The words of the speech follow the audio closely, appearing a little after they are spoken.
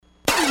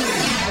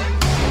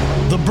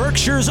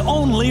Berkshire's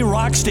only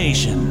rock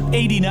station,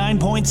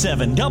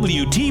 89.7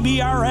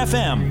 WTBR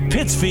FM,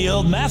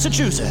 Pittsfield,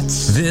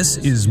 Massachusetts. This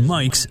is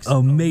Mike's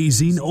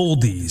Amazing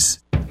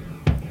Oldies.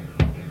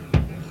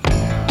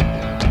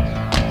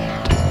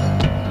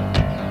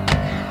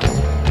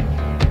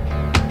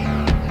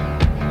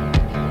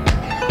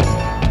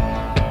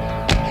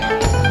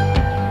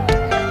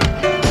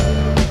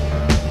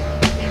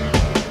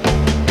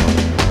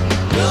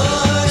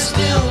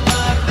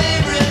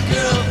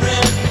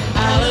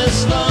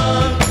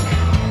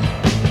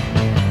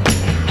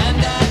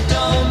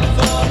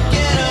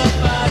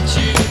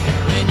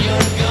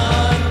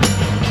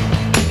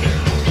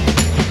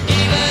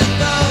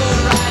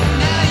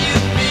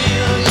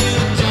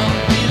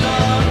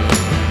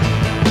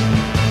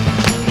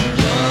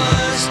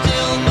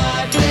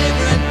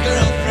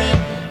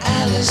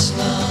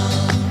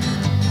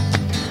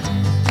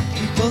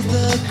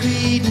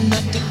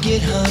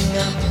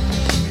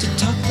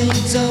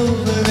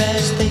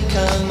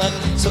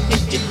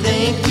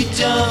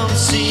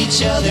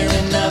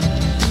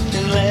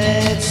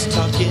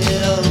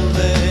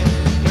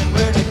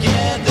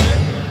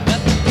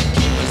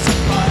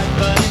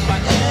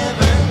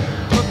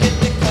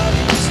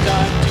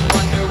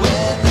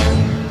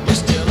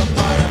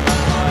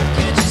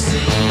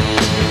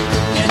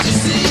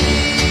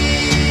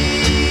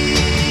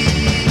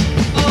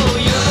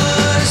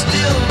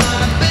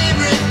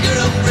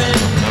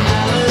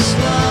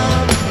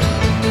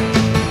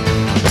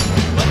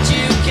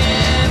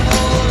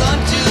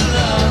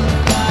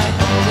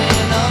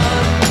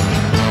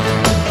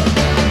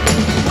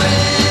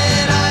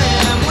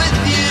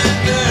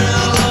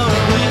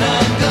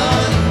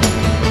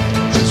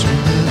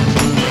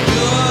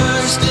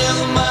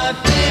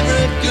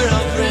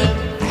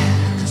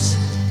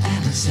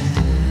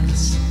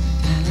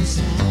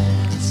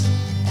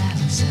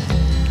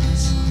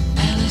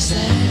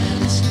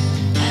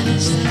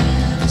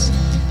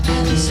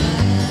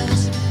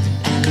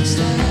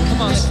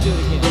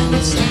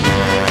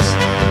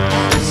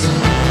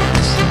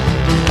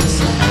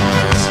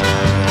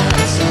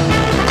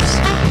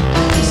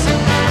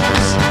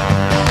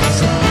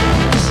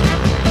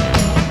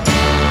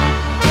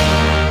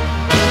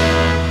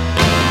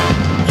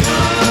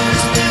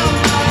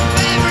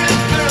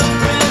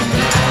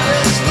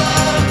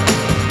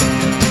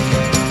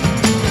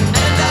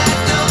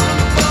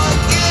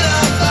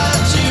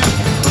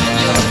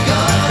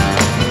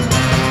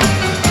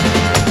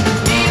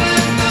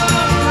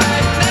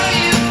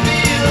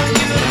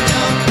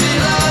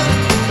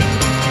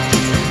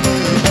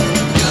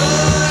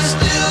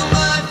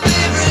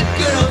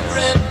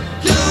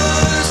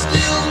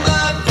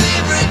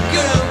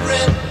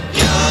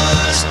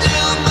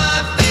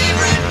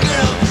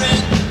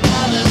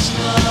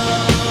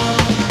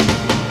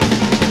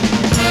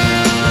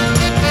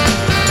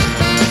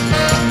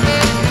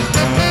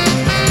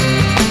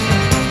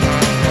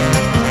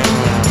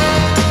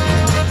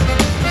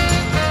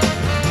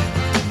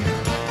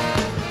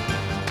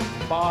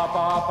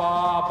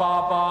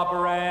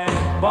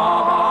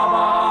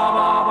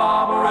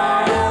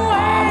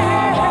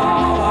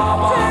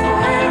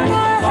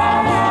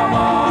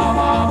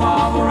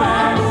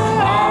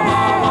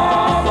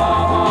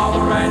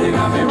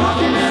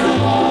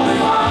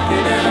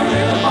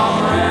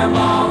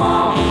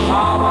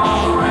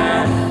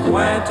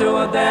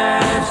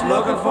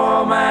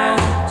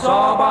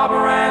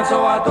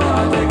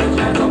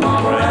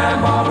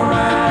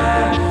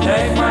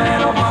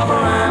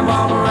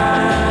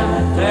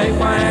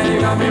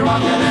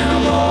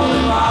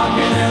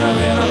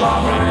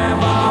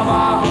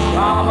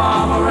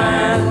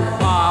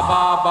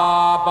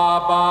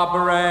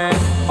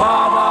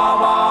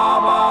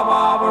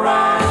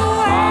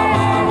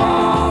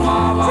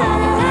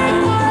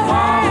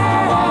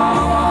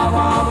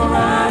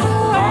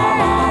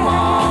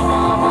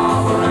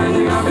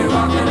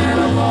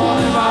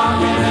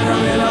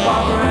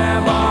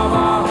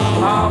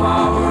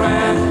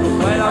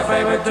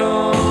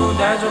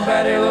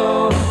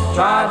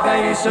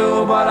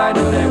 Sue, but I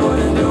knew they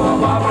wouldn't do a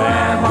Barbara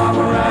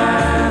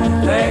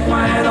Ann. Take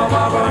my hand, oh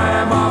Barbara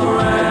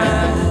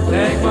Ann.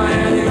 Take my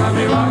hand, you got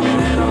me rocking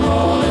in a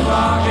rolling,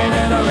 rocking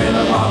in a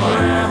rhythm, Barbara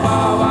Ann,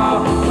 Barbara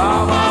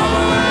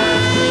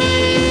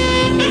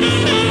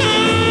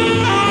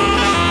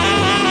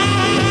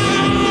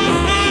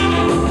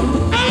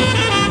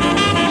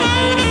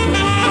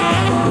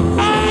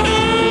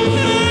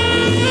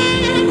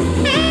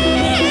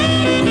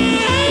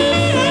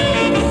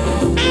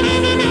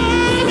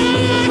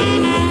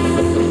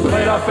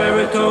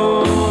favorite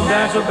tune,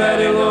 dance with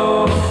Betty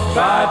Lou,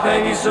 tried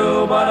Peggy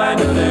Sue, but I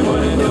knew they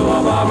wouldn't do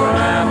a Barbara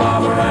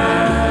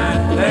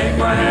Ann. Take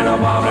my hand, oh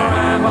Barbara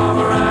Ann.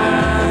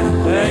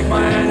 Take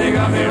my hand, you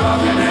got me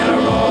rocking and a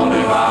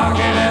rolling,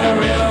 rocking and a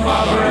rhythm,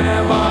 Barbara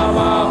Ann,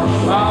 Barbara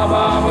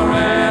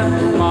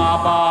Ann,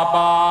 Barbara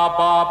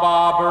Ann,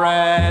 Barbara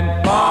Ann.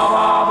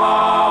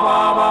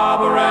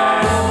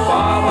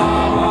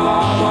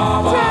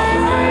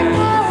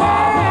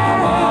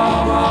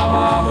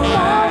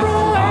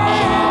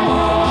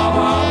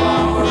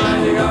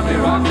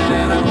 Rockin'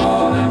 and a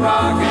rollin',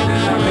 rockin'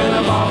 and a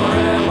rhythm.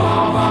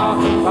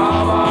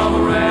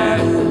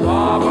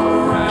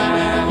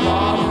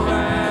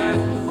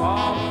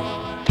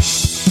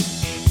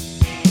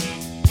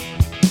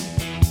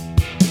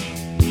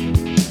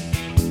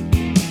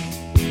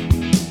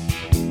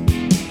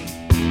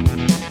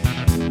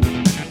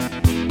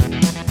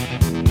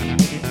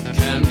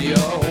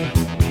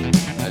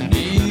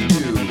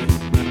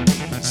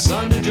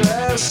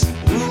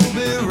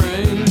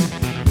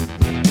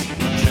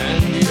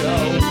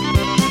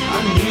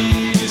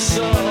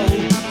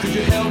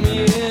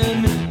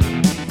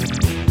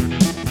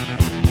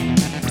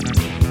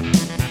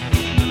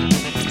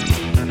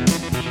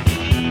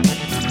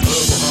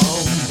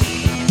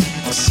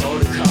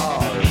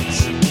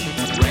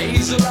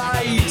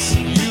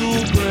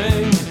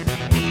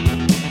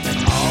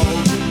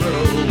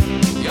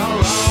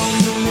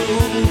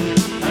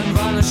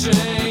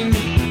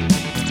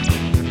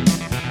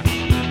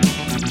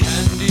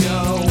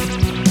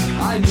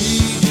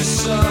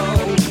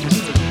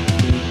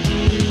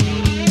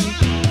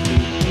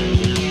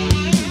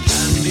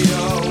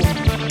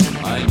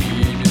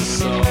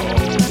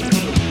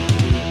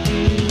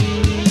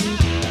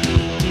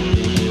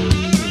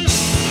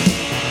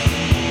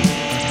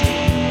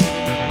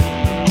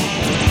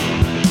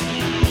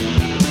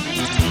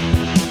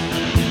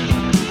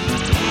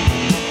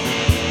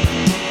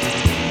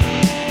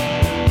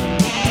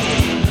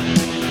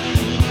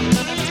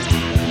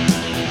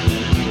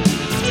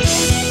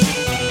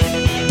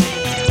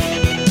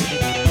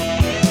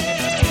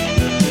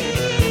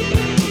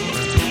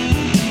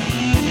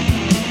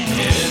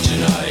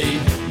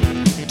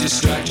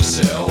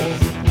 yourself.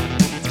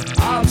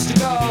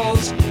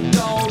 Obstacles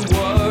don't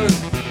work.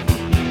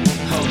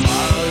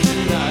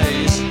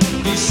 Homogenize,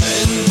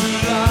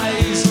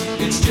 decentralize.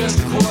 It's just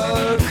a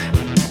quirk.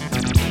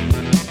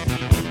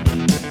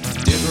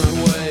 Different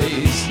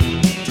ways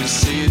to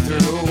see it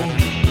through.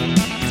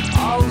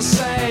 All the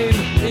same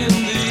in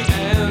the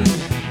end.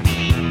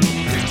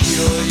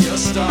 Peculiar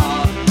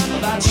star.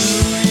 That's who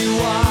you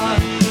are.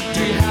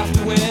 Do you have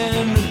to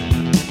win?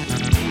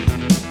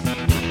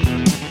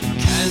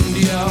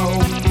 Candio,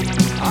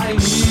 I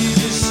need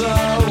you so.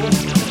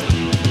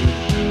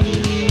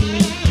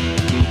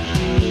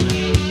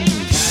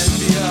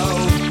 Candio,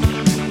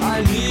 I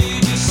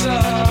need you so.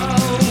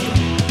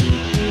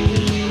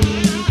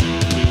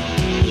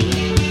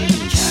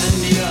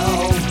 Candio,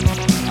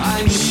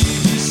 I need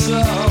you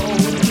so.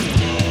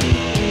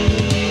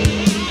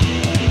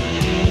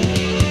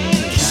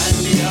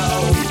 Candio,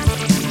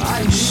 I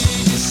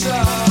need you so.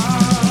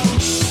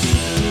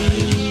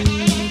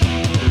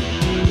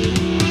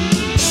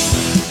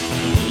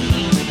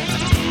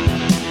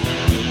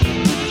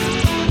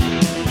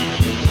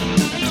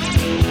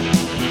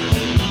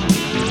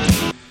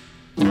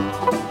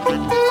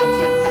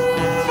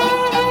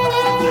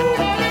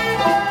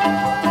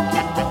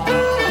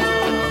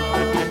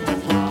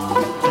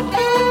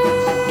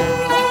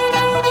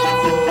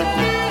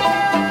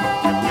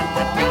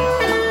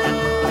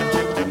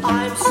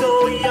 I'm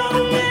so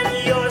young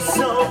and you're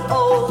so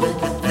old.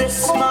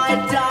 This, my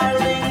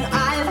darling,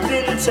 I've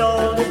been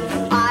told.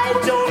 I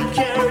don't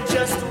care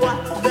just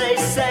what they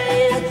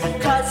say,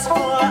 'cause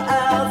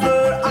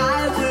forever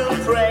I will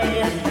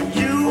pray.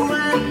 You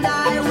and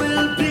I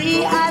will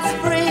be as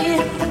free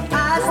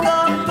as the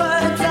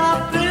birds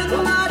up in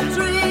the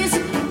trees.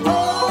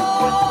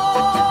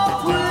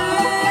 Oh,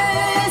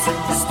 please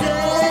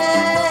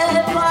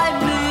stay by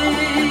me,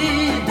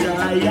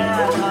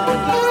 Diana.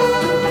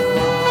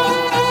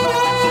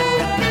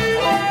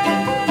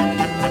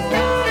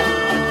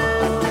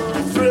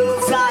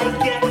 Thrills I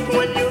get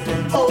when you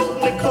hold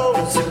me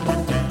close.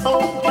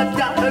 Oh, my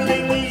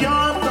darling,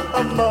 you're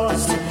the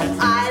most.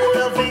 I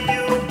love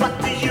you, but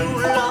do you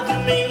love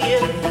me?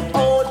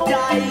 Oh,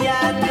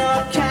 Diana,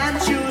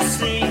 can't you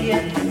see?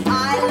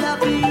 I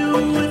love you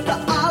with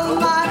all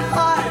my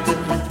heart,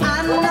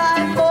 and I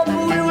hope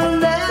we will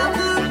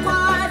never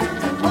part.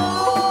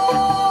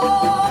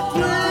 Oh,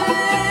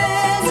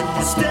 please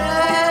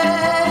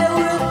stay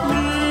with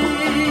me,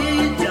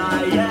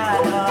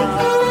 Diana.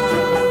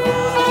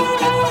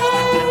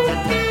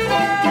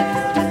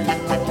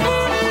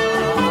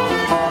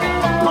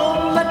 Oh,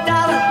 my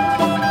darling,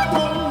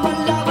 oh, my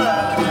lover,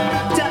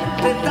 tell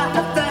me that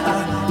there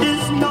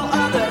is no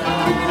other.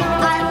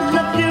 I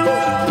love you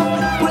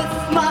with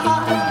my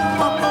heart.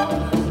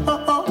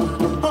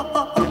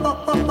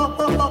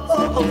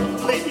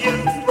 Only you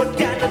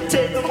can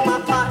take my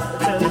part.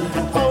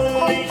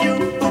 Only you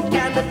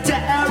can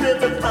tear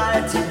it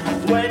apart.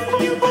 When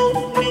you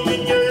hold me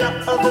in your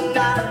loving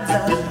arms,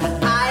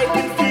 I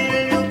can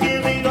feel you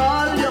giving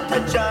all your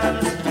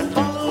charms.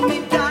 Hold me,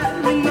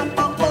 darling,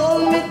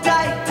 hold me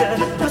tight.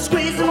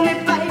 Squeeze me,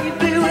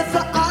 baby, with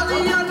all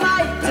of your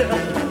might.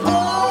 Oh,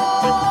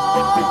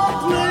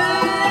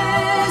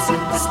 please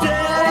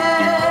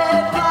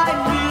stay by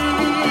me,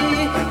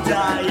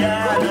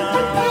 Diana.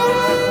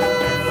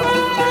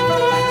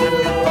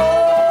 Oh,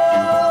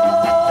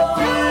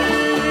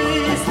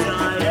 please,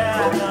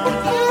 Diana.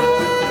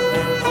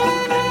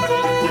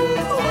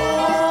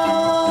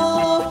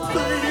 Oh,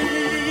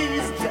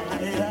 please,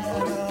 Diana.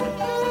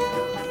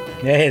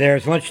 Hey,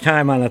 there's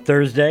lunchtime on a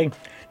Thursday.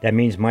 That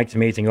means Mike's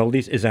Amazing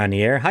Oldies is on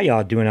the air. How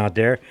y'all doing out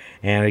there?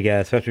 And we got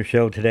a special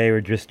show today.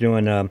 We're just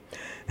doing,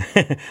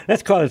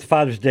 let's call it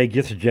Father's Day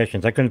gift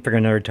suggestions. I couldn't figure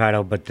another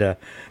title, but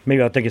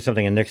maybe I'll think of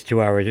something in the next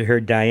 2 hours. You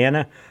heard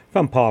Diana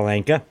from Paul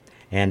Anka,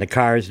 and the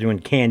Cars doing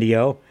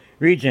Candy-O.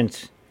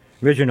 Regents,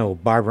 original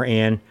Barbara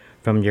Ann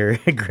from your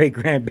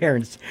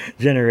great-grandparents'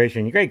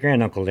 generation. Your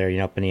great-granduncle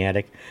there, up in the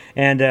attic.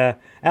 And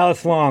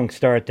Alice Long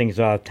started things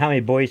off. Tommy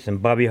Boyce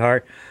and Bobby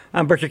Hart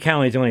on Berkshire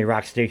County's only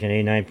rock station,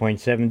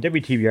 89.7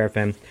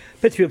 WTBR-FM,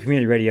 Pittsfield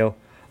Community Radio,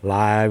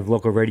 live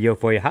local radio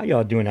for you. How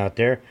y'all doing out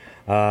there?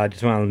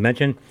 Just want to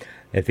mention,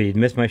 if you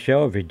missed my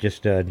show, if you're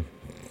just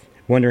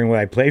wondering what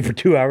I played for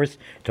 2 hours,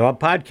 it's all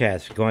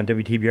podcasts. Go on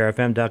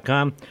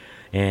WTBRFM.com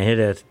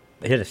and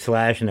hit a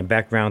slash in the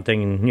background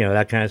thing and,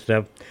 that kind of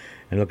stuff.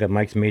 And look at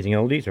Mike's Amazing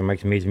Oldies or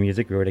Mike's Amazing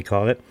Music, or what they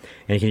call it.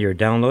 And you can either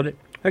download it,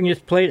 or you can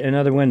just play it in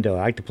another window.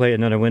 I like to play it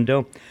in another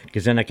window,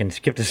 because then I can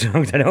skip the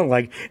songs I don't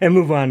like and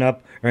move on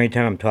up. Or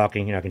anytime I'm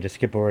talking, I can just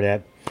skip over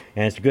that.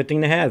 And it's a good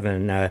thing to have.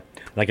 And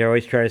like I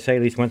always try to say,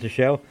 at least once a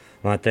show,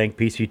 I want to thank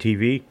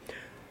PCTV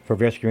for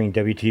rescuing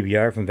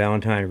WTBR from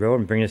Valentine Road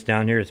and bringing us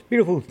down here. It's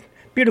beautiful,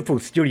 beautiful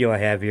studio I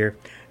have here.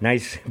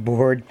 Nice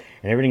board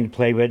and everything to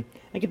play with.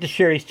 I get to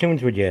share these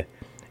tunes with you,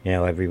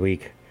 every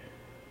week.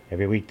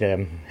 Every week that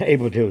I'm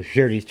able to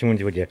share these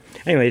tunes with you.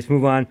 Anyway, let's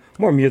move on.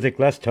 More music,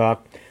 less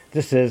talk.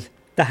 This is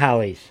The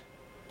Hollies.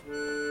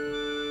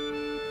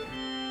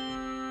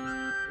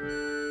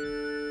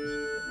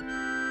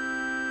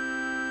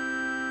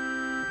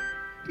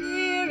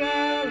 Dear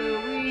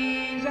Eloise,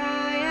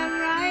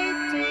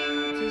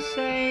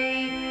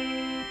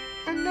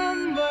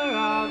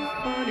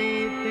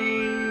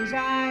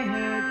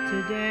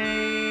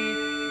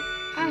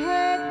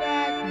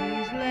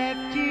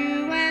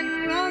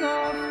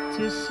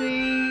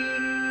 see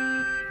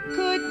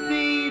could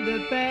be the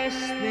best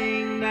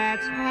thing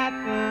that's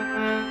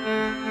happened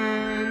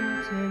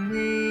to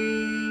me.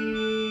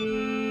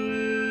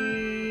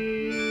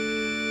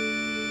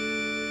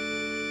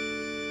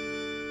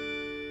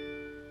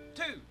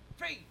 2,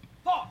 3,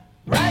 4.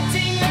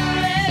 Writing a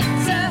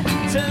letter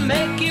to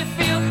make you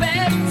feel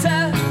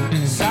better.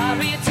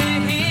 Sorry to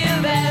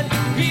hear that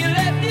he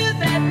left you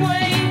that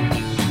way.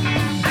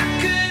 I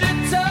could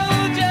have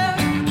told you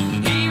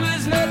he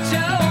was much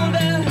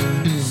older,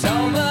 so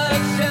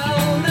much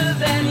older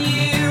than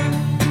you.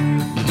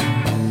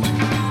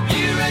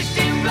 You rushed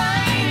him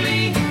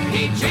blindly,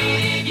 he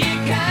treated you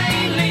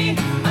kindly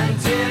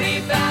until he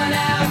found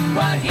out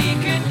what he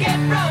could get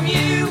from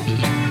you.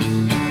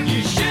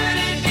 You should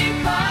have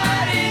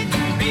departed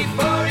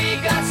before he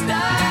got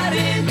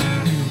started.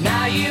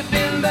 Now you've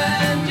been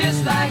burned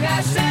just like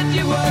I said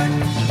you would.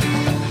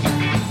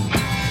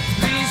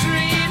 Please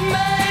read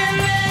my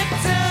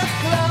letter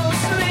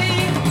closely.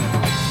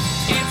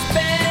 It's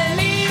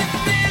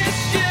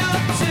beneficial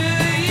to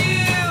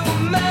you.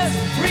 Must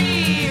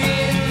read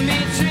in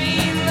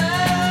between the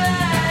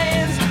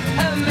lines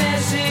a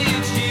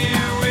message you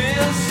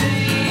will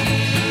see.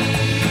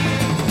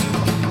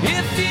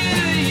 If you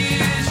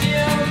use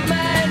your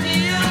mind,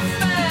 you'll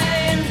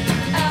find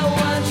I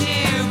want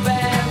you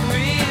back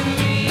with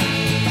me.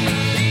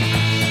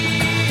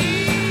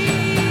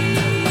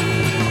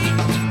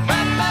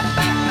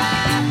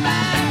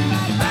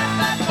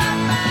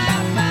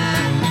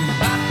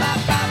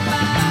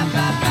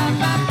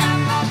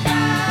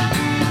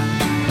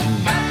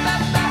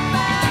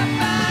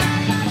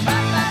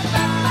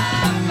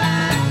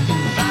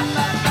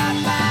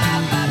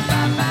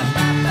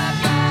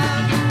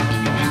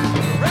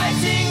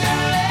 Writing a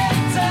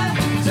letter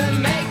to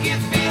make you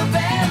feel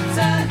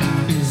better.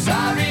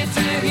 Sorry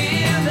to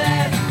hear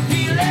that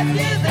he left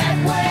you that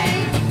way.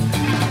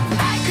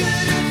 I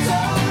could have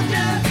told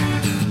you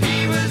he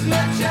was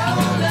much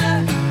older,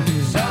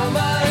 so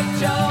much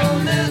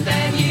older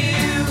than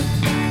you.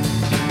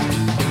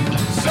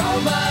 So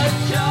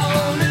much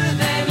older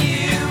than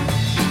you.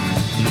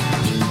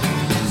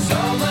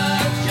 So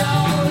much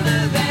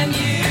older than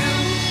you.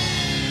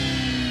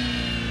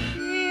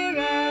 Dear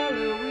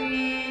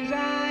Eloise, I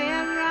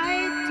am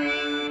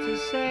writing to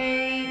say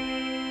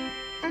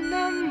a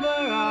number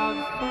of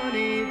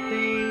funny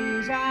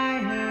things I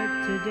heard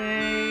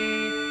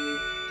today.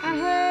 I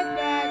heard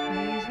that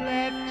he's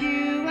left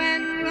you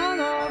and run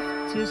off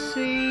to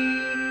sea.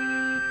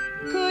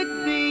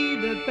 Could be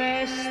the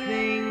best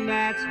thing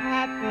that's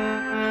happened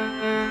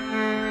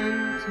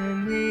to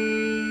me.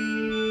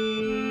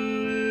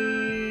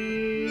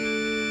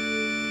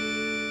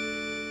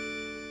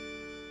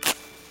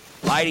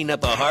 Lighting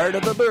up the heart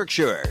of the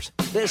Berkshires.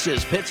 This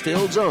is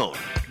Pittsfield's own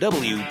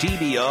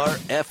WTBR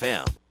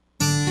FM.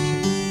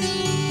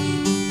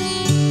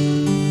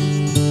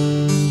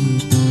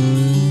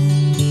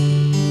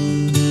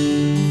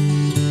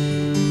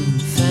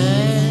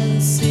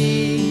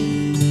 Fancy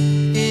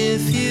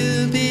if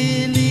you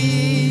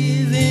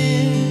believe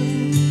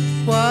in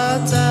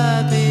what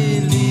I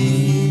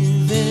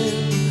believe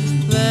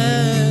in,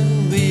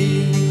 then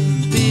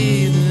we'll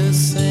be the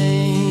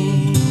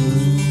same.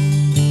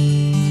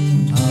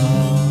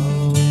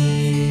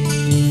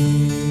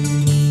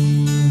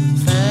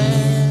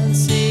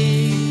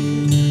 Fancy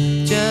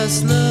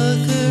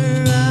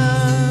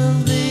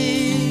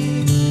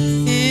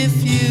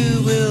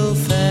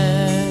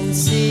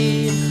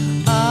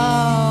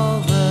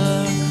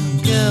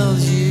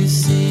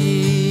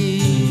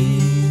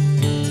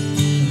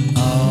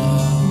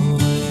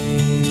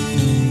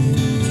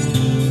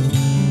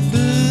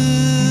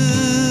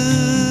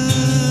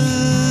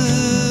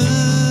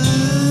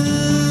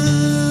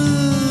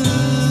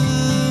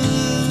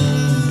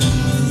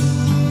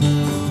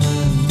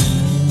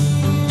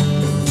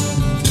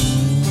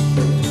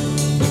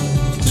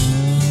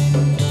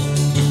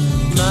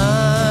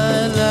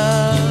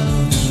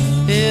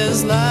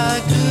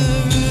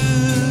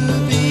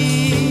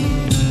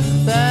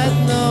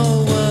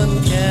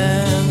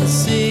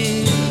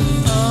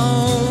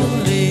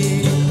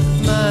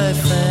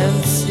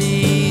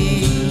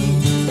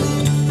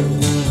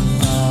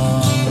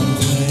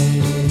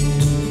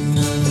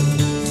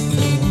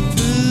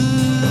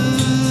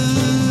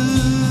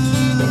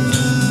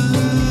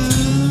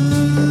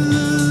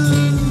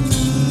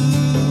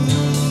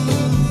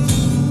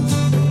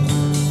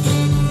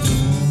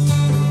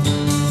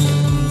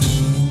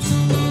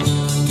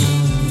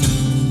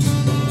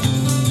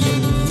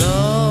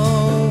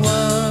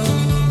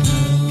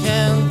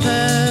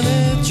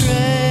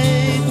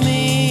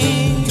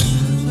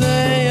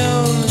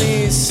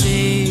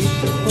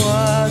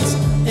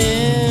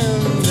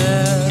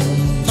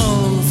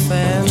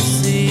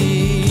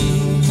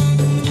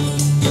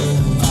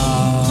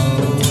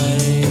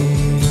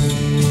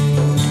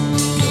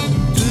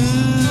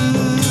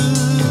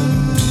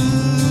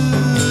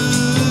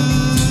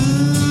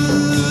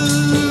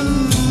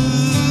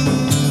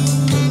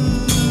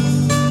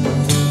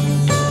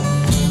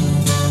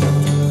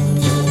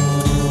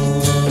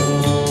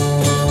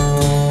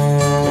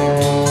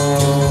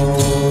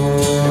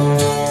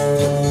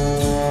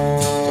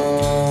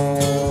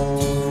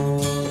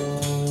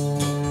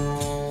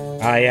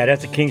Yeah,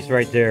 that's the Kinks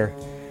right there.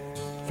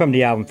 From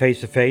the album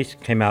Face to Face,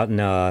 came out in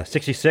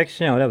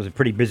 '66. You know, that was a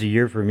pretty busy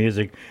year for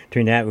music.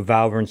 Between that,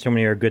 Revolver, and so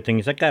many other good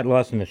things. I got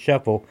lost in the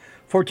shuffle.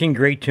 14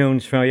 great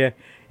tunes for you,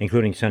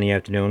 including Sunny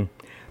Afternoon.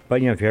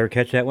 But, you know, if you ever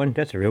catch that one,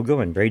 that's a real good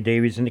one. Ray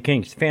Davies and the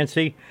Kinks.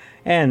 Fancy.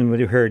 And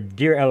we heard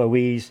Dear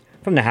Eloise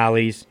from the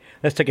Hollies.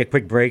 Let's take a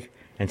quick break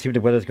and see what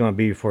the weather's going to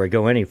be before I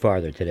go any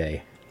farther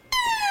today.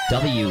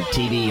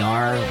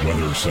 WTBR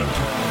Weather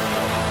Center.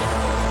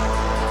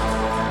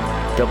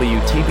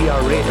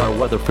 WTBR radar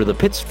weather for the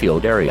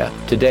Pittsfield area.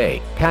 Today,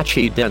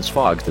 patchy dense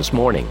fog this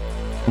morning.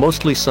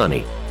 Mostly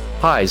sunny.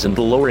 Highs in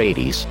the lower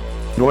 80s.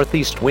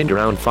 Northeast wind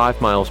around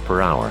 5 miles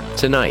per hour.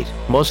 Tonight,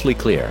 mostly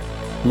clear.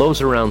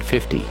 Lows around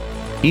 50.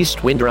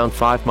 East wind around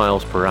 5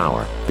 miles per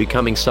hour,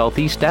 becoming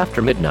southeast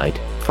after midnight.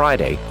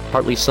 Friday,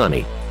 partly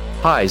sunny.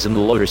 Highs in the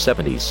lower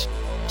 70s.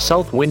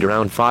 South wind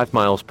around 5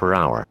 miles per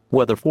hour.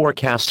 Weather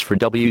forecasts for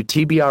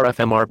WTBR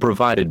FM are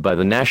provided by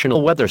the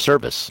National Weather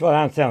Service. Well,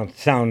 I don't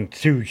sound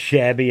too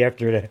shabby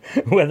after the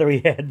weather we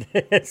had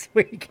this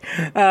week.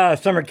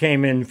 Summer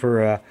came in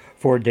for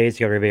 4 days,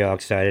 got everybody all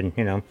excited,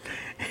 you know.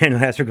 And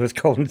last week was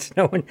cold and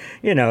snowing.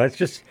 You know, it's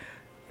just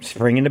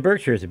spring in the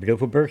Berkshires, the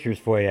beautiful Berkshires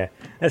for you.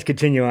 Let's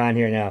continue on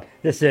here now.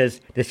 This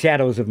is The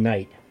Shadows of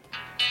Night.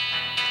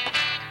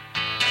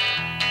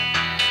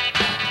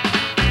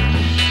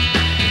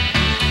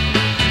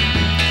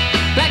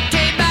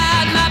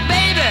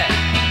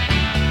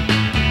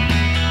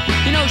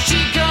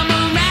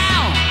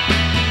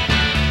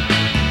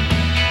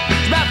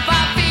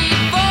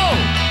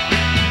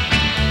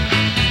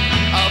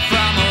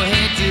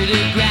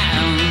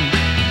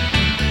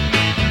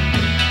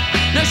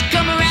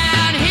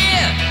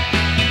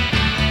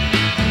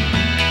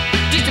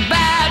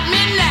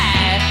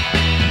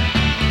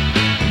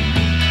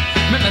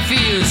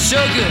 So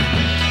good,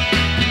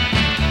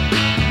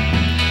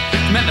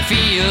 make me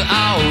feel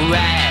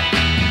alright.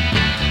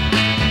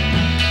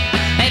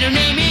 And her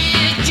name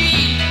is G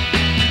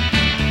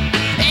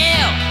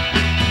L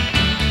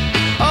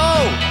O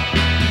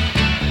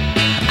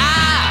I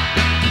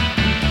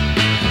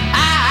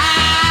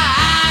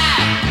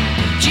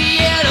G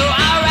L O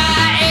R I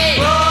A.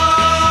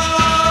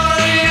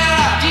 Gloria.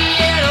 G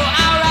L O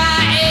R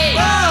I A.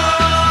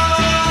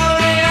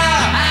 Gloria.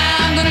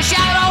 I'm gonna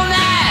shout all night.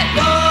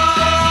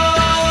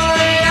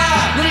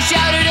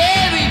 Shout at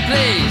every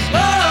place. Oh,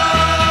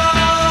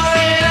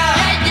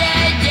 yeah,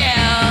 yeah,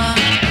 yeah.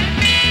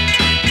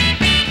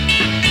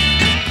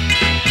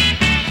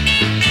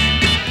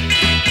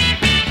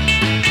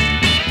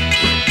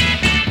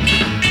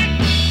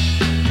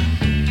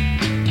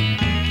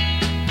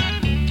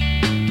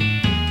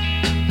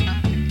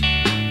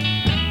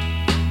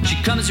 She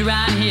comes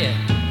around here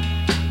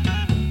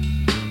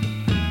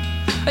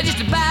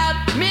just about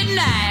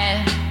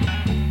midnight.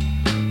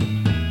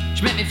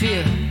 She made me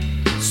feel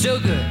so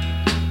good.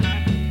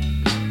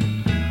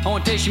 I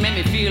wanna tell you, she made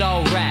me feel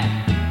alright.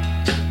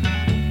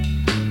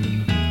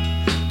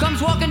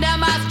 Comes walking down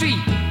my street.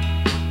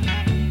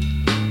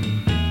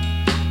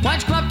 Why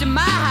don't you come up to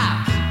my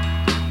house?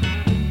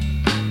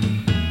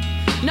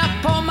 Knock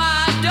upon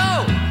my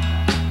door.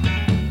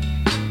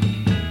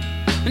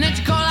 And then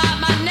she call out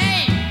my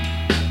name.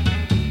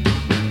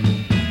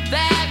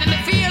 That made me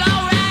feel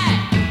alright.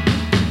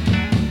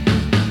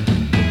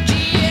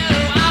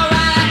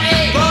 G-L-O-R-I-A.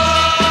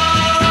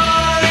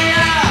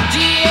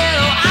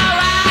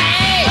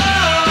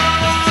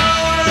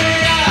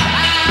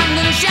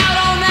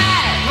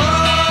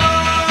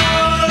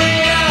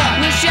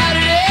 Shout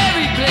at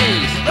every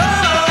place.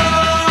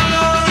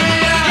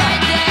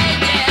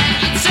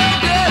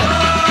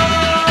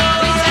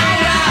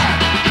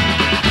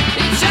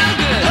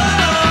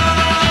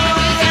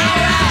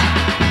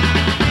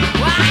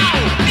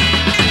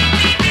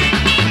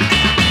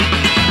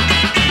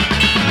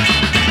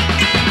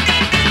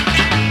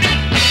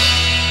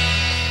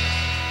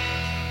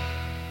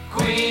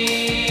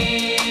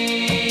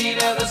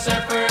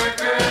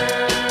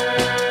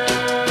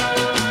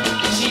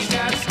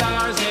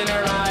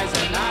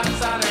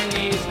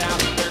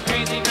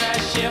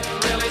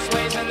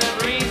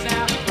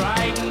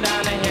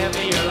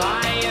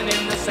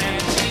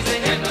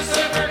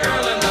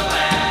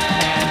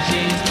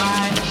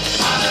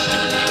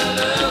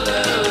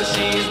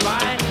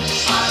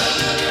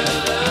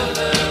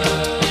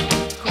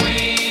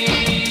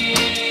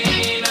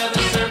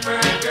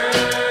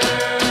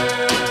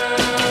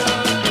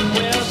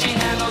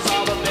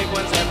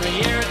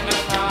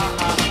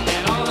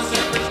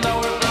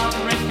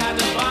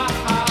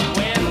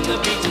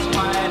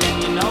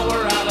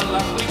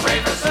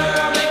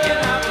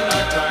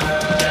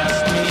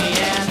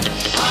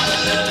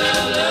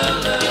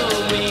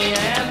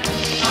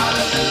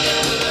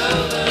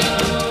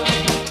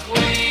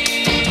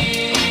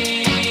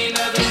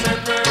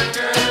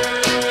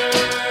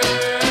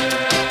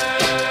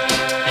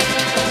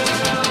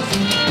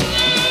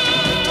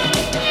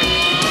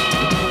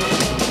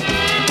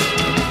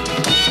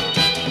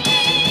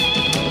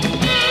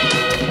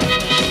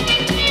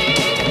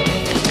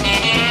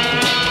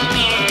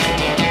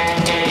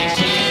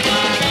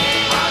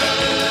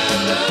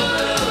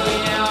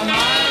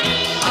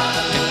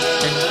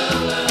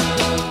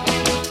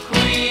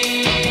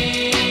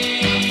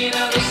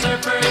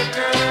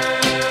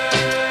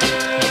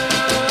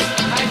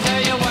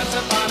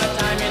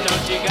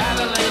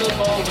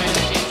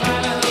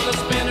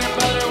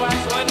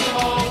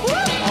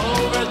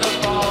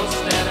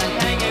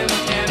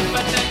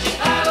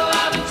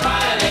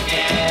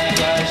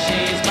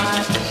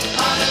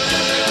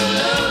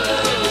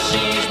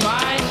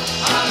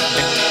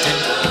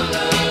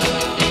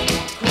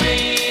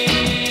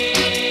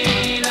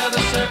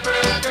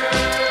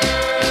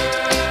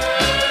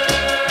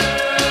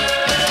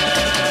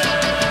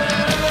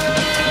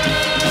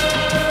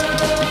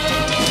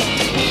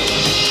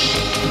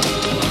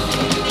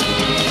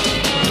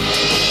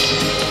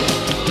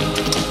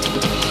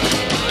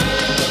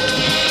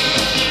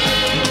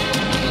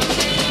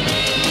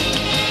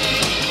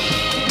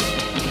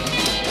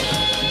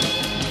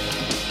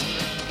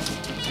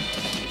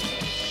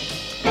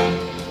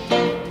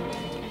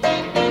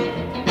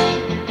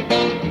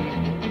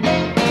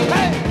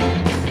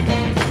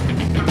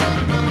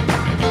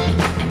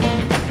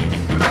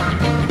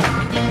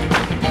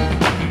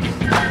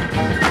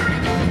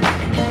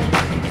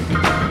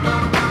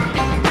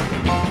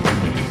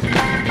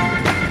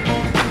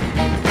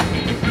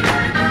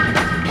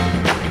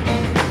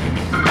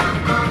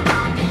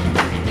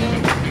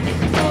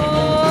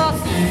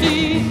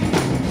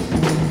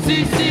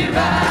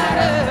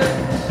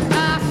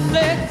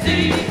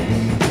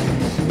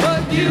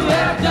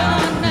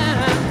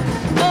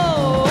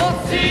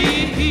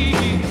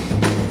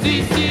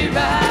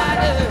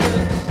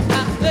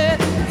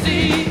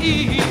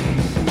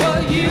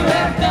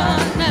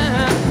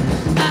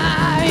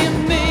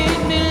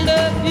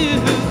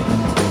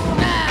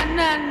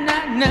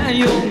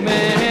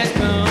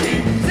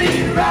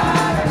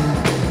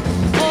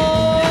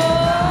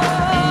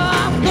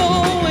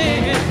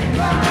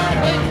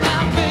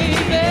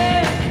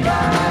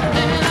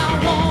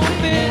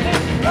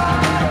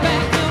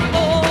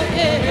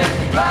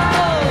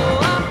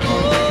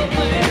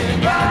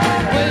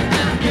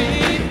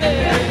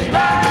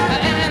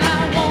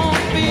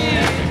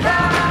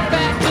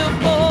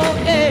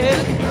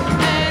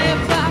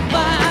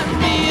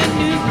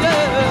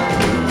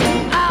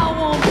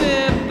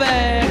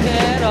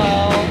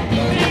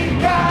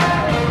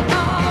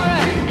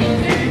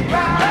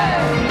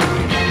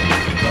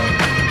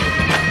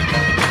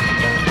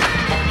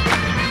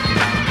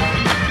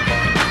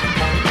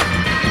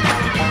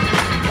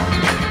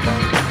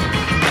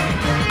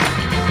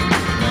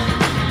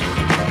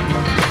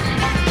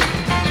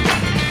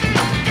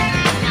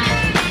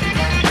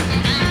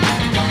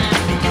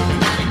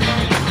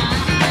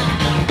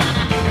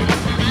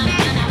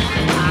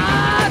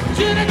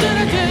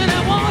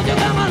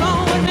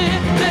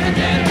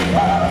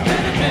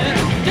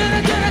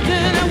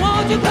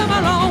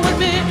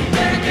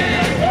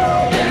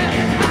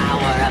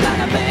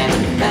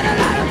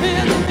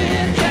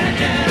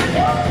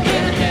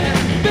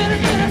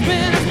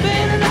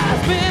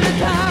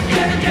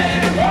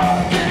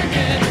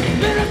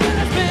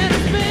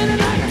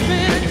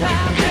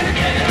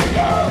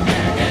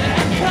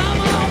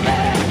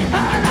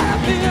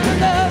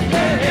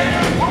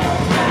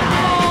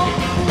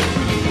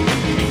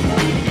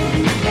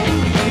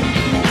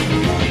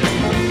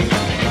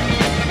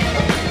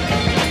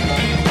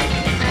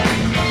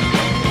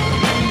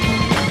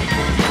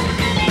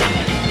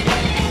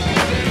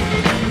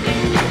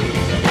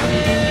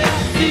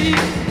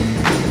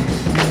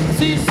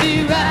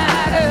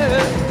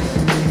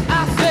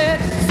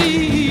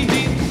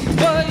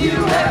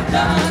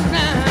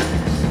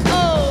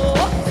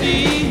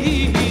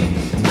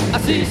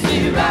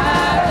 Dixie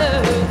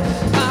Riders.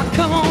 Ah,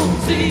 come on,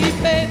 see,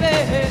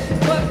 baby,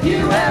 what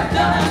you have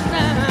done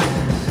now.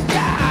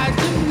 God,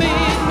 you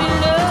made me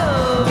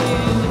love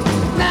you.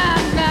 Nah,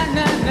 nah,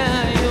 nah,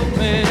 nah, you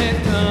made it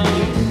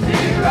come.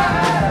 Dixie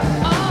Riders.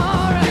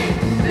 All right,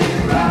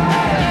 Dixie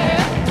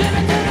Riders.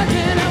 Jenny, Jenny,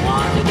 Jenny,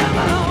 won't you come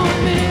along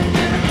with me?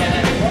 Jenny,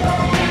 Jenny,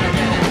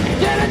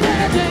 Jenny, Jenny,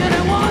 Jenny,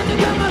 won't you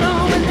come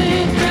along with me?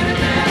 Jenny,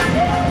 Jenny,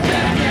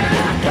 Jenny, Jenny,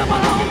 come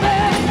along,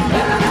 baby.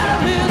 Better not a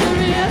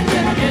misery, Jenny,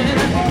 Jenny,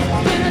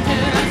 Jenny,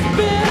 Jenny,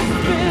 spin,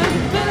 spin,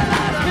 spin a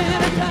lot, spin a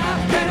top,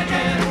 Jenny,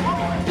 Jenny,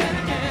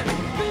 Jenny, Jenny,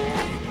 spin,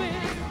 spin, spin a lot, spin a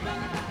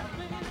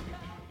top.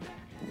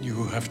 You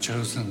have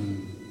chosen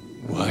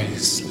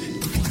wisely.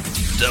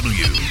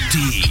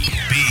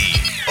 WTBR.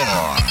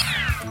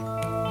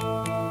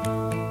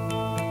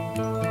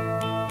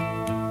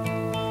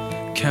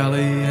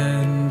 Callie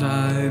and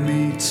I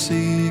meet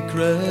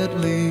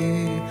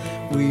secretly.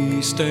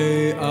 We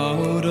stay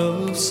out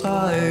of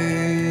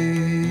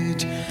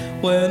sight.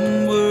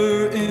 When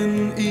we're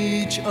in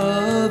each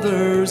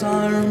other's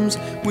arms,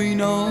 we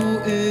know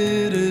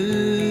it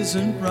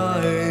isn't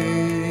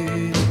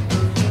right.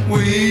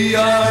 We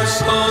are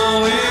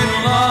so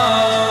in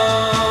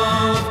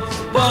love,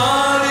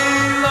 but he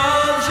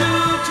loves you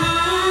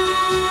too.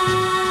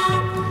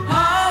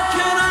 How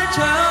can I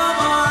tell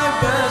my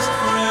best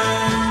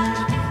friend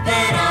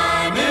that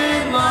I'm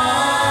in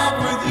love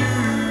with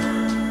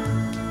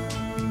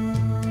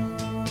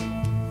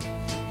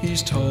you?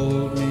 He's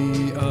told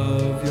me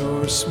of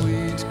your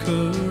sweet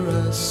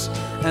caress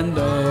and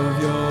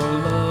of your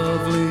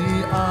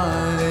lovely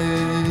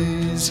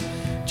eyes.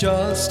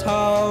 Just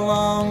how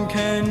long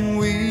can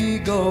we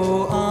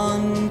go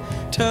on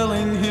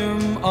telling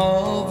him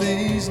all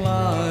these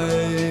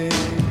lies?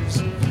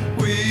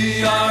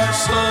 We are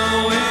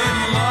so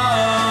in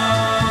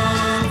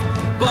love,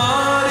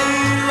 but he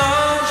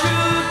loves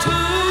you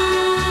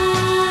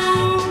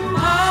too.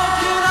 How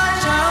can I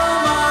tell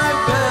my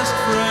best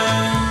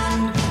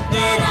friend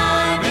that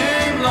I'm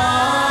in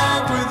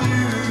love with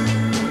you?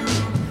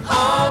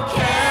 Oh,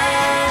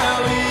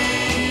 Kelly,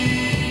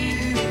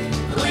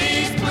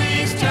 please,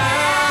 please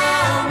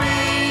tell me.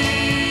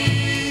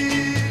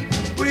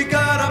 We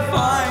gotta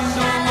find a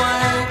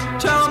way.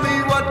 Tell me,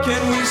 what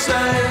can we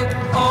say?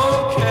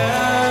 Oh,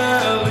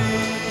 Kelly.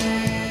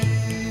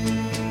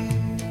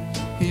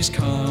 He's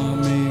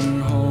coming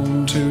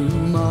home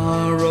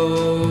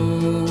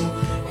tomorrow.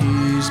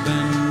 He's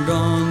been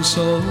gone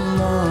so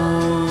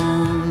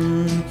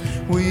long.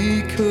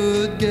 We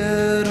could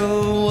get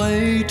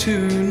away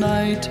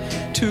tonight.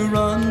 To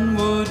run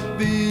would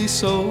be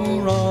so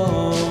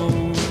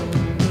wrong.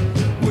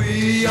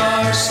 We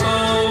are so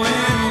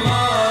in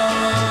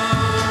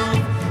love,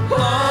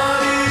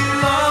 but he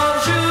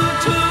loves you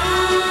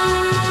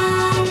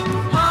too.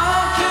 How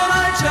can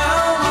I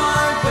tell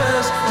my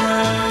best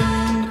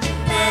friend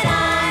that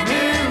I'm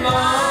in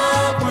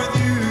love with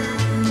you?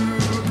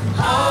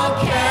 Oh,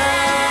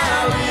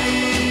 Kelly,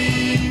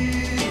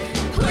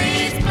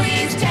 please,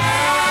 please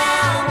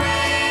tell me.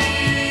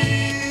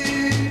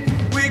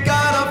 We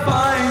gotta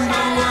find a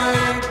way.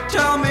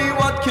 Tell me,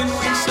 what can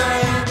we say?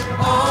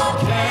 Oh,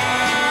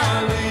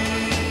 Kelly.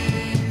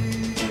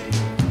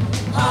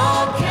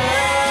 Oh,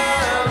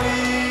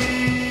 Kelly.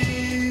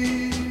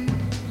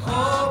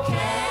 Oh,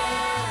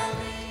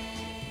 Kelly.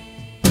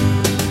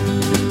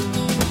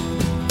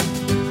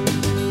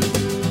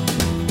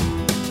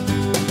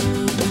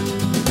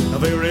 A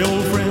very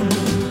old friend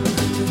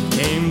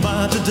came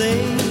by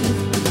today,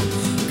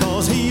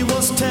 'cause he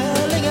was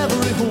telling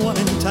everyone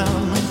in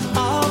town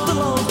of the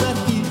love that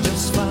he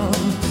just found,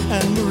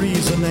 and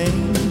Marie's the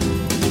name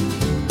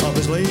of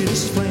his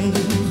latest flame.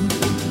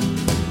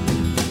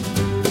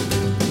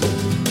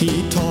 He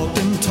talked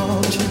and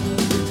talked,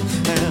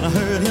 and I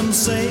heard him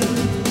say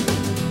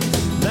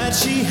that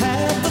she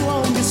had the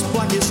longest,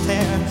 blackest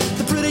hair,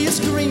 the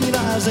prettiest green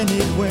eyes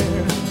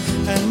anywhere,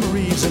 and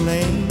Marie's the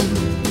name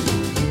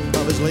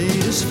of his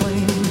latest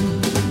flame.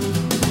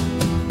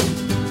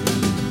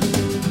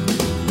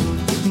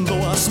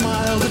 Though I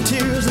smiled, the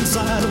tears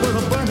inside were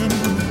a-burning.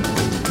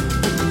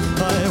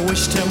 I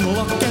wished him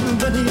luck, and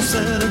then he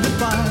said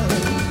goodbye.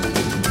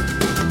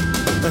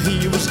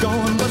 He was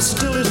gone, but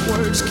still his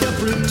words kept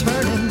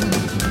returning.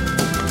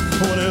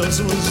 What else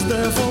was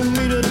there for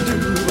me to do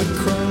but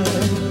cry?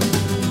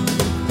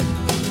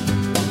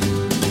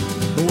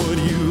 Would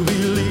you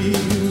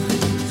believe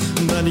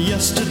that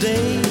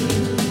yesterday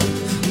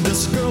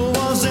this girl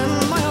was in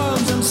my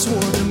arms and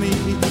swore to me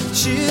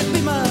she'd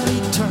be mine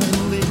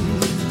eternally,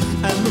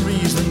 and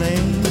Marie's the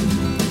name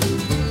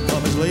of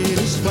his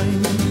latest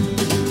flame.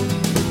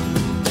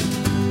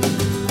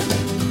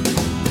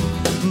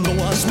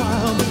 Though I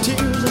smiled, the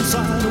tears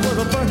inside were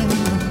a-burning.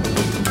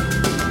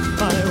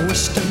 I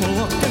wished him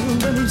luck, and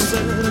then he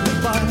said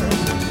goodbye.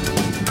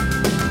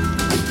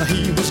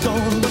 He was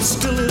gone, but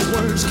still his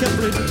words kept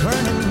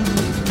returning.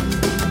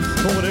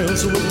 What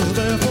else was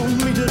there for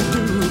me to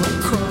do but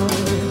cry?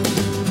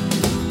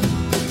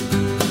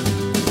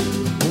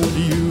 Would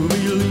you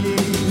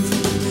believe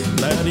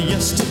that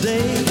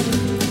yesterday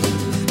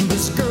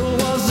this girl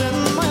was in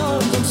my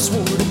arms and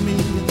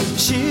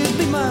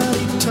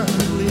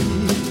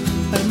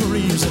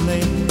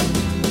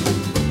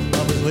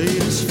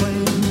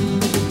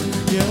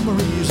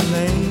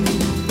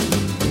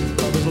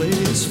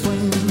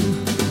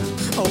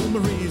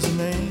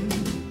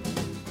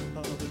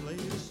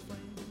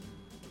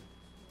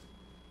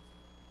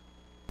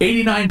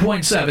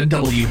 89.7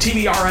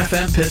 WTBR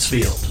FM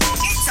Pittsfield.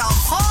 It's a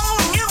whole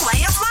new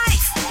way of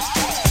life.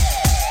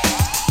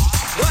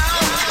 Well,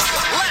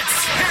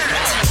 let's hear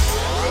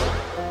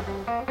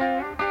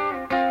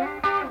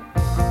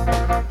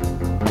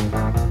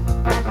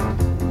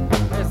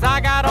it. As I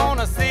got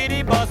on a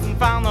city bus and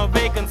found a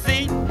vacant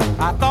seat,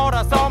 I thought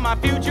I saw my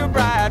future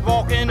bride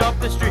walking up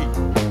the street.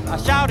 I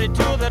shouted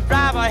to the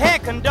driver, "Hey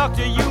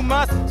conductor, you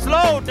must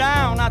slow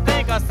down. I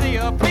think I see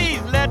her.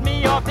 Please let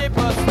me off the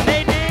bus."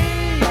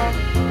 Nadine,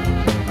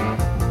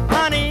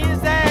 honey, is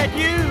that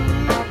you?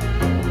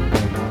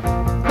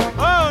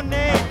 Oh,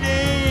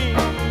 Nadine,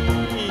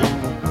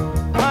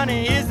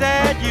 honey, is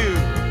that you?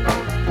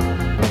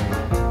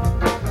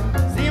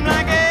 Seem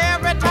like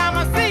every time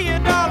I see you,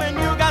 darling,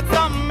 you got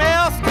something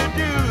else to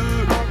do.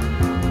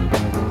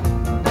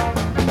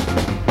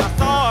 I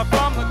saw her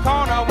from the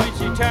corner when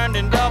she turned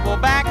and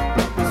doubled back,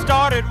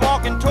 started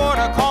walking toward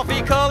a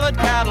coffee-colored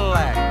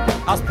Cadillac.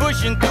 I was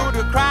pushing through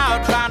the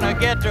crowd trying to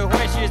get to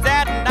where she's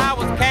at, and I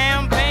was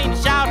campaign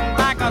shouting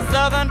like a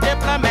southern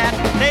diplomat.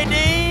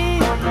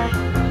 Nadine,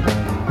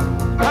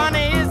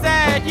 honey, is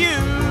that you?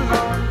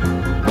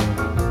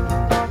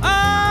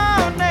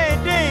 Oh,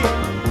 Nadine,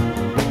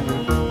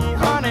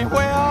 honey,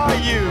 where are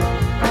you?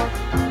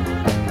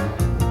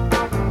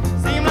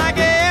 Seem like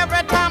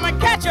every time I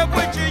catch up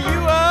with you,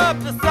 you up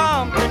to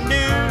something new.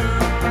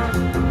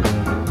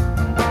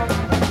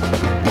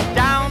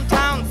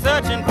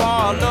 Searching for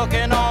her,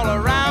 looking all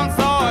around,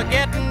 saw her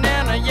getting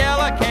in a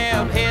yellow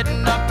cab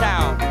heading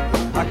uptown.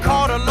 I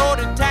caught a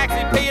loaded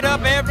taxi, paid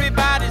up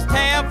everybody's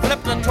tab,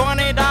 flipped a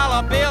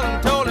 $20 bill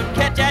and told him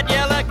catch that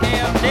yellow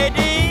cab.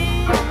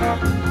 Nadine,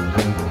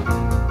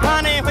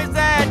 honey, was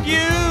that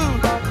you?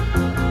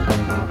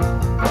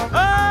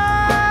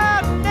 Oh,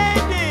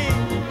 Nadine,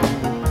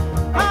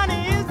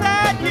 honey, is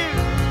that you?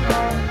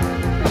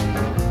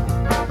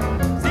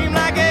 Seem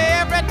like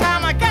every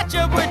time I catch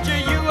up with you,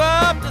 you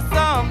up to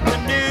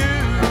something new.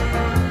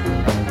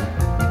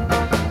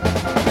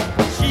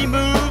 She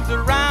moves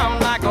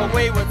around like a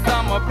wayward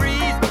summer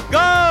breeze.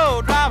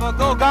 Go, driver,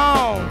 go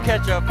gone,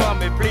 catch up for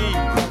me, please.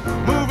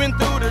 Moving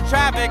through the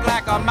traffic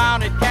like a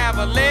mounted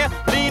cavalier,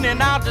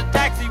 leaning out the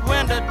taxi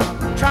window,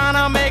 trying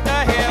to make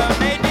a hair.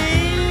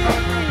 Nadine,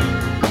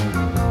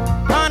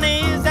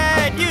 honey, is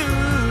that you?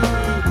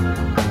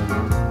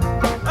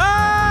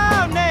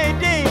 Oh,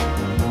 Nadine,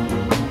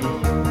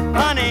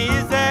 honey,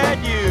 is that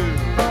you?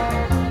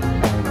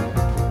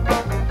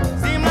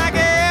 Seem like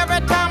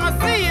every time I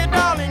see you,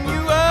 darling,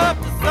 you up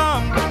to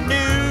something new.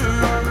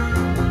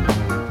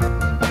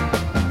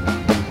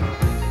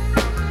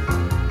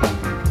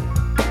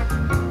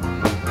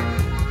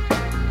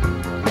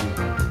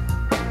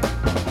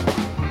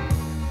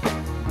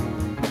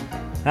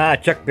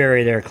 Chuck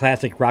Berry there,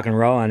 classic rock and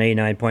roll on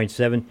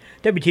 89.7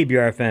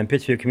 WTBR FM,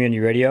 Pittsfield Community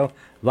Radio,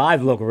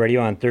 live local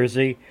radio on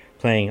Thursday,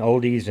 playing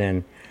oldies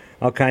and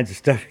all kinds of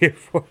stuff here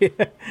for you.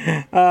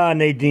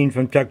 Nadine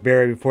from Chuck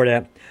Berry. Before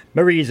that,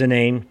 Marie's a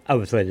Name,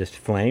 Elvis Latest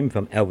Flame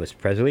from Elvis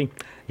Presley.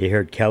 You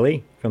heard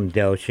Kelly from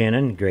Del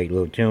Shannon, great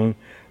little tune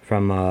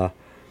from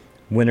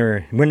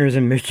Winners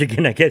in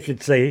Michigan, I guess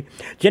you'd say.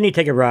 Jenny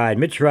Take a Ride,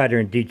 Mitch Ryder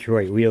in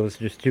Detroit. Wheels,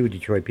 just two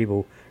Detroit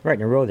people right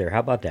in a row there.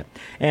 How about that?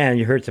 And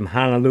you heard some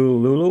Honolulu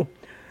Lulu,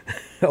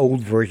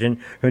 old version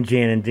from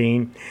Jan and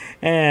Dean.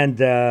 And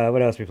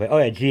what else we play? Oh,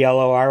 yeah,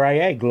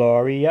 Gloria,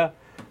 Gloria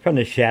from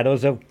the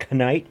Shadows of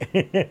Knight.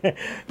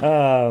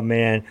 Oh,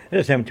 man. I'm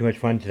just having too much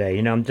fun today.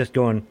 You know, I'm just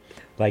going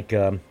like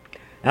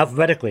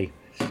alphabetically,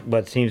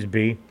 what seems to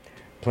be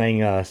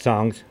playing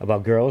songs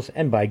about girls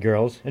and by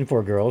girls and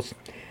for girls.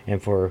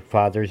 And for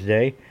Father's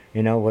Day,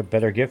 you know, what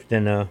better gift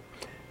than,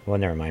 well,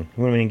 never mind.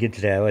 We don't even get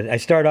to that. I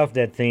start off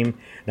that theme,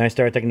 and I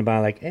started thinking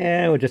about, like,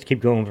 we'll just keep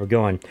going where we're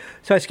going.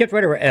 So I skipped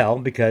right over L,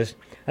 because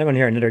I don't want to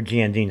hear another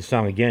Jan Dean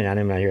song again. I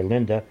didn't want to hear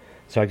Linda.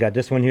 So I got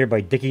this one here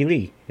by Dickie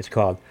Lee. It's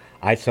called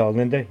I Saw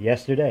Linda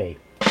Yesterday.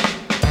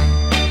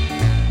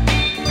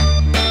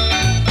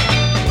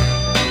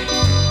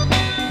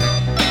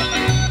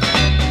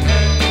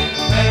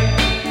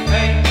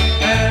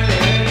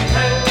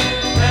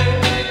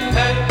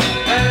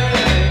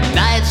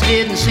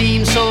 Didn't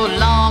seem so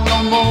long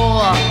no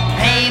more.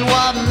 Pain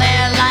wasn't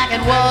there like it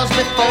was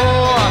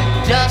before.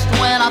 Just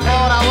when I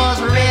thought I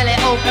was really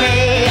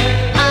okay,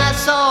 I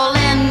saw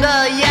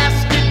Linda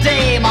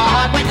yesterday. My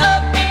heart went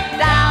up,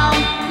 down,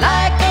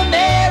 like a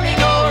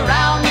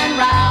merry-go-round and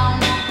round,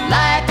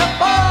 like a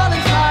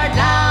falling star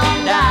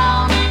down,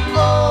 down.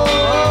 Oh,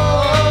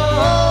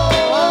 oh,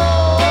 oh,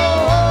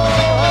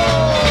 oh,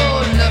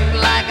 oh. Looked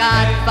like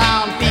I'd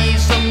found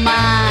peace of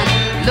mind.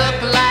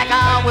 Looked like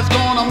I was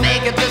gonna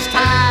make it this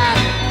time.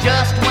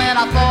 Just when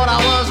I thought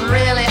I was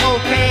really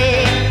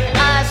okay,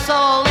 I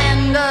saw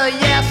Linda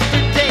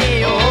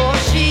yesterday. Oh,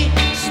 she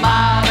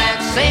smiled that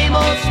same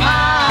old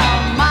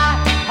smile. My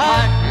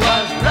heart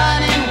was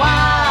running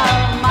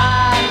wild.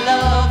 My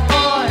love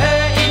for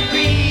her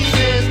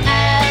increases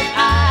as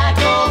I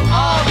go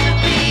all to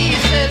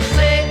pieces.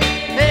 Say,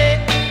 hey,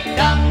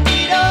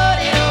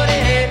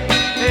 dum-dee-do-dee-do-dee, hip,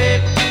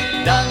 hip,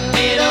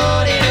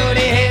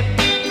 dum-dee-do-dee-do-dee, hip,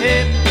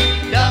 hip,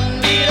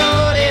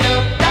 dum-dee-do-dee.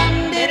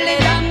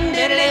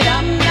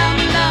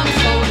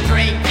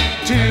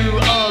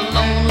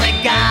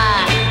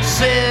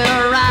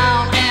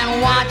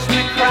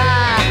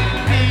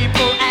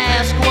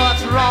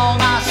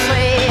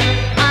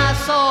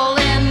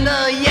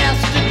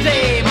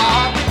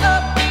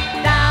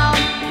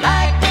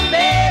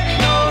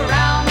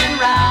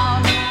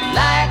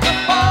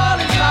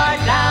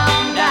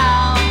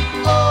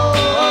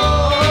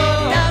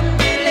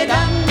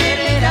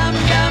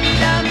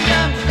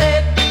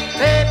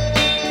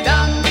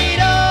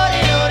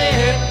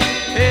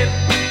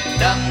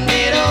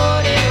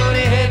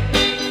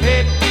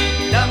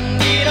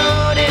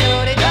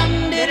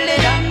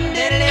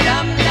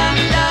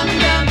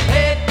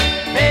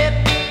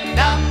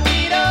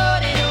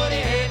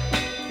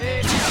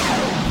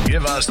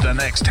 us the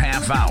next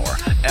half hour,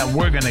 and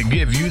we're going to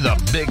give you the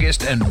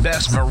biggest and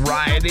best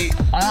variety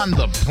on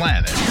the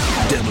planet.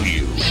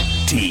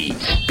 WTBR.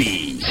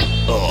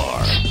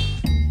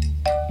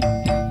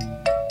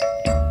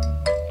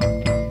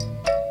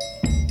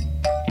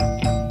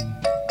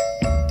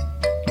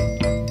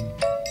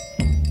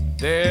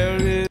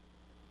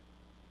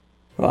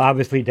 Well,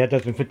 obviously that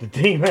doesn't fit the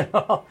theme at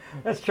all.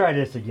 Let's try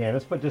this again.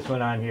 Let's put this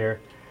one on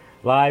here.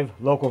 Live,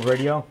 local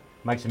radio,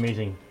 Mike's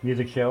Amazing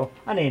Music Show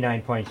on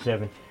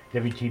 89.7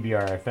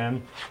 WTBR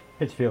FM.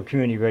 Pittsfield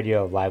Community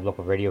Radio, live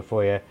local radio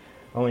for you.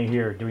 Only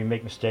here do we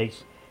make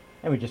mistakes,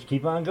 and we just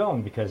keep on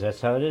going because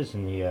that's how it is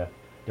in the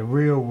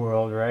real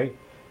world, right?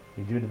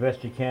 You do the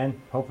best you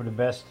can, hope for the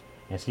best,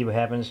 and see what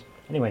happens.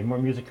 Anyway, more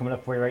music coming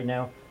up for you right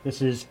now.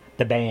 This is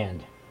The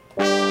Band.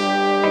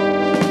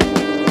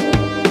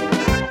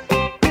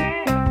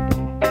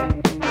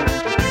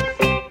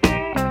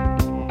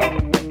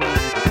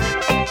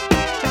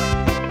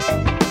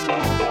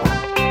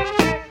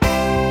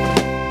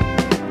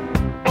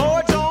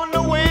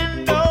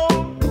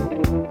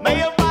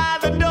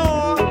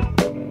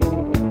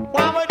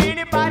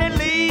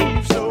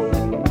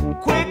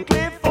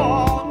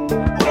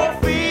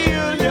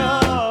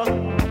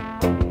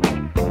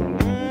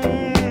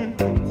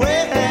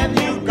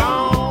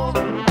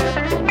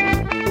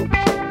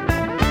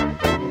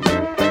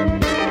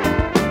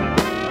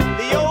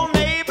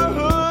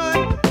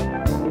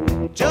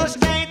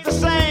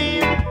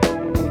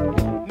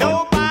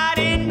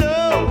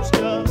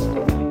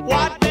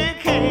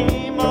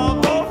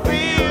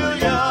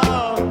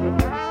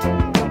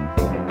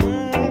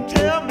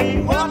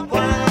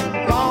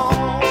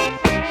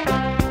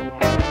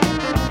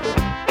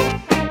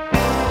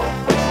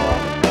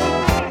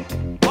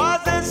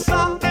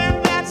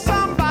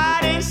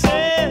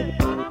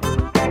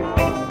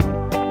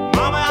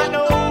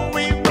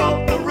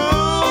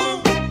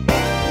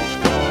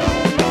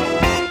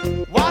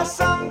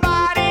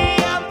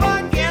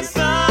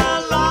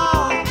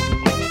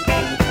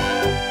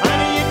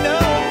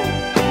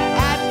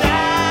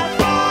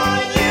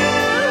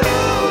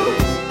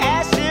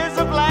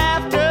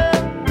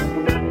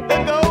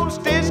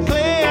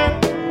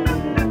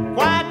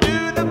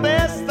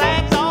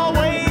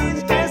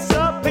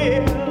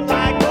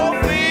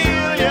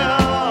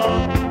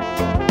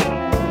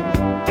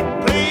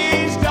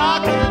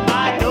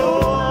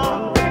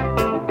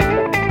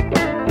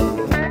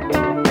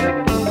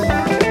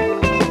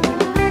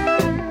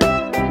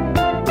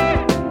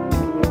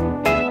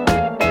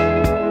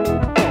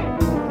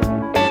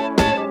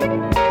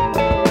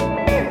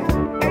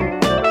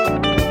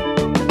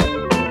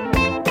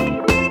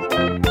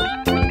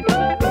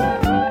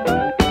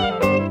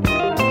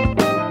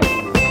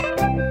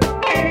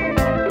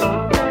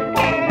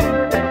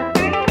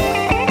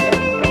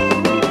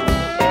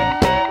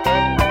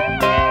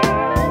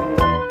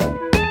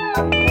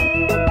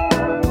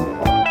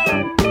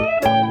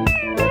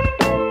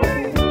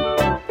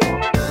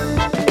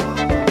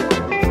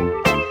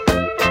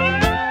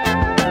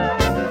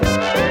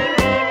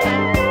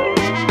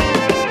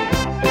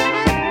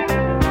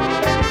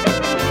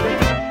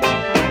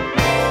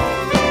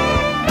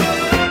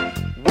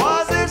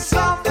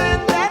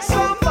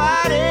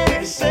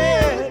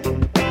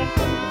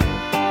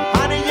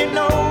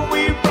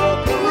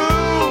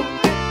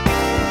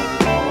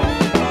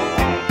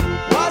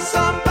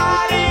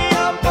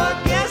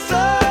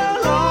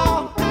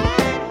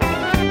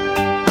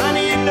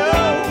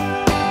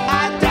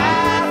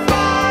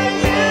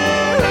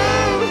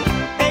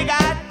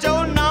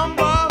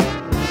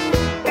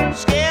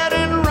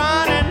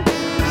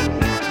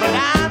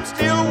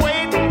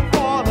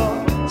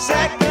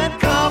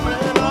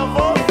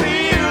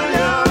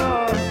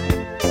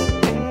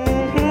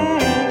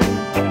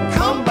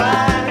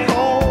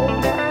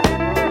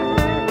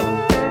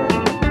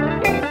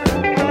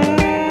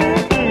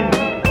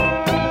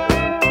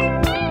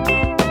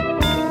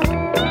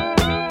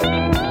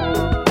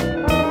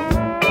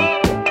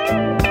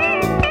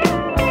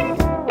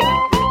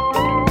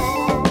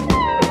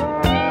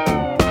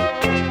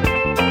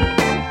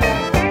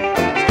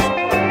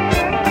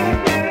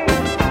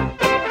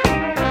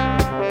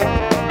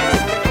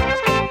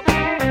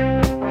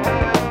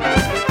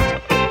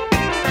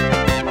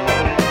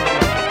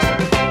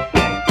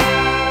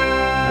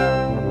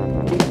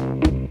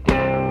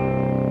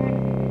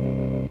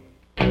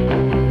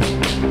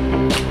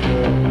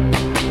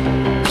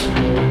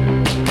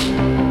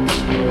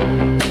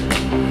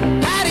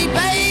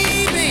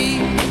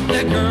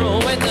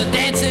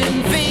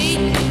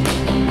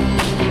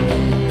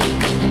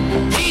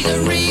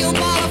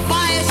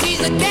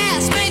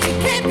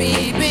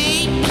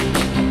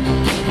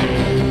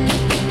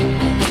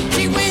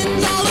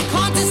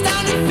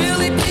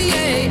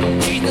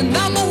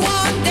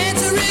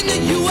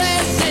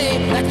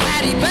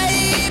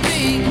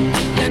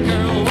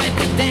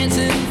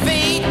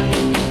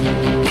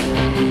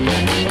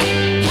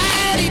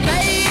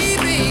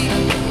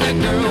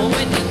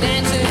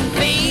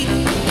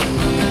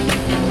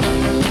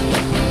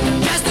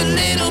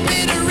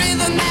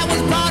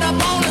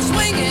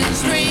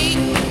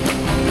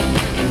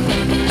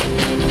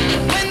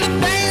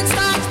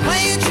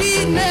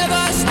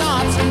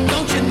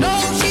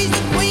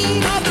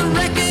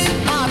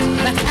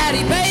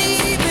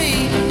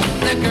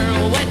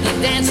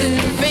 dancing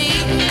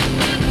feet.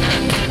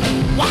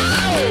 Wow,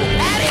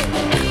 Patty!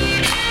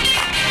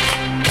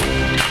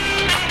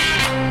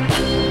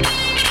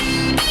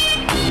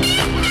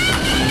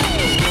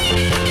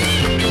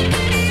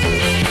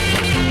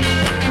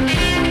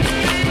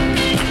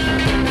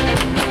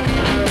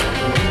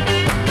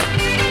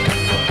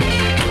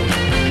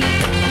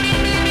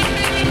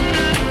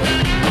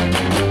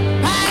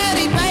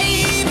 Patty,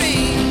 baby,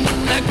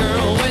 that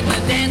girl with the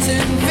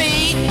dancing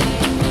feet.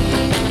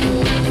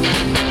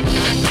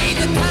 Ain't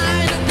the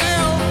kind of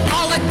girl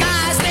all the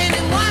guys stand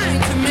in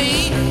line to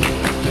meet.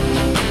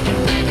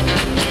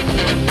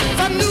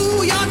 From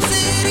New York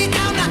City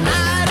down to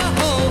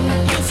Idaho,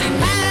 you'll see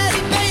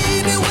Patty,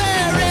 baby,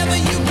 wherever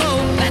you go.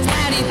 That's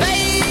Patty,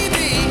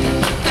 baby,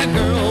 that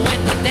girl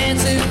with the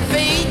dancing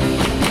feet.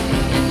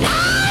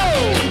 Wow!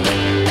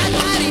 That's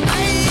Patty,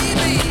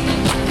 baby,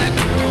 that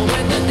girl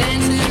with the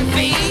dancing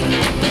feet.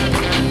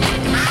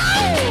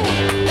 Ow!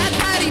 That's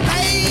Patty,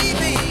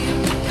 baby,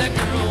 that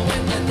girl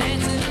with the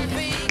dancing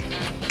feet.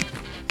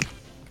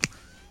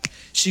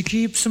 She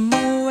keeps a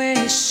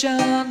Moet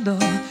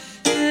Chandon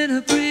in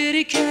a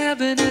pretty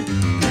cabinet.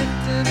 Let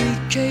them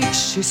eat cake,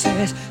 she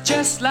says,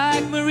 just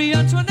like Marie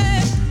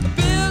Antoinette.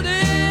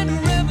 Building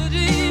a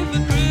remedy for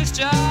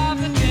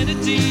Khrushchev and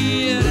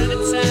Kennedy. At any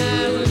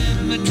time, an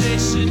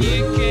invitation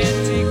you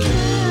can't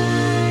decline.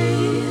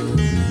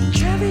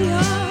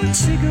 Caviar and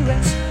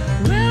cigarettes,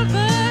 well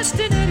versed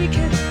in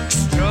etiquette,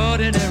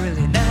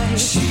 extraordinarily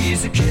nice.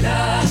 She's a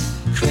killer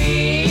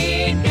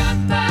queen,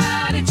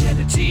 gunpowder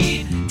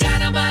gelatine,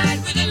 dynamite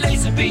with a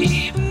laser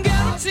beam,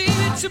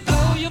 guaranteed to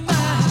blow your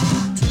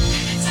mind.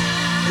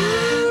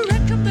 Ooh,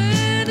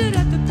 recommended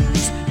at the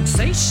price,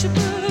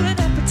 insatiable and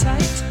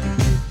appetite.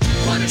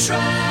 Wanna try?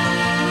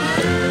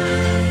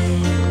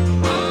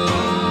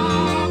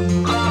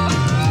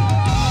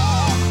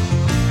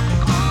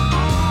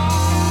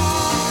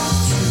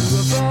 To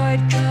avoid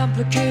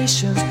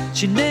complications,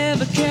 she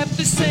never kept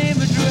the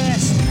same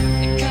address.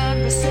 In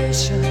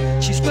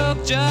conversation, she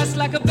spoke just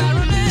like a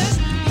baroness.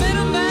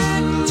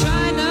 Middleman from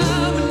China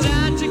went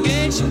down to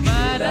gauge your mind.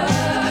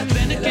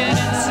 Then again,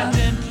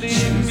 incidentally,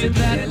 with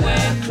that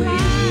way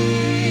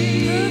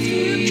perfume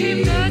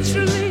came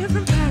naturally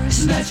from Paris.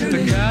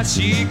 The God,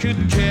 she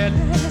couldn't care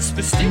less,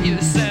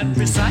 fastidious and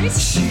precise.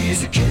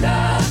 She's a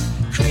killer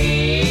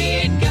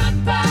queen,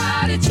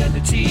 gunpowder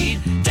gelatine,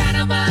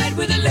 dynamite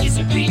with a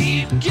laser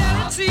beam,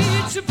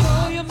 guaranteed to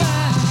blow your mind.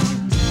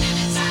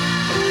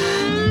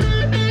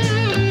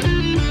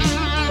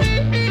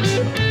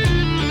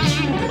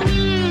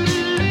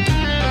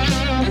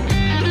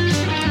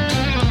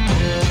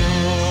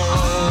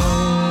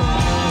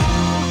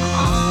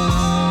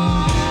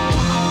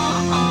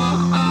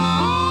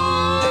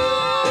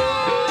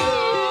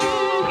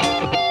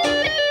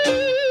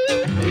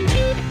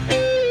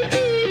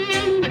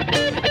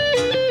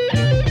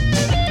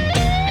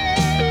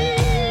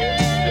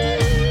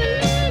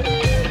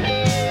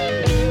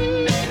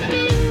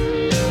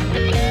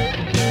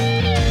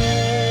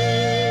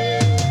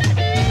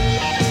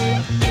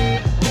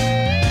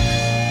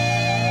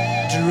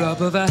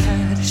 Of her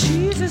hat,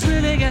 she's as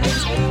willing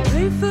as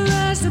playful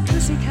as the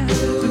pussycat,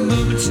 but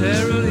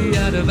momentarily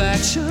out of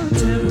action,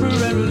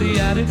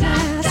 temporarily out of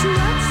gas. You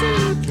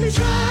absolutely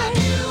try.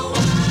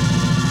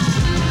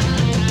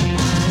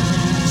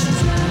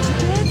 She's out to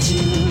get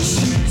you.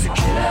 She's a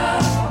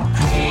killer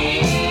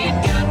queen,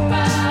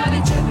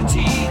 gunpowder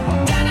gelatine,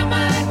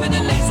 dynamite with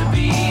a laser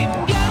beam,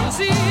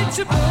 guaranteed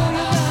to blow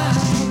your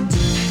mind.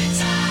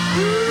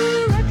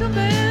 Ooh,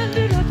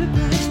 recommended at the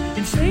price,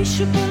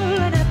 insatiable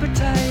and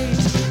appetite.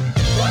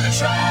 Wanna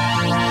try?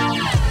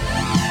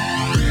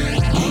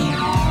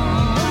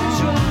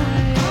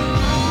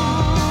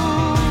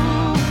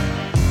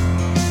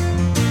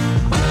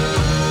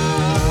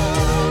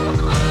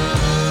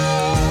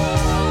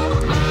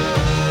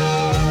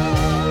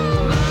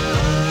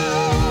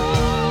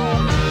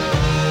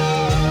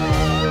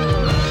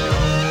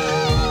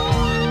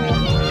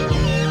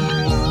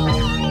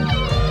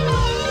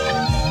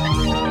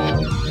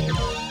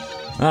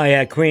 Oh,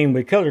 yeah, Queen.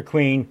 We killed her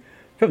Queen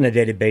from the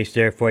database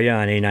there for you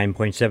on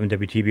 89.7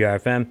 WTBR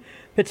FM,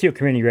 Pittsfield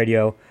Community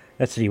Radio.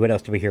 Let's see, what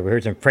else do we hear? We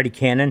heard some Freddie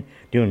Cannon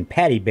doing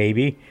Patty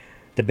Baby,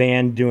 the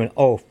band doing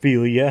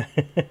Ophelia,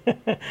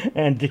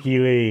 and Dickie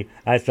Lee.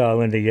 I saw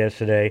Linda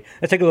yesterday.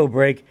 Let's take a little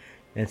break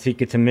and see,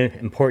 get some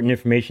important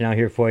information out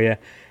here for you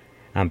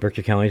on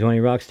Berkshire County's only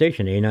rock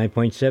station,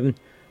 89.7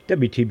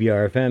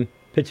 WTBR FM,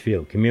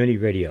 Pittsfield Community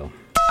Radio.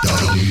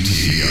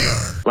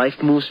 WTBR.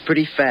 Life moves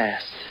pretty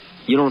fast.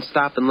 You don't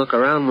stop and look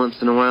around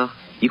once in a while,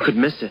 you could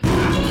miss it.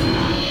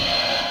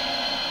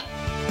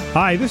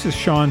 Hi, this is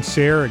Sean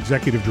Sayre,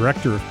 Executive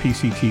Director of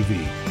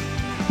PCTV.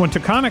 When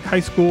Taconic High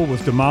School was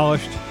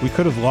demolished, we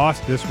could have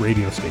lost this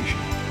radio station.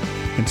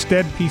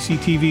 Instead,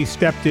 PCTV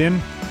stepped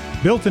in,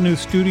 built a new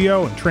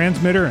studio and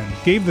transmitter, and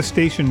gave the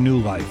station new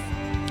life.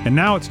 And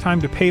now it's time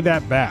to pay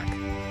that back.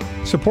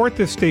 Support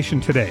this station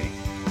today.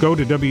 Go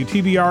to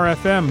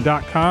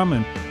WTBRFM.com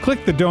and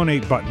click the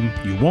donate button.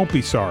 You won't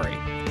be sorry.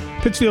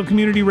 Pittsfield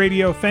Community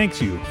Radio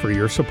thanks you for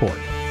your support.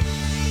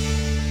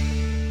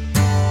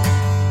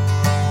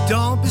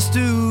 Don't be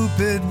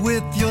stupid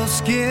with your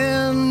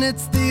skin.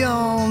 It's the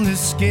only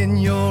skin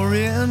you're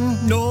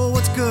in. Know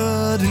what's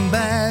good and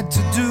bad to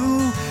do.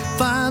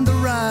 Find the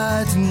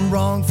right and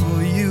wrong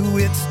for you.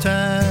 It's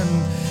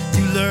time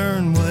you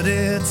learn what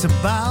it's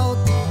about.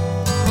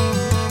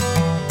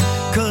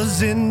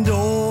 'Cause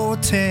indoor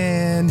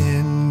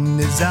tanning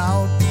is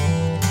out.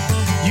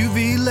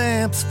 UV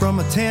lamps from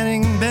a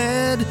tanning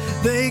bed,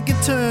 they can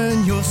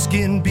turn your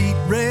skin beet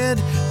red.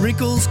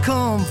 Wrinkles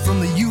come from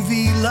the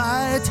UV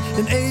light,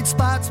 and age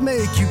spots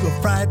make you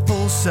a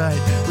frightful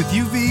sight. With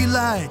UV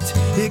light,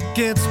 it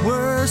gets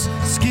worse.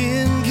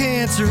 Skin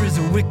cancer is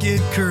a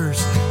wicked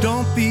curse.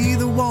 Don't be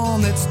the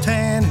one that's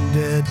tan and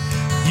dead.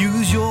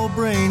 Use your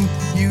brain,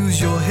 use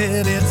your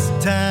head. It's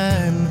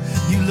time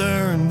you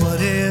learn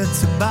what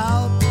it's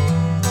about.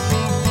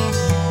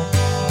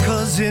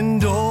 'Cause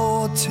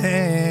indoor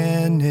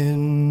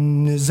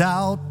tanning is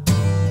out.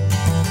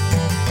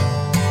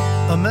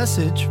 A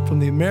message from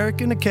the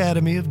American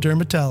Academy of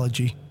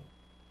Dermatology.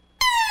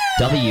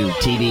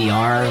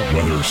 WTBR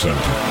Weather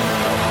Center.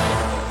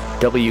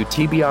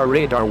 WTBR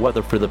radar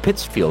weather for the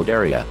Pittsfield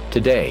area.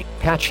 Today,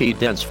 patchy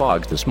dense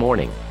fog this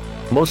morning.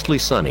 Mostly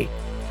sunny.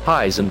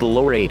 Highs in the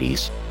lower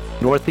 80s.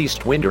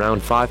 Northeast wind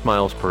around 5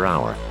 miles per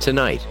hour.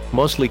 Tonight,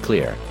 mostly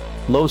clear.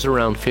 Lows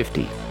around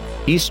 50.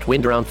 East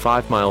wind around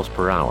 5 miles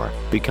per hour,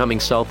 becoming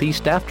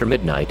southeast after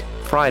midnight.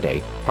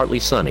 Friday, partly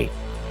sunny.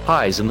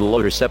 Highs in the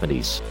lower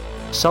 70s.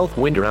 South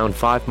wind around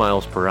 5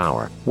 miles per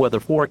hour. Weather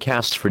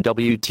forecasts for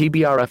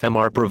WTBR-FM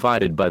are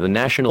provided by the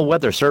National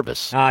Weather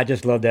Service. I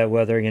just love that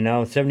weather, you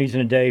know. 70s in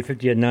the day,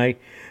 50 at night.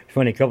 It's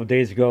funny, a couple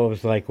days ago it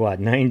was like,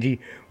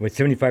 90 with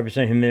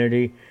 75%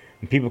 humidity.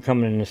 And people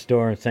coming in the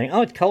store and saying,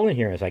 oh, it's cold in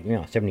here. It's like,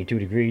 72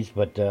 degrees,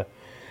 but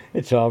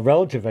it's all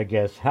relative, I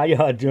guess. How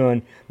y'all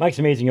doing? Mike's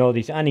Amazing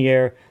Oldies on the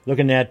air,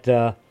 looking at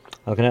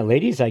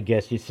ladies, I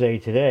guess you'd say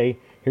today.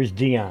 Here's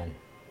Dion.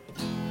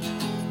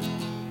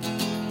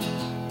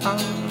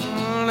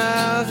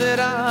 Now that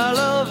I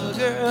love a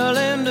girl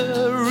and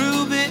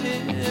Ruby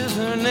is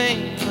her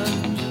name.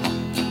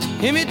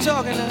 Hear me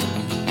talking now.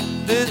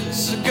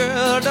 This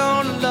girl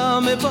don't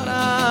love me, but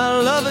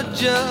I love her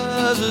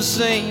just the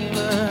same.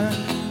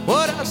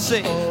 What I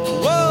say?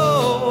 Whoa.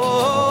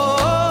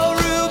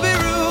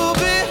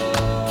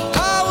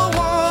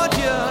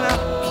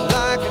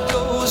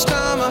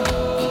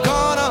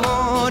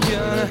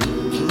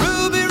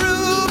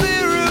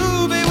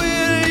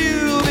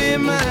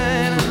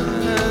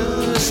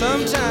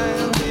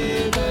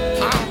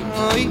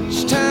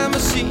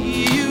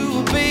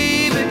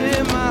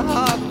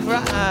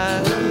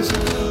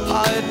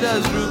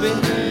 Ruby,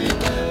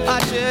 I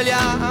tell ya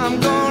I'm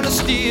gonna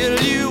steal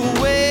you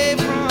away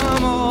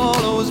from all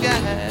those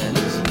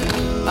guys.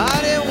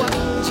 I did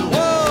once,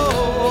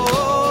 whoa,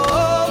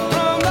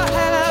 from the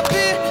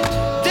happy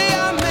day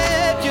I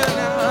met you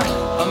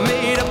now. I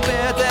made a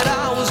bet that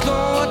I was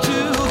going to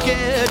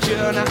get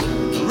you now.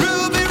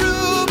 Ruby,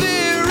 Ruby,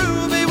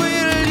 Ruby,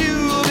 will you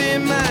be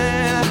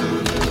mine?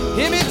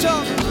 Hear me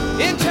talking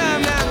in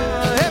time now.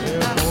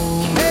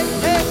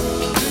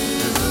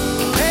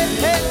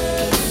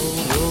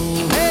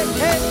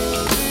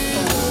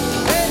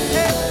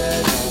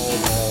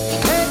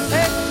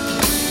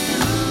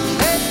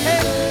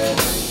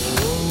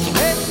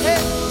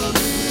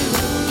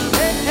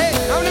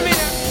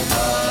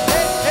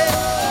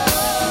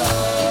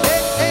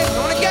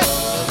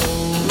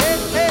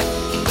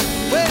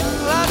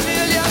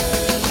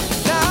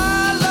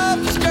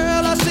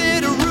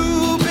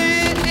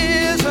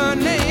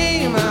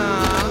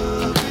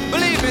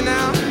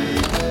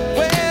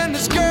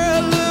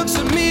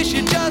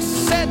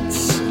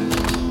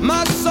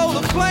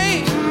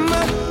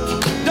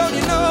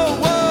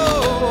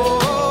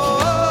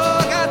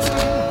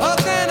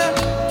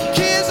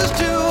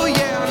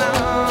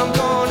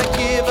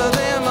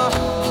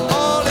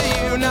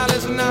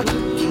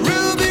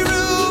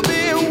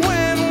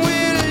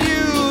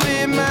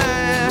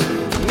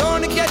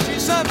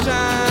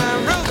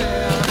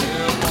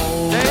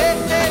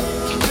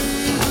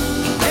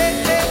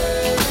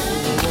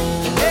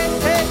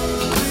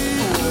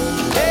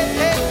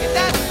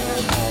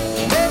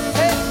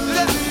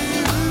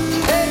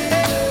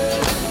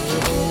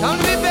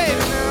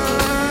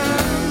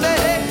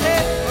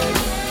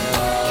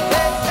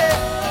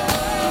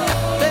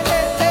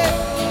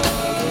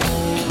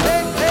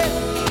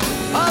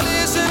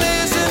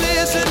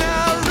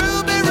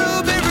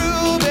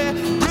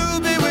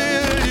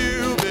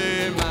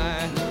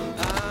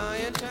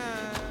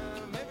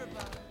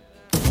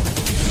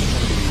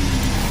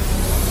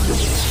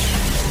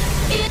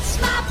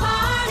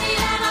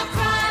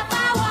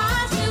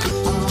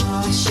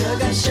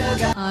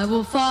 I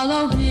will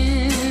follow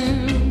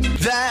him.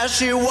 There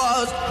she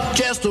was,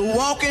 just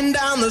walking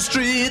down the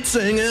street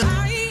singing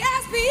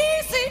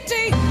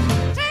R-E-S-P-E-C-T,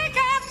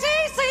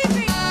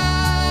 T-F-T-C-T.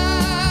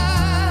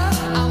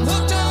 I'm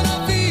hooked on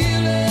a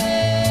feeling.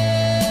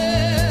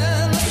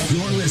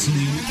 You're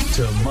listening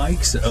to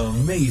Mike's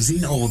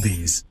Amazing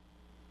Oldies.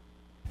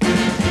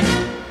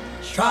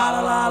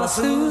 Tra-la-la-la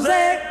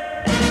Susie,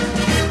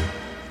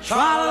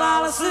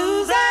 tra-la-la-la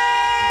Susie.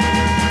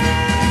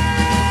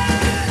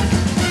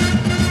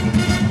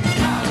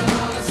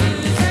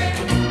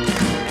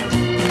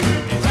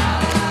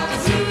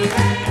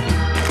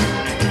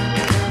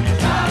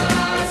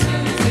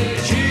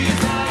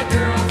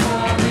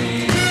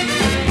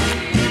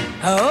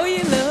 Oh,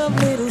 you love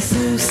little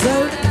Sue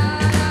so,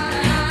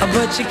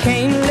 but you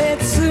can't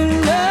let Sue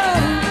know.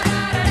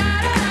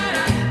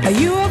 Are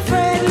you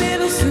afraid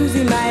little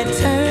Susie might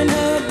turn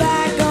her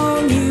back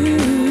on you?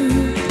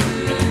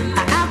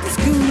 After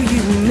school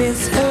you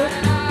miss her,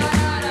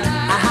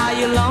 how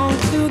you long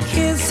to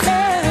kiss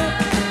her.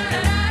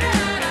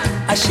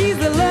 She's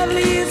the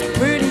loveliest,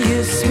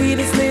 prettiest,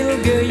 sweetest little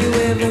girl you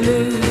ever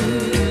knew.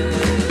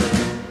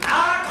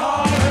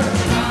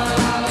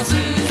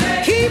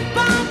 Keep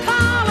on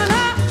calling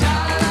her.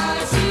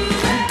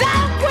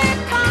 Don't quit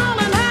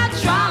calling her.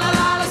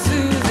 Tra-la-la-la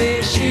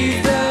Susie,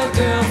 she's the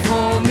girl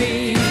for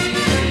me.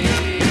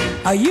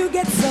 You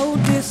get so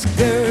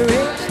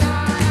discouraged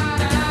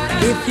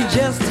if you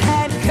just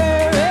had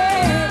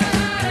courage.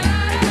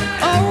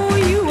 Oh,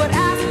 you would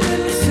ask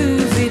little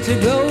Susie to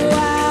go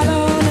out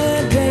on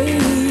a date.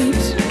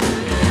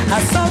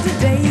 So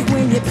today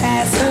when you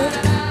pass her,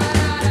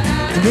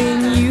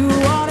 then you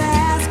ought to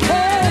ask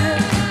her.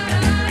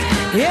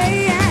 Yeah,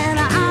 and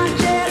I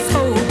just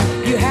hope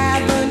you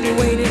haven't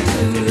waited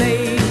too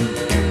late.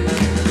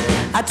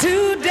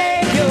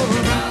 Today you'll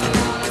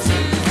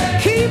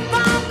keep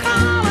on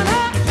calling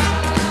her.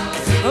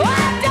 Oh,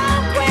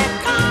 don't quit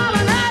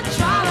calling her.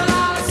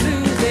 Tra-la-la-la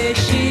Susie,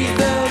 she's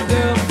the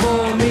girl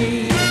for me.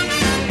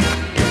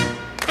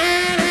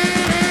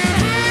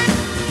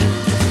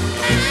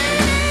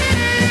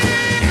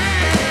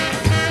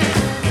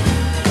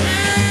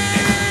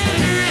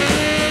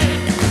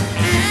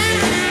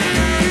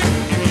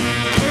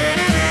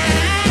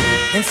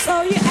 And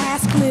so you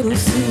ask little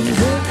Susie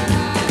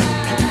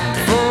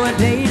for a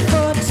date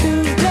for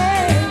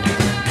Tuesday.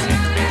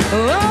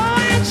 Oh,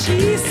 and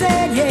she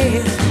said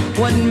yes.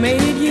 What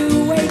made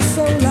you wait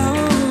so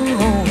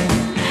long?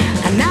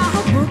 And now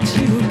her books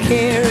you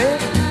carry,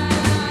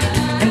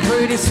 and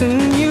pretty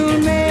soon you'll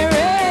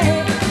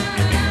marry.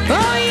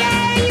 Oh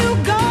yeah, you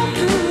go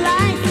through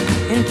life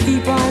and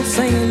keep on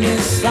singing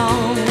this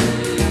song.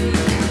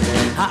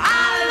 I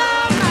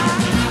love her.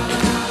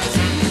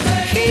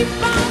 Keep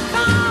on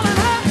calling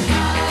her.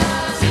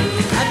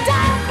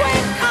 Don't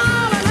quit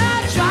calling her.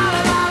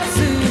 Tra-la-la-la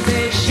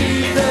Susie,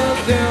 she's the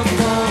girl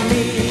for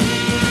me.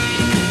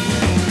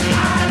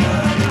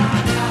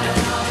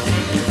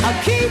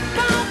 Keep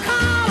on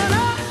calling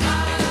her.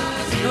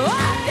 Oh,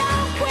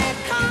 don't quit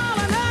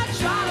calling her.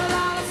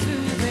 Tra-la-la-la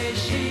Susie,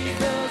 she's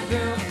the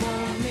girl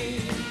for me.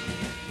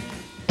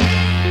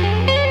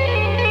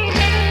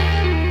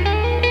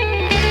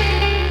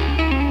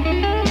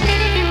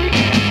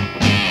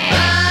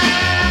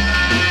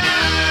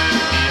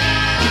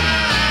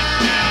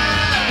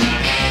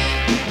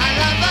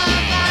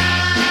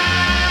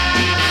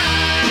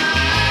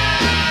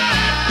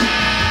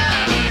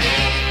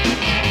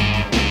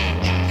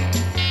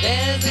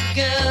 There's a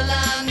girl I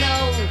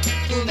know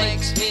who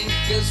makes me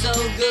feel so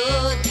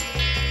good,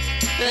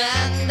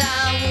 and I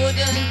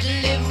wouldn't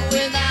live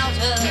without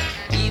her,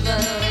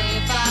 even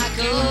if I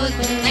could.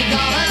 They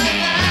call her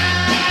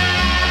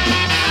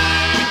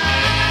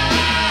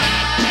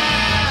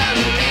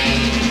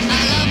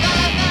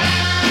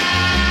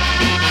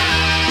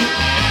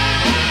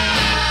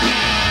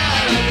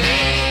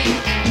Valerie.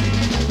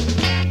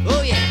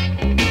 Oh yeah,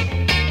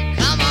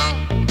 come on.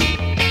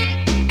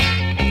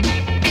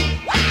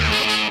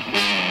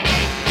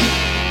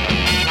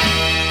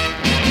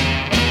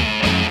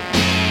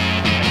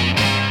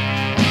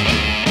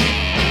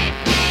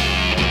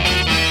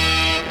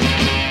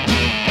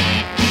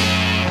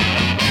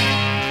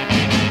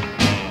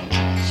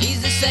 She's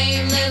the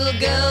same little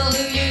girl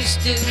who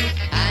used to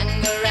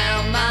hang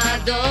around my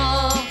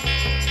door,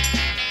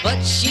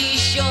 but she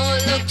sure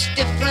looks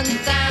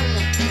different than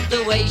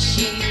the way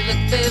she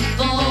looked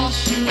before.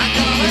 I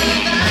call her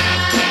Valerie.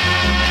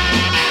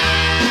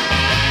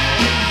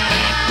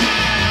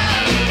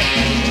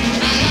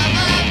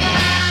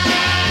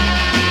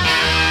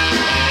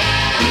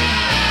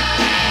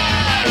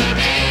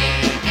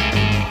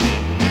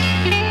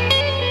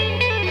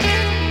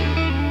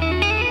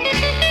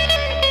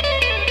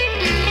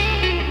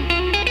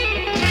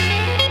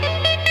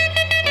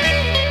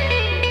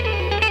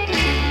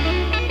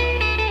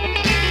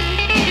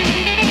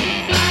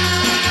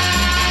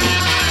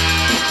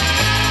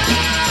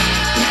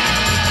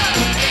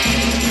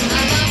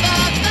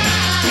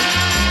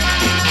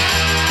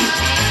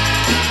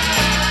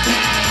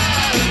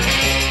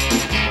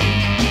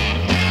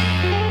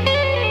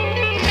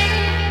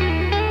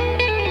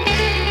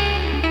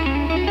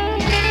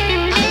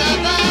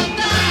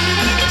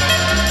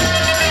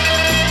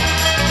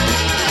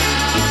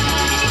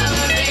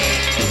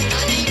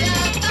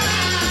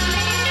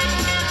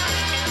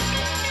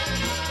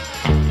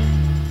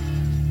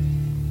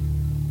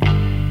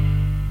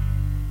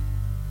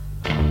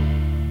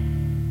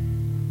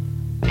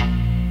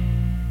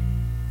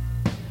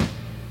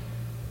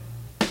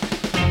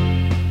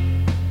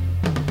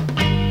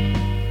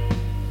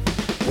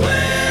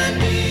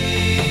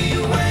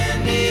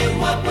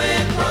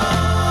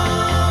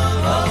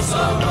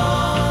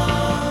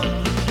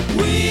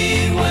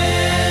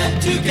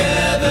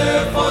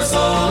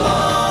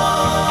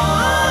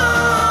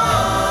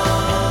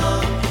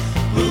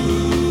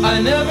 I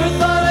never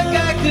thought a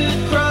guy could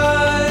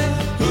cry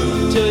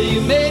till you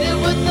made it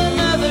with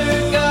another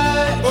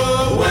guy.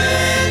 Oh,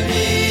 when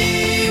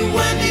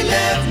he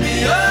left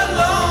me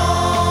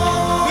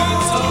alone,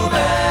 it's so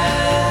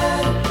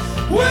bad.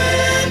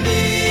 When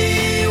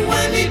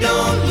he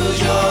don't lose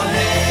your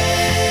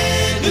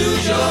head,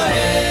 lose your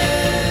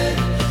head.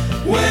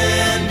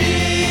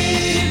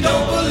 Wendy,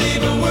 don't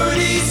believe a word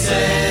he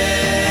said.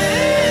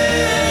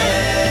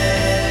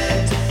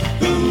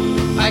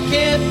 I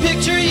can't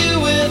picture you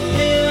with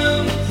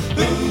him.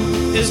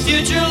 His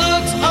future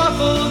looks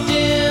awful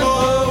dim.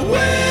 Oh,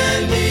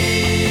 when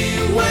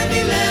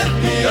he left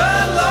me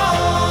alone,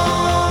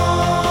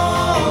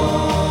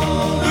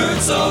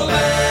 hurt so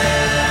bad.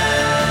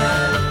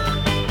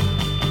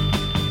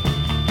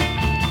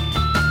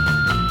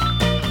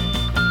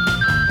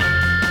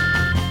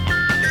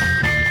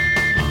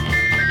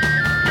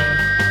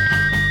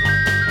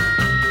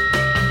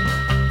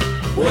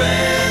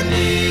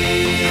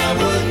 Wendy, I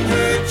wouldn't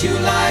hurt you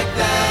like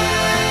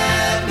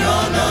that. No,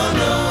 no,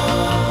 no.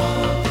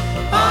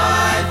 I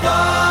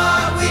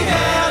thought we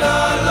had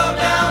our love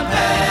down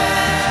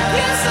pat.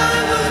 Yes, I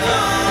would.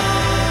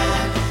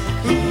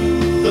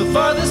 The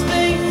farthest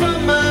thing from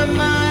my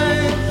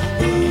mind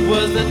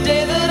was the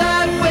day that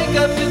I'd wake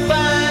up to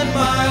find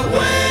my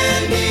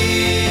Wendy,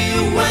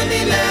 when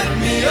he left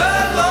me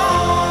alone.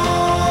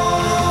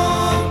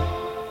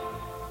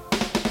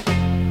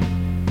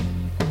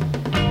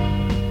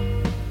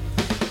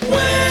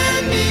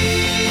 Wendy,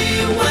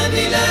 when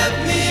he left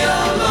me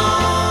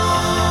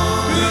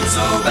alone, hurt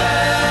so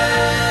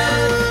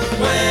bad.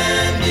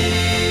 Wendy,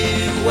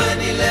 when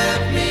he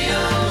left me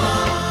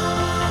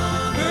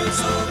alone, hurt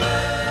so bad.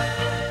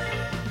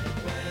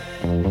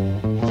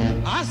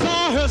 I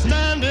saw her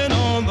standing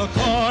on the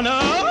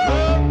corner,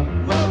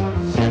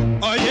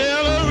 a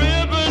yellow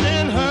ribbon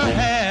in her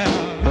hair.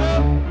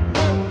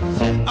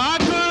 I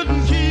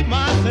couldn't keep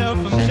myself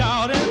from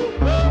shouting,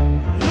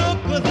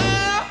 look at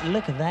there.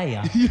 Look at that.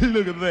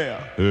 Look at there.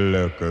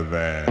 Look at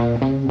that.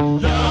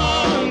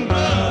 Young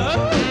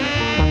blood.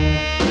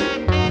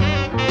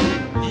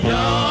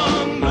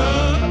 Young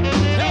blood.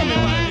 Tell me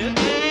about it.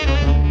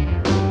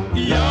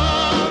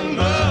 Young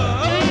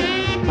blood.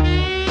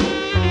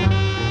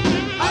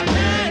 I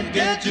can't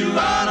get you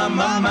out of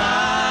my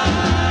mind.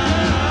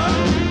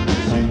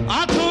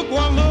 I took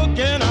one look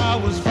and I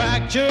was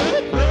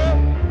fractured.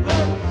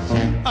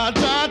 I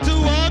tried to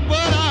walk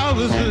but I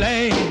was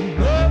lame.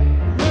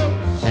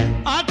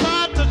 I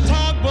tried to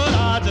talk but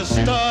I just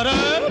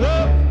stuttered.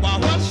 Why,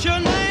 what's your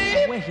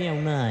name? What's your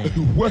name?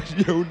 What's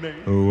your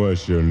name?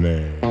 What's your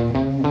name?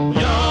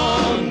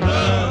 Young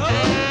blood.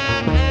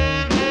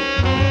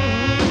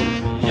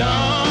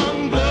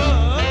 Young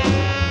blood.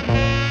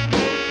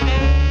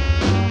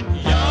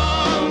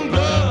 Young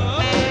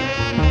blood.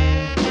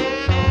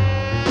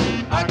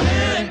 I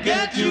can't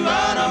get you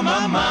out of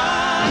my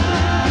mind.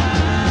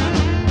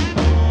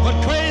 What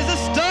crazy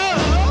stuff?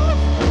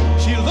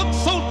 She looked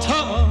so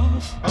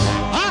tough.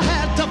 I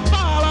had to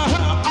follow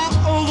her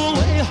all the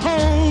way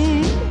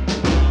home.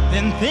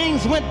 Then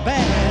things went bad.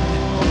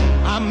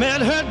 I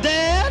met her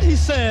dad. He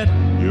said,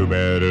 "You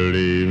better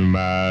leave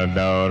my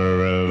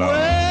daughter alone."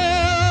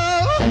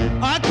 Well,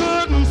 I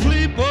couldn't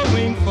sleep a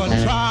wink for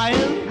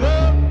trying.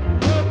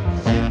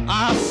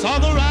 I saw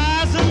the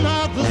rising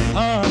of the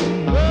sun.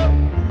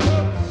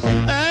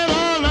 And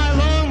all night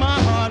long my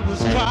heart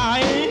was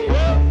crying.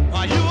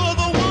 Why, you were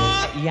the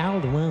one. Y'all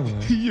the one.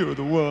 You're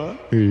the one.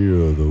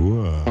 You're the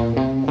one.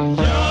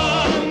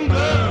 Young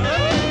blood.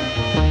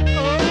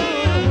 Oh,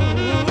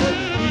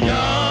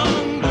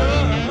 young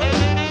blood.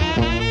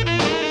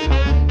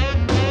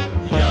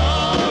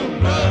 Young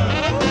blood.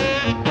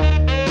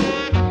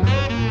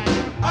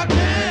 I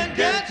can't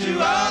get you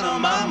out of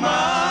my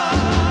mind.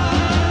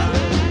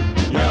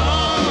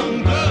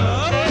 Young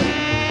blood.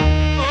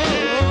 Oh,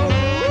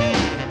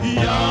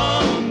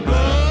 young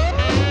blood.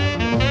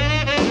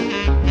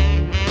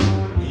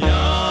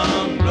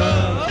 Young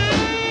blood.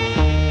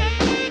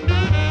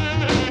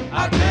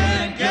 I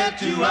can't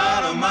get you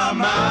out of my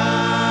mind.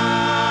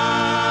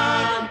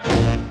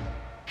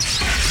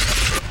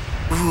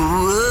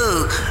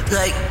 Whoa,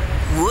 like,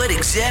 what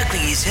exactly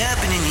is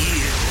happening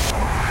here?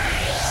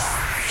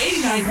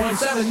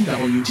 89.7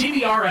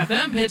 WTBR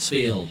FM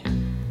Pittsfield.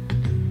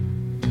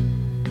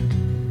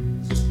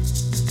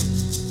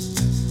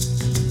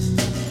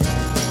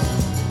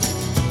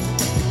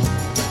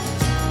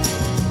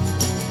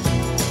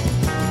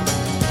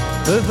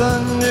 The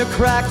thunder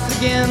cracks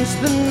against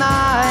the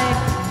night.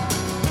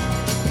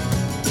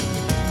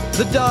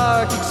 The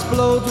dark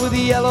explodes with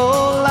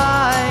yellow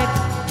light.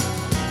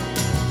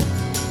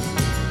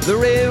 The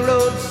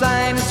railroad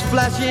sign is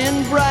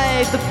flashing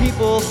bright. The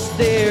people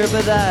stare,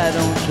 but I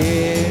don't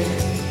care.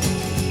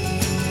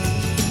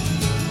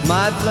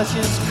 My flesh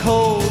is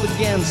cold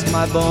against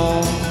my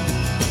bone,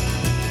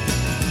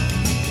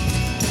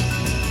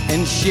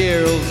 and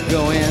Cheryl's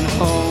going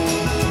home.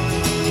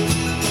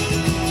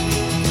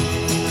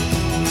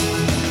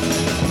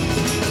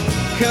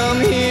 Come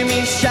hear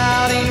me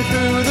shouting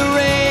through the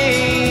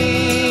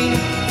rain.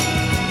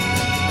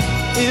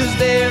 Is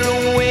there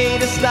a way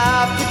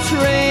stop the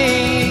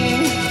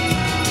train.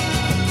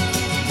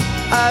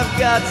 I've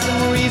got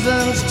some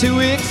reasons to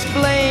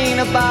explain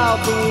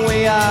about the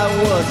way I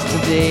was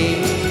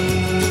today.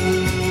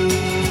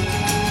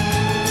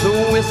 The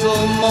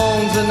whistle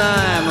moans and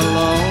I'm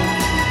alone,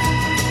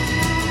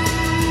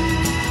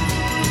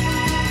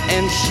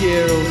 and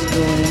Cheryl's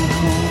going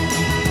home.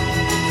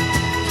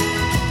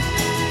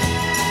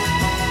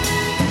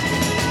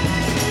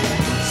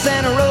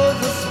 Santa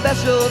Rosa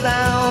special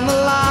down the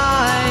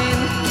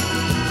line.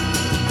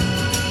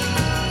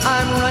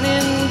 I'm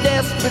running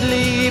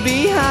desperately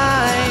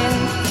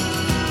behind.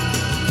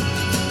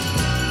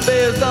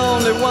 There's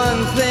only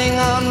one thing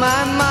on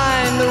my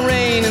mind. The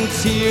rain and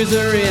tears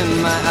are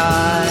in my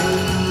eyes.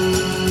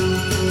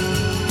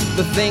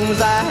 The things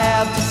I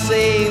have to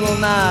say will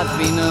not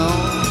be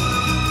known,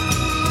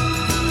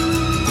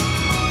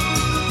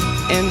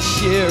 and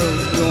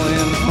Cheryl's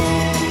going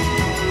home.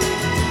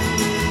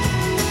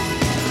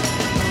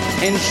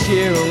 And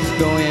Cheryl's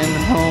going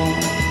home.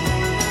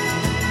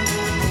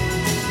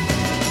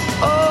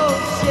 Oh,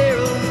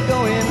 Cheryl's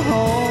going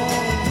home.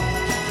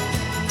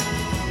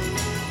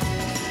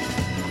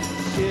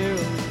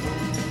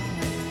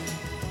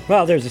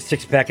 Well, there's a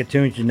six-pack of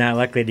tunes you're not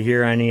likely to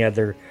hear on any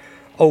other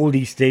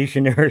oldie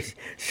station or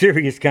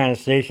serious kind of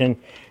station.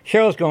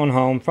 Cheryl's Going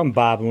Home from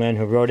Bob Lynn,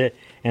 who wrote it,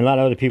 and a lot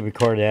of other people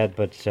recorded that,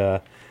 but it's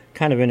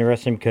kind of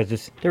interesting because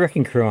it's the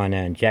Wrecking Crew on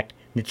that, and Jack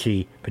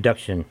Nitzsche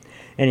production.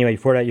 Anyway,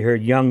 before that you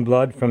heard Young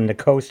Blood from the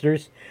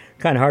Coasters.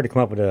 Kind of hard to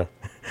come up with a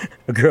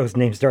girl's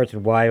name starts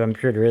with Y. I'm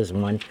sure there is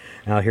one.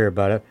 I'll hear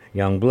about it.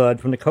 Young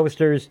Blood from the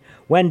Coasters.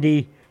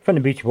 Wendy from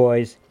the Beach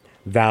Boys.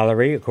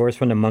 Valerie, of course,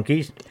 from the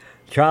Monkees.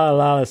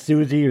 Tra-La-La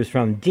Susie was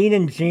from Dean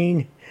and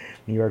Jean,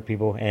 New York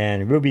people.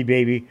 And Ruby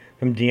Baby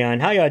from Dion.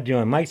 How y'all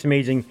doing? Mike's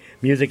Amazing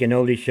Music and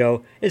Oldie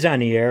Show is on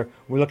the air.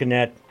 We're looking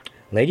at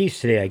ladies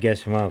today, I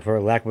guess, well, for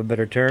lack of a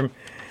better term.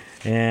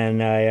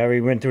 And I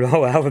already went through the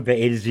whole alphabet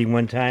A to Z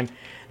one time.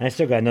 And I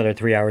still got another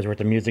 3 hours worth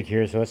of music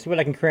here, so let's see what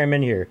I can cram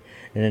in here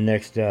in the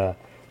next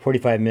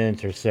 45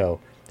 minutes or so.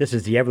 This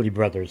is the Everly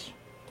Brothers.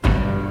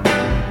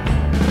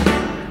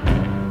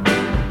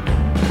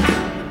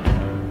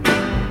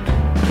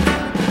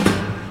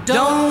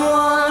 Don't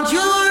want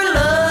your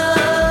love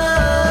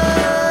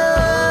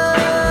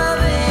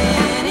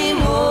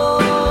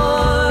anymore.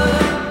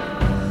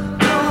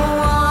 Don't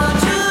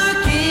want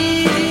your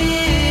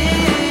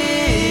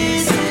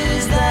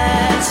kisses,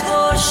 that's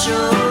for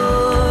sure.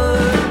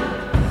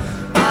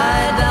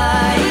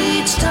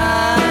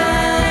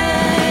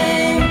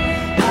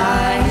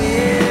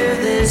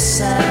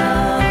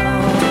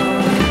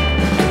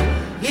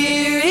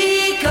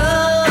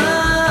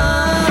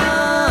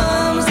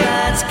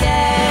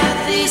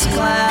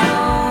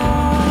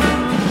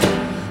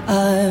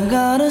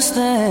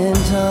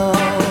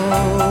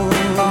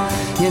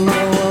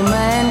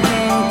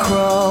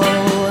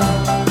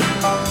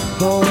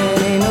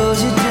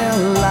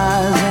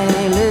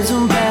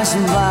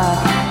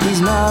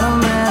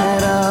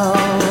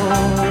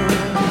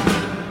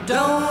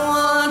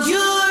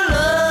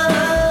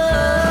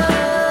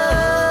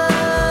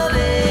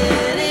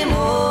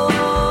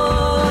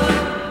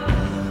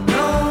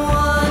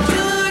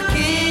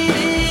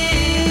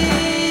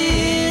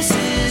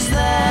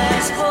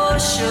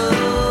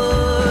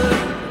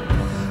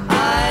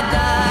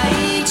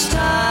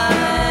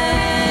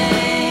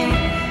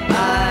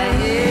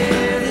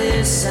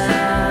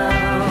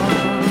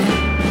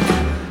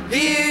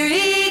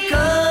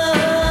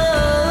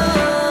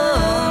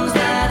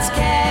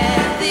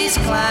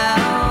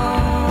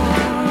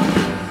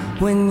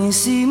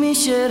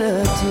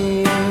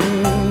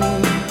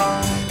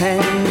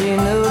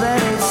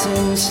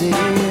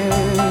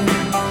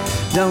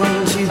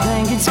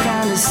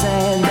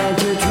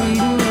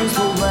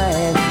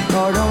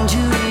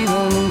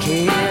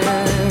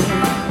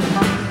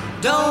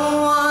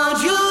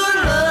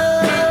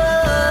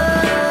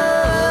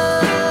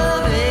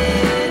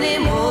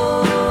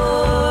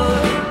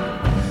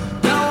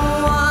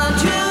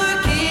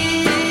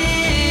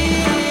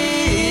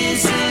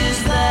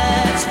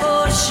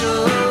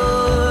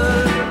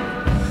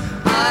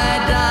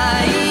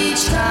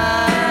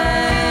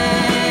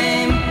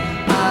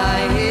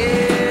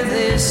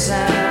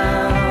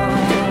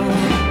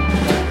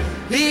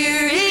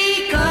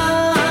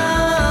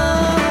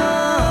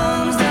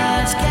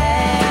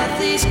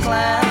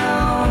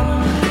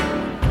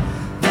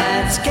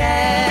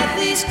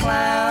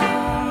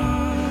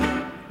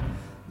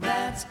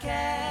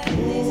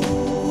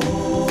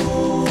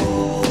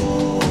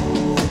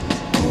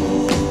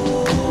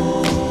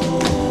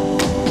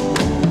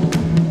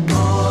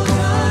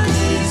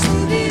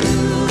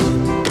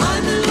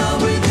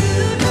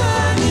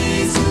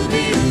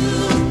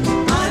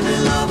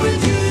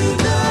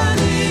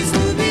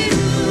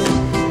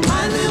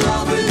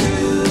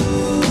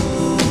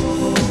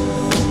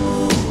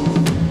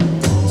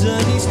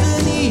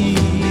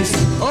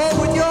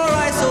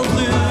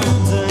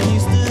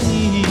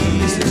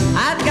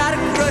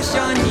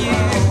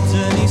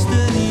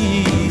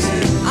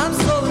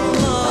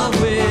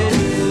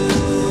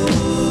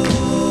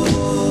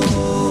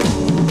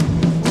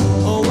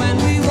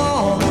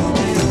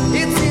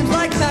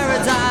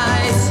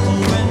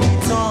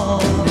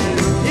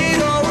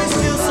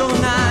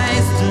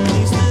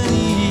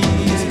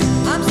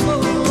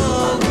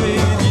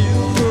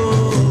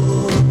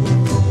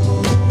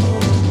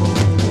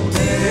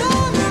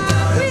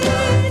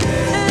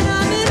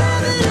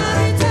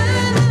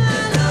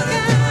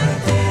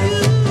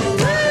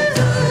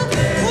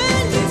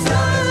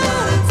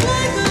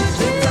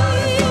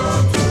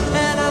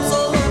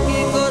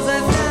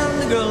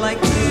 like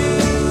you.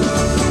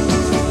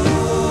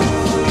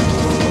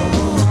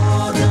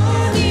 Oh,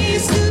 Donnie,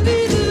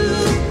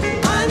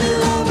 Scooby-Doo, I'm in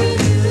love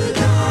with you.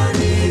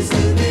 Donnie,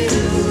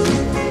 Scooby-Doo,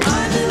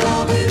 I'm in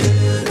love with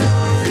you.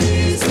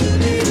 Donnie,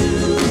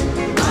 Scooby-Doo,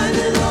 I'm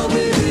in love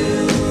with you.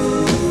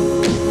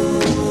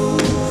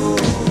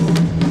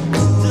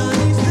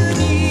 Donnie's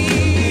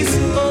Denise,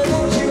 oh,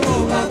 don't you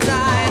hold my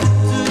tight.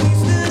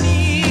 Donnie's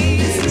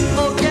Denise,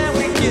 oh, can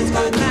we kiss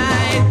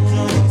goodnight?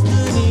 Donnie's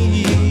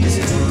Denise,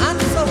 I'm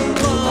so in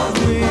love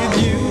with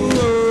you.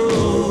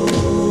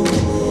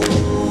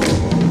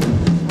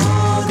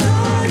 Oh,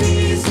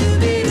 Donnie,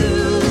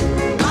 Scooby-Doo,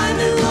 I'm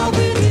in love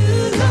with you.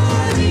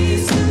 Donnie,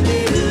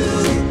 Scooby-Doo,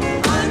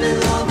 I'm in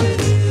love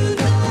with you.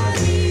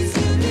 Donnie,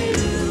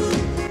 Scooby-Doo,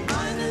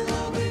 I'm in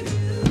love with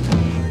you.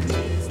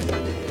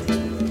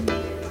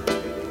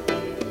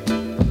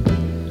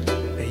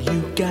 You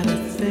gotta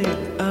think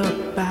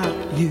about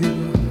you.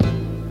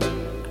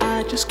 I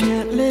just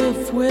can't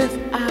live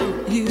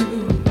without you.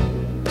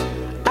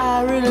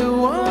 I really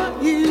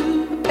want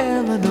you,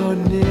 Eleanor,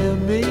 near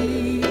me.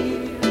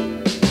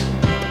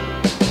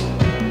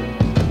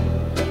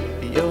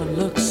 Your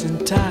looks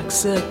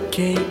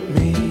intoxicate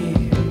me,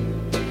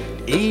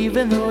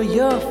 even though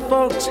your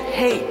folks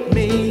hate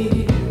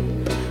me.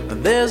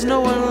 There's no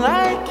one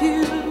like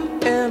you,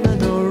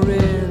 Eleanor, really.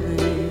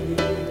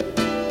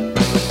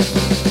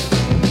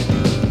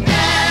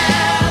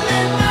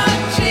 Eleanor,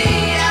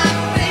 gee, I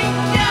think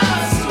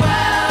you're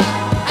swell,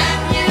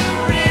 and you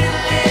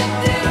really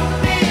do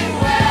me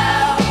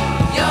well.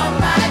 You're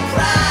my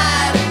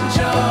pride and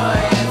joy,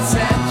 etc.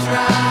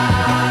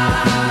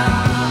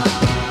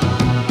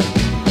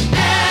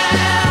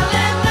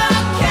 Eleanor,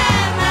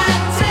 can I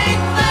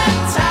take the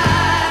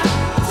time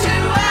to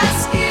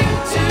ask you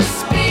to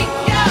speak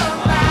your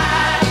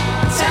mind?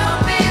 Tell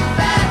me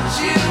that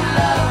you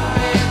love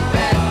me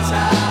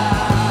better.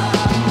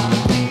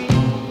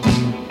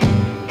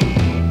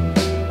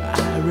 I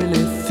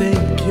really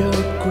think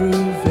you're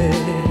groovy.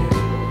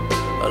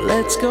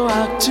 Let's go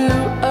out to a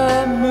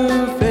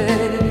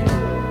movie.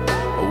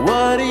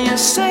 What do you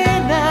say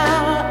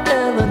now,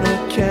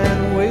 Eleanor?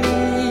 Can we?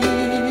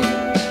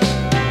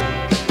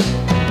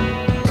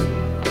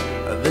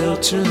 They'll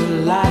turn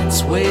the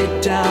lights way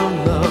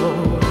down low,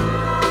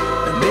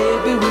 and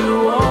maybe we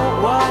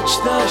won't watch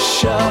the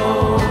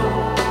show.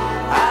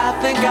 I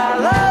think I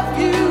love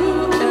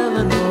you,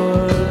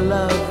 Eleanor,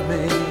 love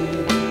me.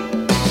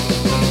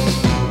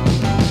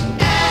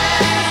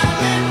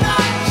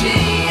 Eleanor,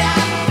 gee, I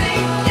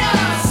think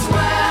you're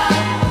swell,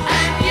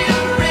 and you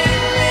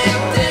really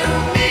do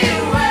me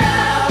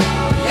well.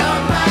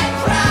 You're my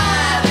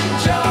pride and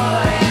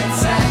joy,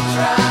 etc.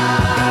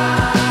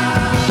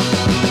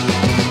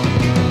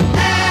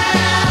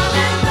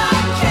 Eleanor,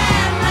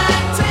 can I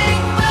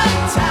take the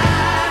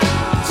time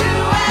to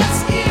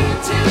ask you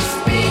to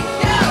speak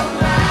your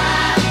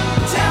mind?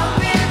 Tell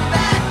me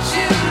that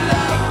you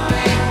love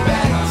me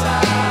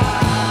better.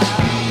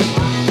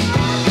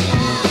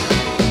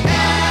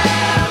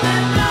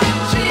 Eleanor,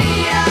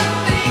 gee, I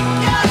think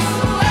you're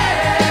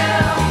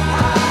swell.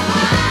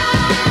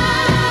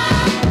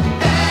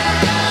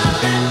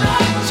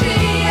 Eleanor,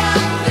 gee, I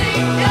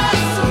think you're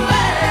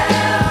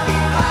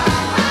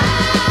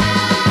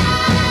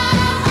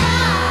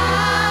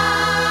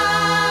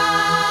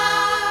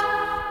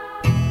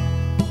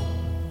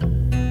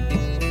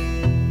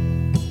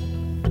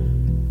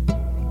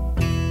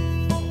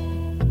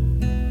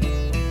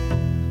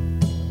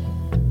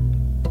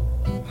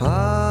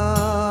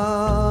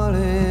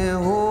Holly,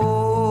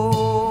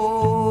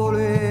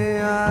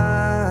 holy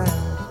eyes,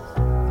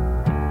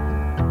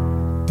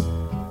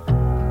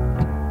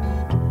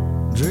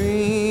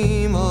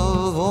 dream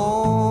of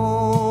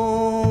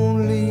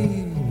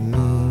only me.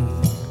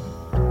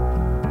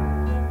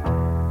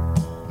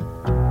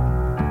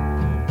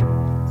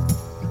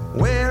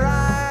 Where I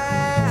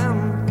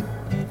am,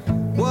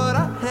 what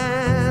I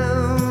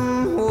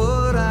am,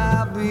 what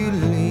I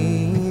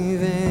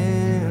believe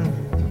in.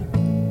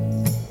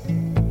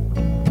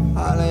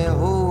 Holly,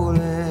 holy,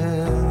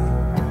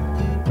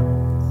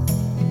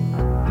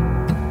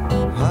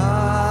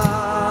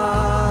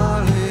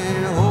 holly,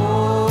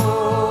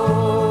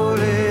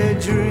 holy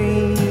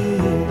dream,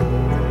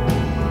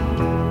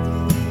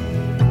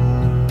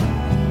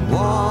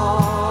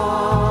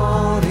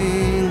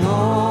 wanting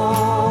only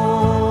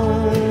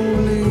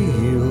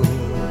you.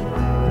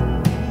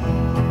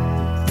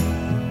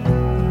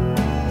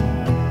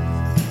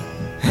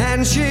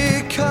 And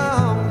she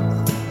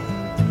come,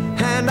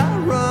 and I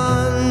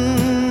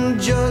run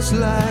just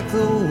like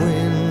the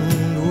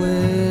wind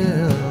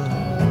will.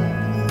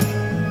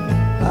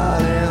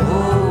 Holly,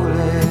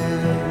 holy,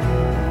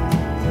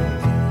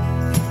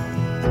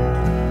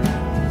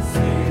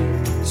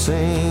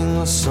 sing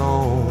a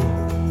song,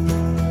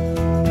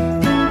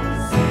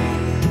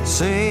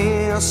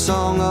 sing a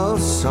song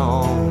of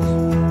songs,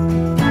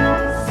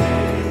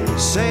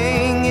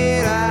 sing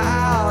it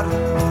out,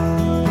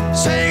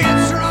 sing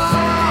it strong.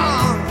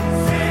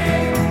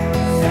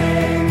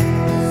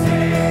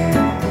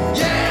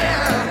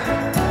 Yeah.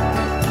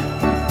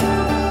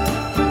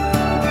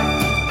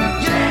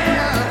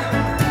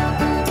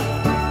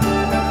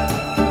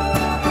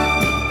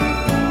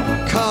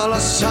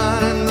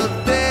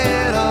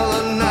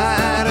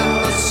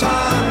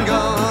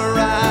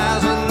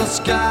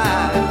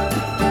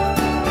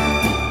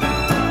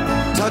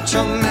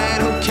 touch a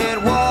man who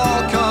can't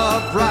walk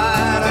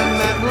upright, and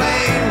that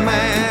lame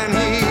man,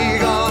 he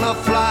gonna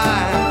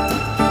fly,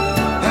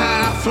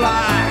 and I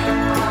fly,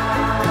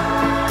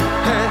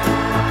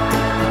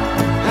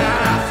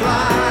 and I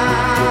fly.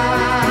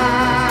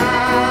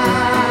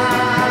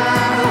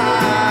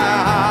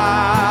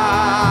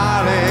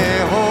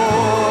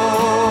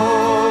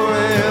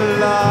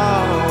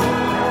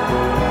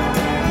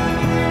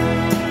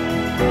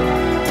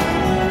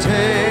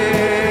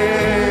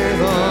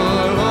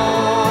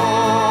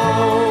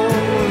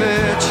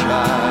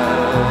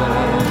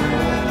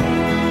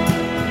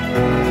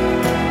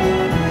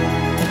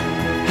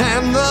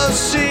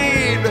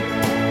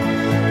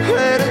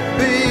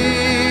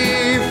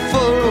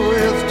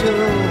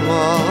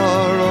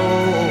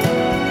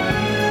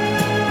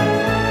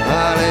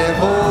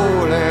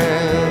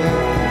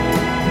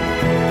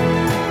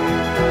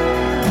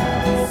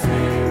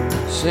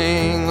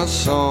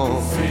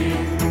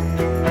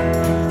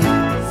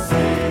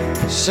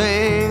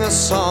 Sing a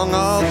song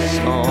of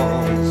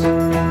songs.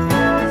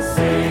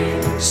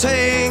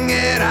 Sing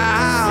it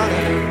out.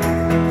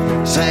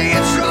 Sing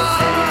it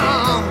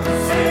strong.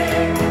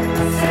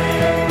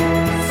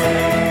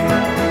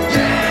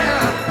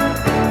 Yeah.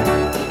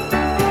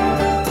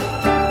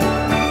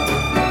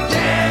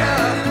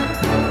 Yeah.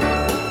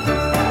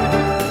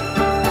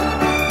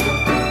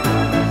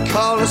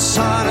 Call the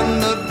sun in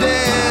the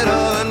dead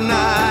of the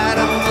night,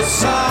 and the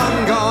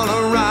sun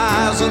gonna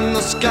rise in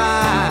the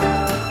sky.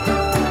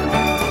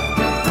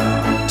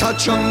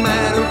 Touch a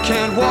man who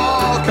can't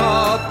walk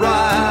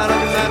upright,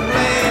 and that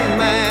lame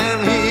man,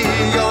 he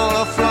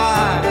gonna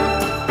fly,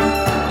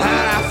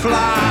 and I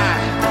fly.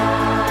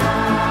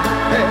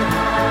 Hey.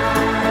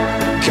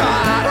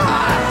 God, I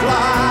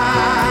fly.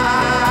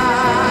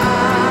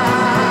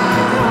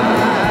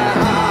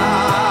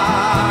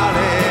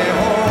 Holy,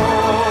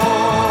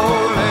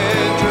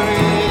 holy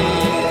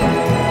dream.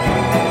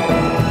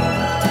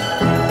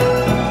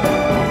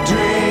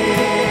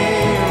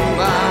 Dream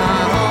about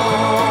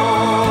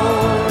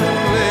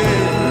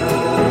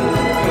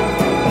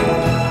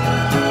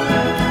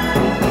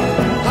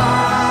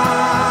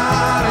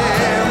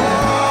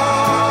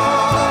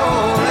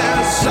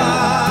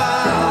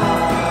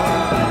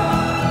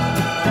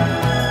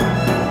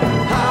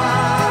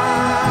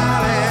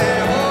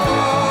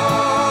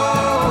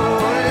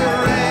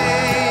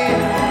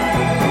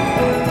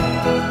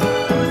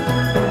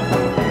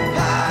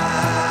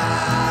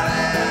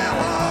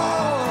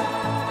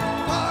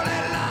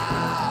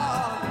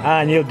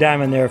Neil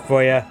Diamond there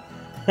for you.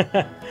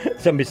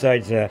 Some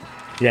besides,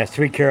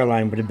 Sweet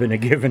Caroline would have been a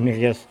given, I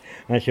guess,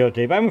 on the show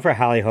tape. I went for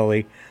Holly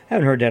Holy. I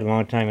haven't heard that in a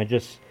long time. It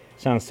just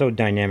sounds so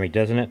dynamic,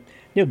 doesn't it?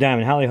 Neil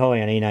Diamond, Holly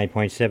Holy on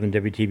 89.7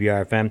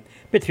 WTBR FM,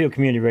 Pittsfield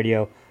Community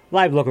Radio,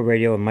 live local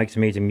radio, and Mike's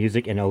Amazing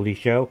Music and Oldie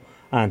Show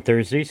on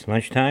Thursdays,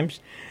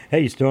 lunchtimes.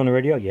 Hey, you still on the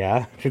radio?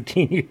 Yeah,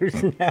 15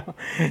 years now.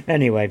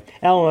 Anyway,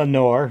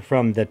 Eleanor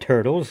from the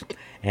Turtles,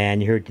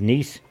 and you heard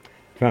Denise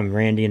from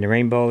Randy and the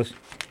Rainbows.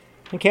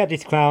 And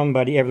Kathy's Clown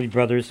by the Everly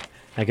Brothers.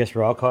 I guess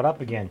we're all caught up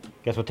again.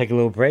 Guess we'll take a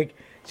little break,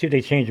 see if they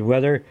change the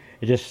weather.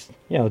 It just,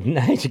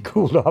 nice and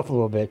cooled off a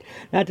little bit.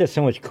 Not just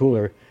so much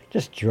cooler,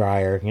 just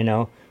drier,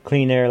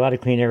 Clean air, a lot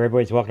of clean air.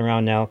 Everybody's walking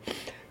around now,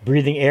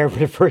 breathing air for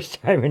the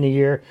first time in a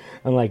year.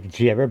 I'm like,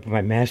 gee, I better put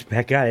my mask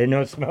back on. I didn't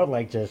know it smelled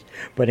like this.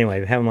 But anyway,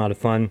 we're having a lot of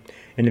fun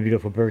in the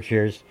beautiful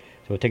Berkshires. So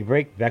we'll take a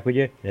break. Back with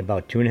you in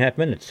about 2.5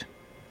 minutes.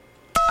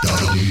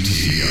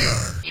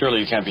 WTBR. Surely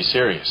you can't be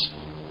serious.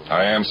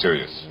 I am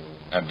serious.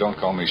 And don't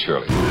call me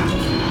Shirley.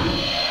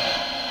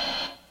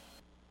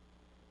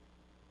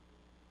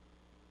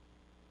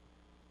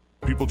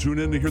 People tune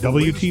in to hear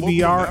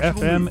WTBR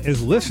FM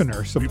is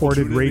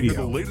listener-supported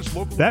radio.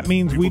 That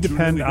means we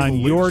depend on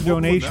your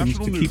donations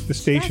to keep the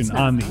station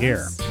on the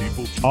air.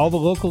 All the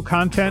local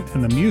content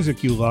and the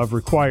music you love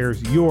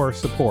requires your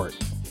support.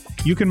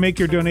 You can make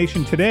your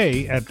donation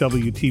today at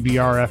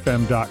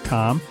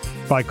WTBRFM.com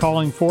by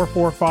calling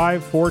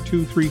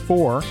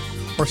 445-4234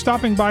 or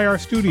stopping by our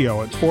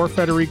studio at 4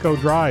 Federico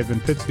Drive in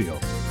Pittsfield.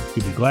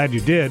 You'll be glad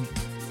you did.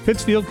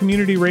 Pittsfield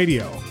Community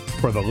Radio,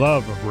 for the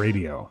love of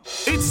radio.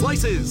 It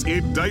slices,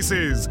 it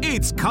dices,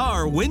 it's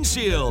Car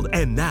Windshield.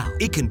 And now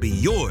it can be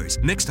yours.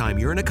 Next time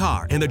you're in a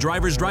car and the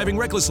driver's driving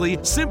recklessly,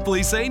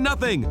 simply say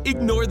nothing.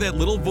 Ignore that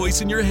little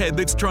voice in your head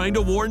that's trying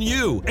to warn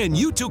you. And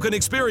you too can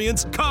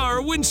experience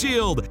Car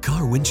Windshield.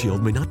 Car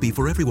Windshield may not be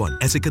for everyone,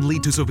 as it can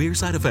lead to severe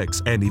side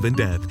effects and even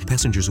death.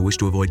 Passengers who wish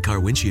to avoid Car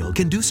Windshield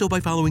can do so by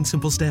following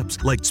simple steps,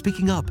 like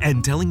speaking up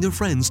and telling their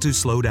friends to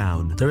slow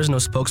down. There is no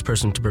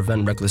spokesperson to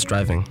prevent reckless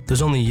driving.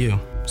 There's only you.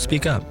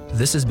 Speak up.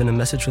 This has been a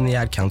message from the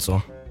Ad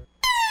Council.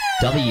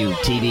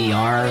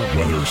 WTBR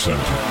Weather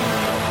Center.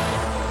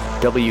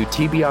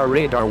 WTBR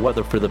radar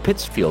weather for the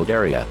Pittsfield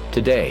area.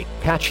 Today,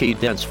 patchy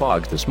dense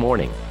fog this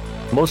morning.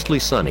 Mostly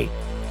sunny.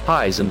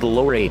 Highs in the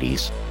lower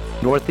 80s.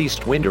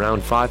 Northeast wind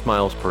around 5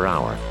 miles per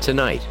hour.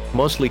 Tonight,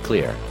 mostly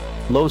clear.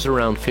 Lows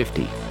around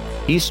 50.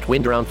 East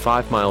wind around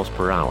 5 miles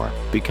per hour.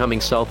 Becoming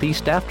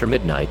southeast after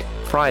midnight.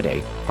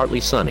 Friday, partly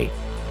sunny.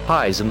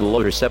 Highs in the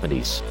lower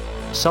 70s.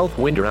 south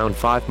wind around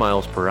 5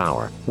 miles per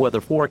hour.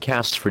 Weather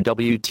forecasts for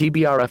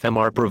WTBR-FM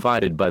are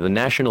provided by the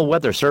National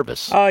Weather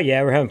Service. Oh,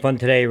 yeah, we're having fun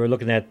today. We're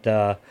looking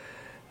at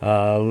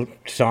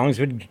songs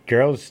with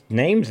girls'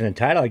 names in the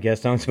title, I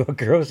guess. Songs about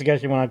girls, I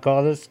guess you want to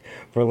call this,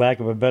 for lack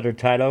of a better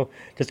title.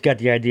 Just got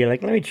the idea,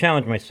 like, let me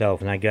challenge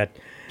myself. And I got,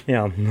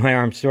 my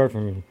arm sore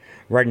from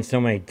writing so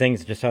many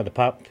things just out of the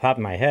pop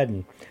in my head.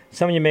 And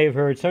some of you may have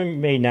heard, some of you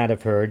may not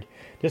have heard.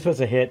 This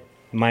was a hit,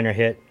 minor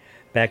hit,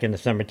 back in the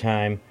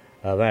summertime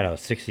of,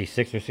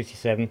 66 or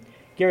 67.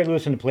 Gary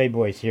Lewis and the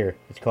Playboys here.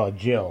 It's called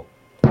Jill.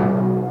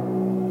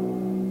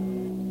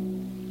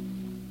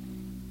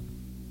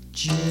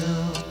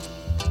 Jill,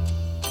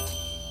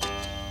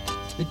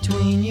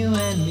 between you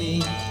and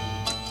me,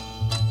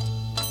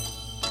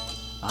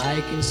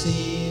 I can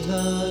see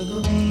the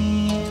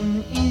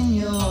gleam in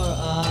your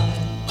eye,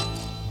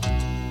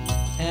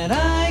 and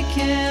I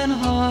can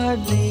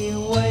hardly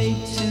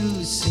wait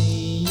to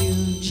see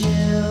you,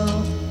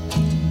 Jill,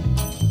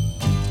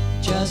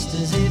 just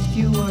as if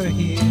you were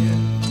here.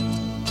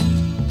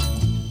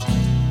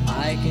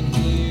 I can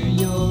hear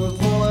your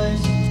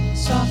voice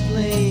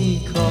softly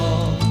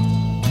call,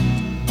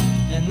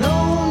 and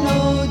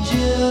no,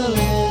 Jill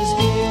is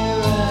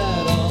here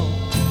at all.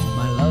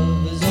 My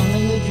love is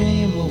only a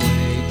dream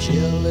away.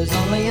 Jill is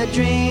only a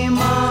dream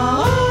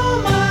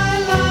all my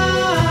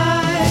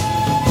life.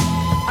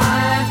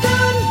 I've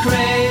done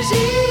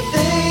crazy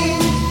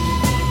things,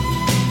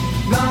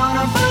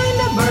 gonna find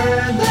a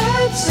bird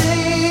that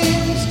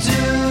sings to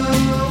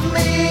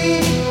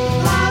me.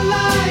 La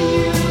la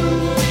you,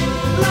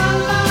 la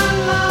la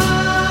la.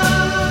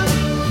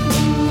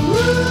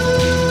 Ooh.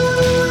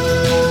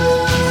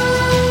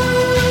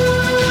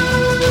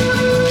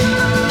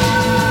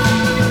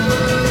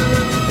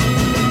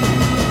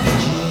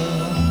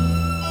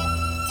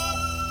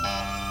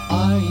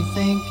 Are you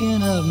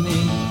thinking of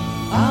me?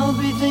 I'll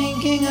be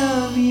thinking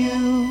of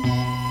you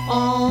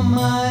all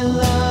my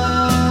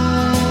life.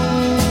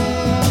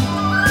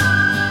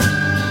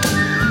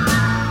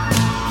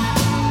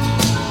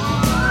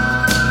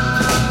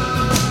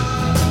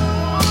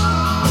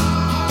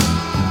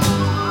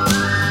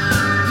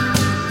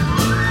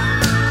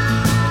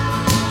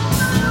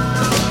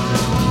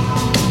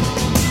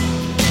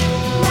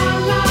 La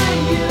la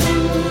you,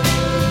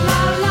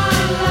 la la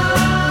la.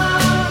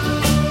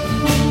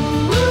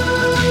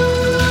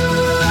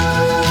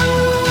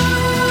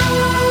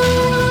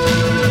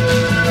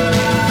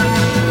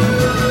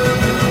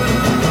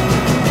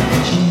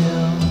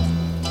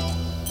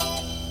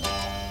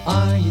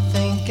 Are you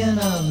thinking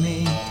of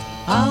me?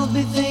 I'll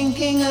be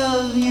thinking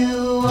of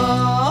you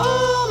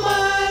all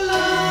my life.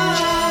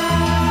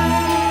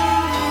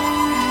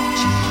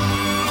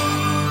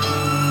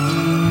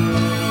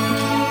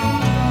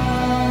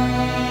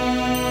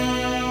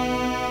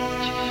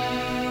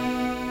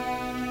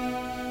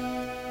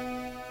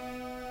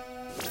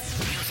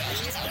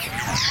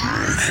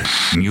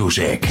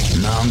 Music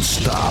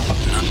non-stop.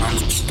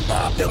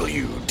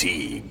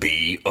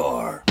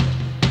 WTBR.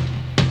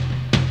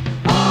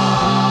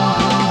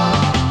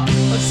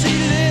 She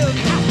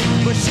lives,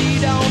 but she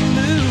don't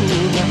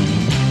move.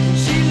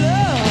 She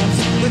loves,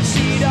 but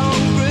she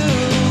don't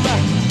groove.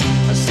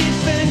 She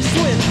thinks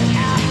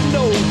without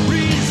no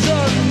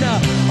reason,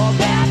 oh,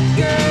 that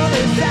girl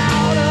is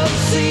out of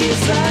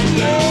season.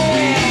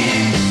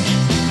 Yeah,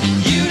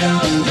 you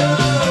don't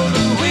know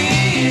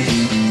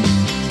Louise.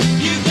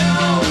 You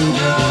don't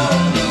know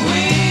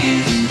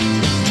Louise.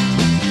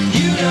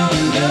 You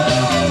don't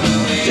know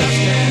Louise. Just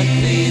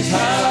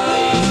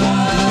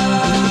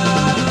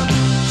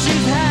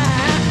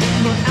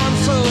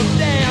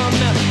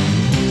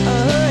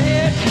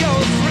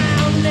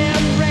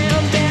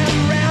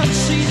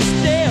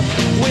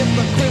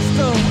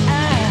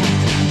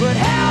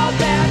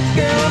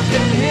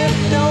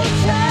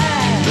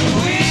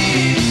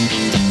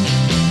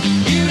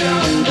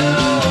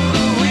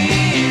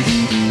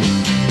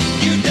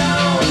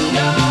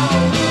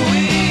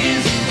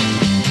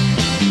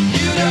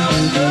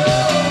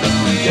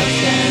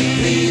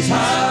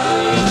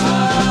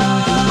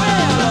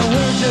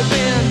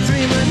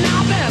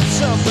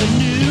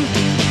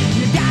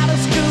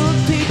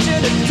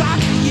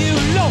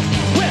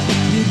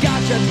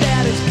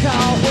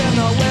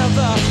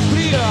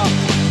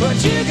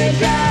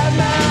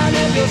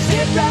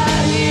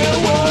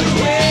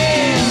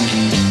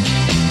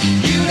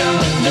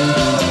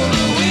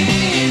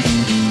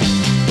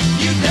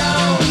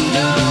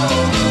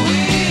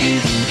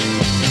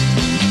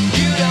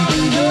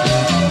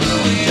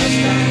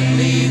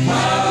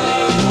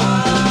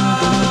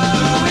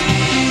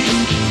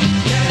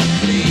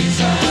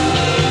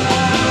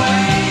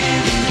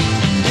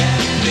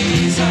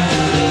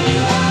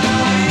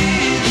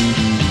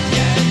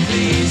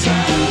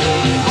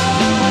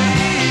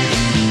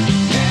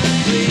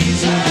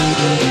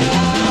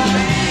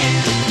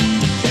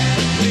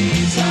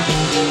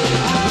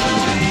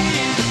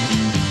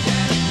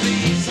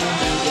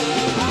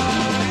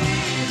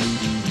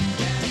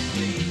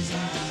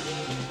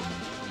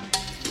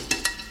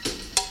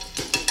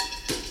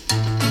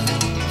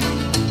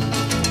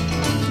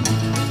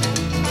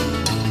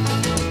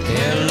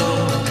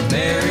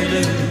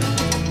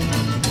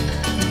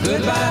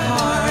Goodbye,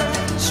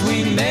 heart,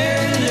 sweet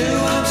Mary Lou,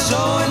 I'm so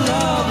in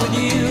love with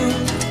you.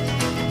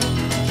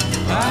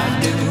 I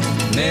do,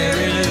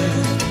 Mary Lou,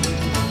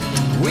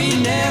 we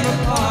never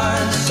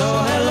part. So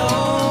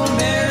hello,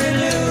 Mary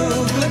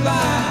Lou,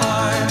 goodbye,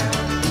 heart.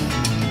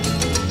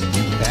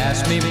 You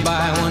passed me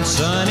by one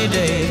sunny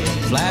day,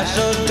 flashed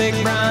those big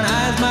brown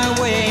eyes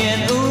my way,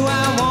 and ooh,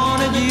 I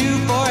wanted you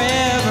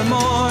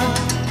forevermore.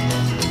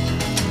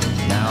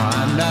 Now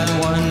I'm not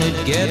one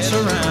that gets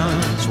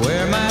around,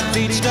 swear my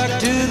feet stuck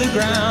to the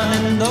ground,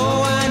 and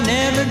though I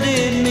never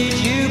did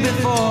meet you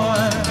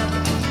before,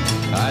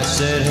 I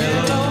said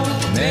hello,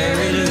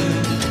 Mary Lou,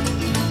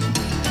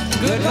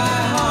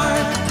 goodbye,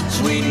 heart,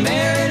 sweet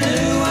Mary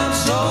Lou, I'm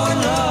so in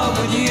love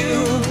with you.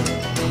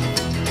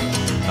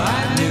 I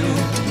knew,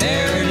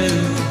 Mary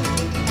Lou,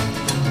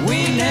 we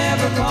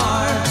never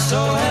part. So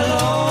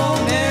hello,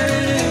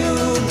 Mary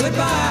Lou,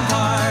 goodbye,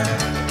 heart.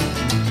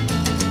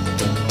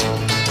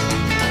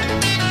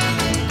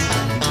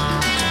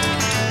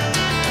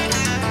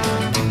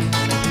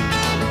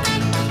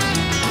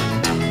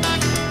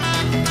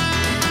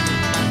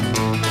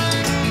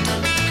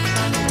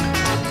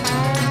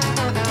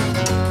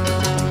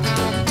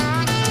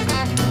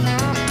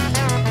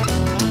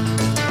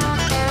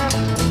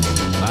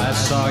 I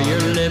saw your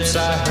lips,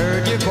 I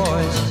heard your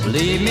voice.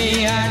 Believe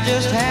me, I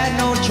just had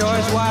no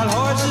choice. Wild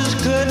horses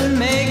couldn't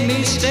make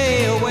me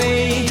stay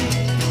away.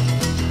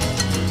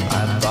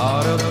 I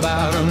thought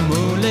about a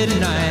moonlit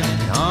night,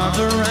 arms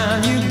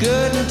around you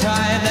good and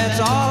tight. That's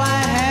all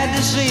I had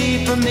to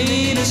see for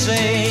me to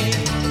say.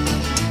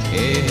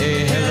 Hey,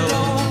 hey,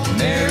 hello,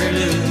 Mary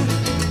Lou,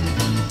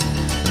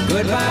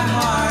 goodbye,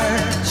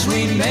 heart,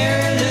 sweet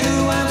Mary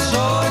Lou, I'm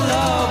so in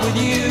love with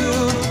you.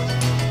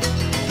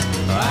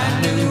 I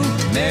knew,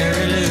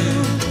 Mary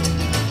Lou,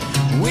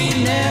 we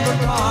never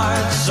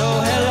part. So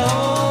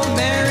hello,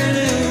 Mary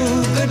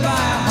Lou,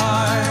 goodbye,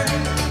 heart.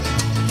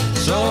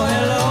 So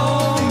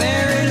hello,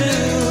 Mary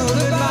Lou,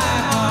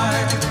 goodbye,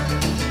 heart.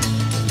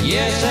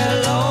 Yes,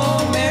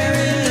 hello,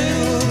 Mary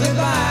Lou,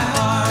 goodbye,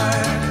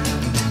 heart.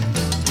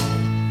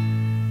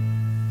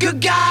 Good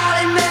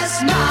golly,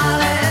 Miss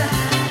Molly,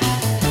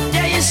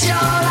 yeah, you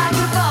sure like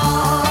the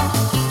ball.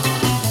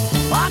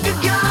 Oh, good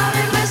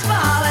golly, Miss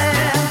Molly,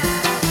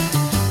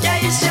 yeah,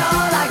 you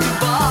sure like the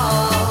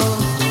ball.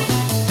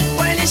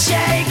 When you're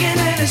shaking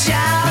and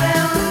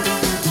shouting,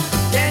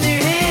 can you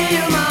hear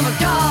your mama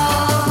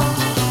call?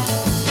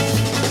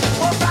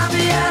 Well, from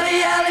the early,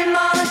 early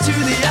morning to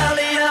the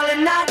early, early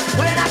night,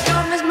 when I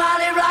come, Miss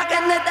Molly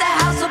rocking at the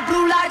house of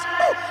blue lights.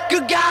 Ooh,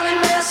 good golly,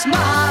 Miss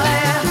Molly,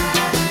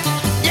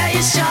 yeah,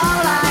 you sure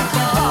like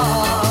the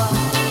ball.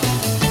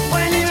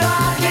 When you're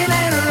rocking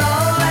and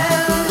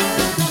rolling,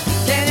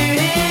 can you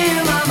hear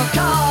your mama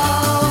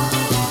call?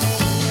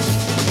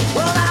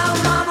 Well, now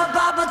Mama,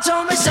 Papa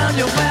told me, son,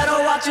 you better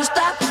watch your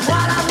step.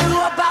 What I knew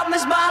about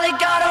Miss Molly,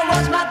 gotta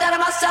watch my dad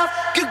and myself.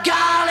 Good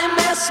golly,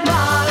 Miss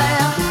Molly,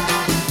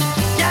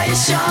 yeah, you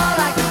sure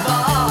like the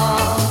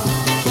ball.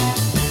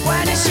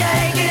 When you're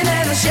shaking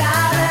and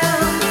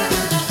shouting,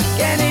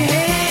 can you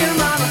hear your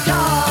mama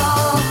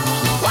call?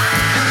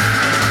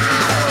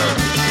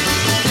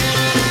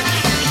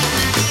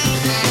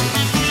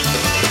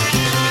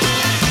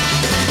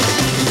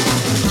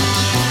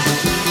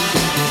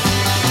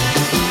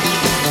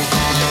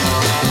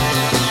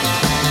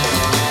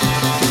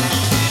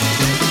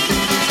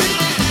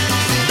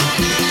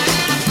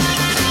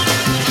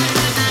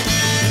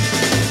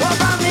 Well,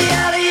 from the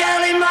early,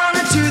 early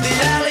morning to the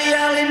early,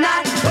 early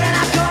night, when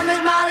I come, Miss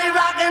Molly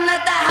rocking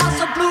at the house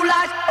of blue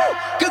lights. Ooh,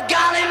 good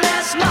golly,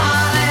 Miss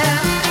Molly,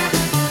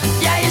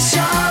 yeah, you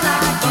sure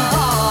like the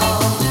ball.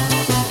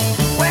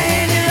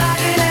 When you're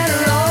rocking and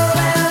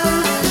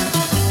rolling,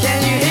 can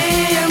you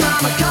hear your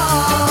mama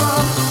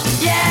call?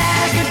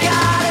 Yeah, good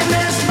golly,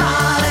 Miss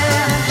Molly,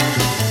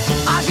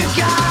 oh, good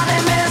golly,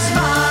 Miss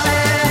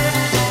Molly,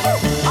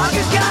 ooh, oh,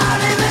 good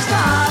golly, Miss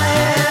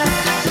Molly,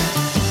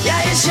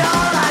 yeah, you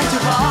sure like the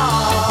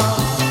ball.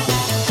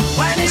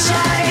 When you're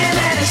shaking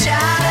and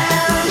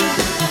shouting,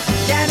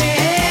 can you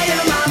hear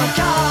your mama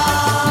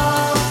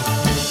call?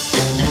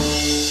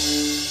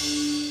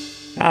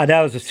 Ah,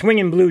 that was the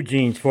Swinging Blue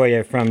Jeans for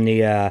you from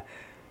the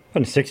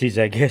 60s,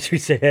 I guess we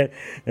said.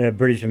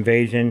 British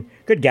Invasion.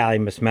 Good golly,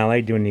 Miss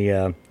Molly, doing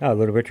the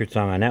Little Richard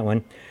song on that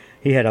one.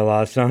 He had a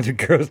lot of songs with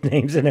girls'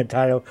 names in the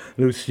title.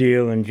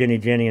 Lucille and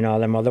Jenny and all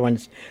them other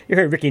ones. You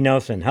heard Ricky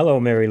Nelson. Hello,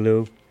 Mary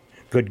Lou.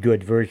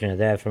 Good version of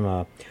that from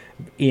a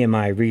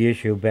EMI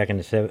reissue back in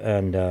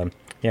the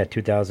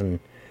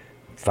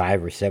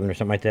 2005 or 7 or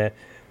something like that.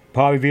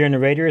 Paul Revere and the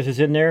Raiders is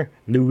in there.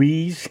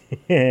 Louise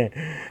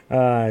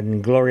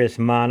and Glorious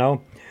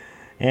Mono.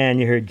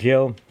 And you heard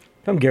Jill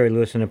from Gary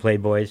Lewis and the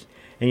Playboys.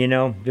 And you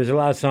know, there's a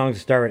lot of songs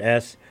that start with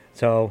S.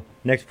 So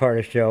next part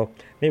of the show,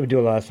 maybe we'll do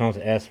a lot of songs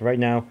with S. Right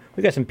now,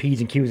 we got some P's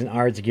and Q's and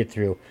R's to get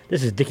through.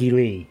 This is Dickie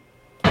Lee.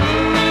 I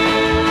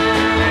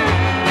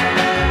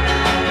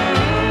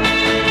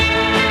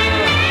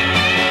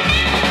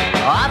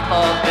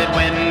thought that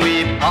when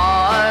we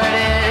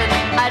parted,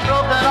 I'd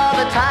broken all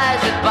the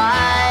ties that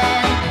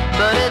bind.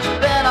 But it's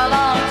been a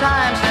long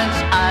time since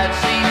I've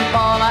seen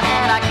Paul.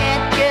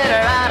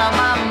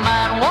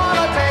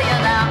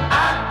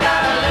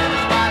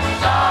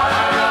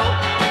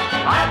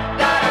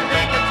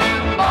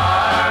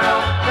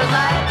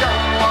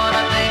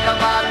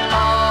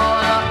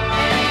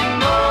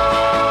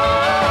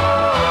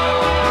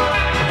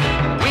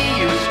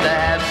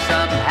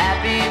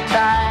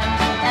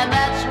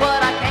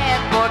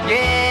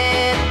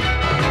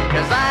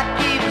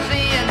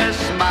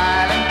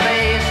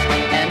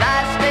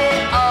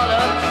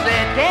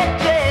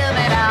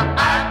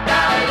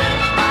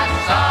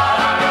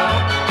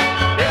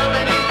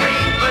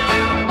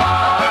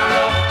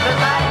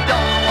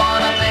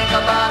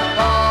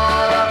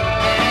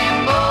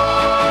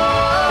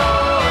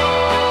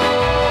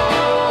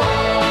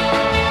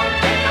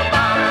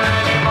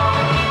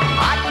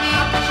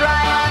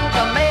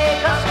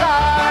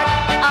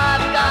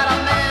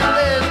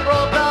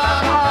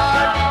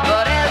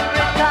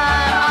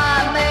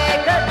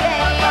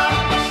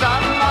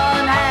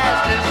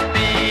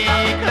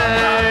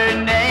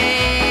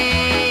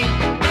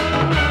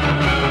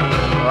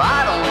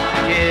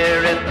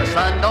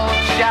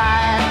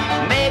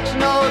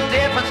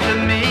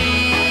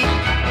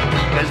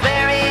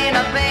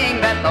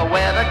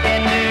 weather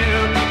can do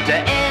to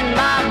end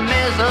my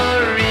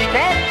misery.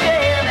 Can't you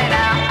hear me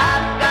now?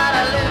 I've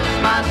gotta lose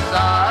my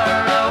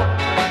sorrow.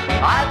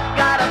 I've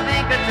gotta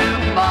think of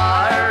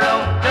tomorrow,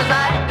 'cause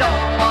I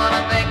don't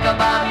wanna think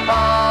about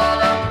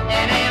falling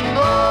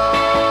anymore.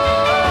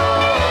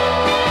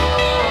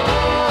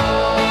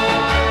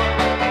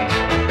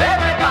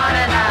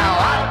 Everybody now,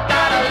 I've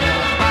gotta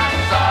lose my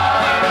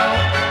sorrow.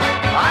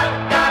 I've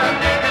gotta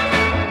think of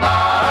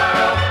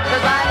tomorrow,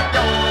 'cause I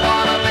don't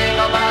wanna think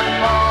about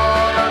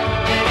falling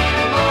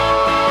anymore.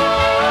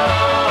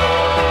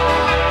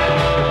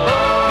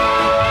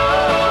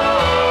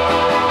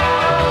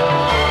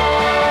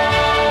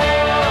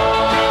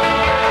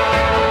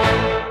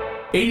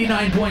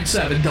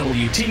 89.7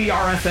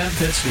 WTBR FM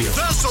Pittsfield.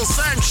 This'll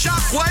send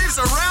shockwaves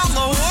around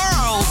the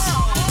world.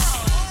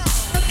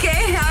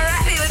 Okay,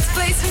 alrighty, let's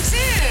play some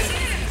tunes.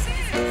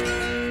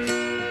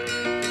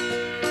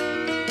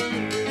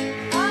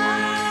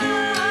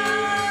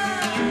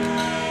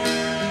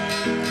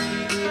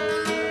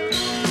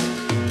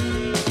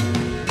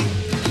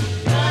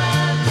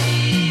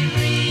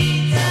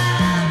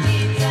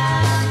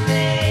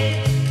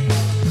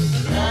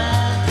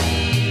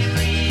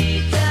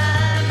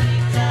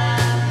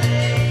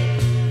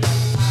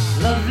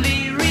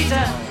 Lovely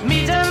Rita,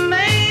 meet a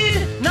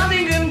maid,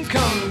 nothing can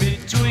come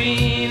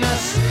between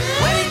us.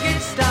 When it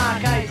gets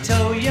dark, I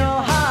tow your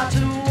heart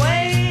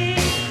away.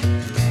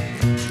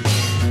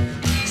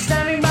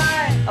 Standing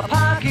by a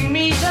parking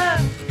meter,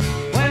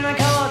 when I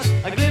caught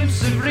a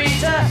glimpse of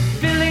Rita,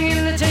 filling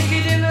in the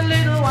ticket in a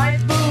little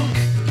white book.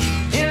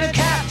 In a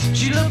cap,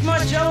 she looked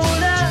much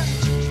older,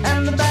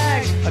 and the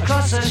bag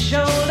across her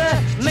shoulder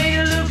made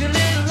her look a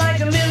little like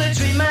a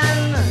military man.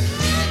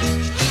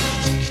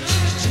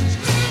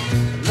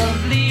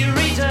 Lovely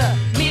Rita,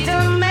 meet a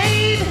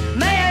maid.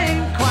 May I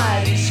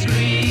inquire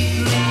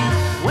discreetly,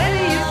 when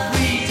are you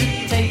free to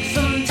take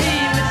some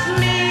tea with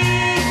me?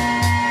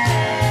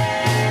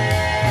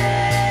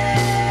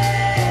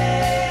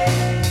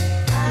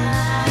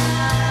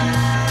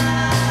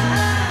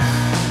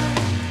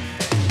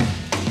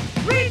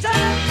 Rita!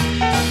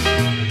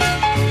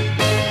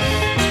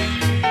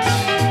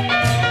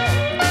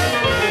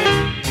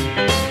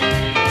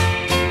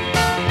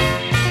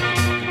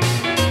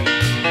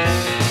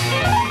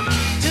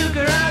 Took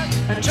her out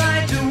and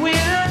tried to win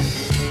her.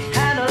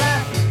 Had a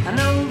laugh and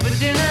over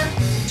dinner.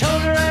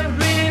 Told her I would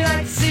really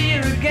like to see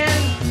her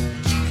again.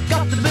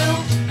 Got the bill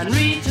and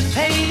Rita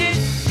paid it.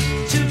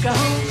 Took her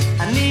home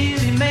and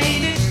nearly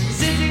made it.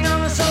 Sitting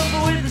on the sofa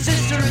with a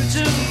sister or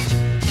two.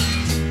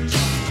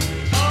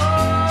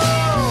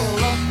 Oh,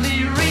 lovely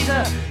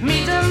Rita,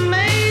 meet a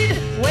maid.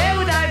 Where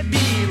would I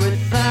be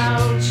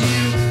without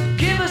you?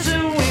 Give us a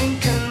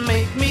wink and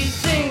make me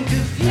think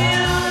of you.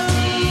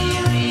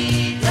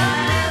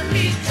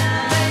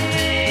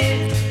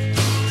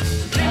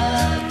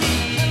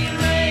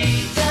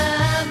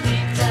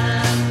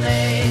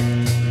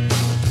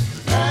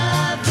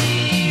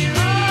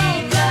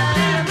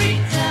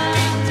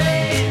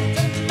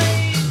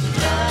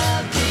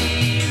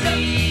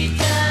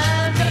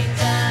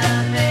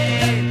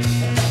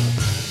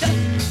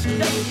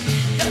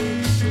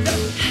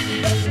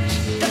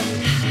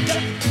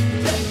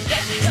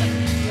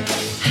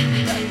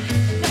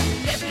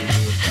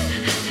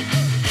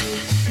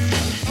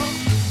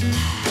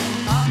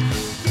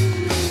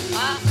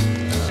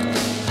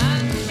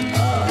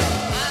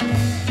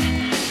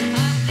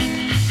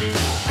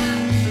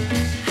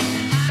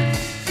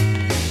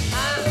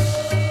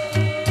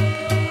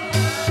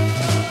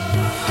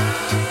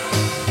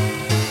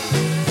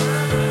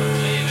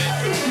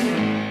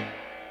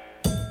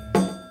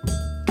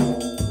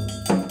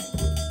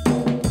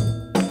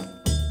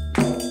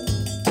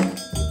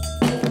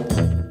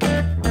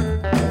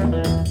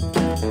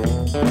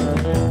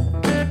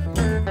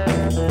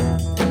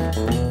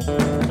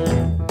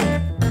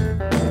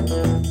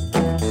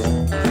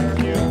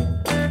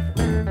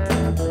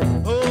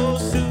 Oh,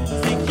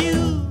 Susie Q.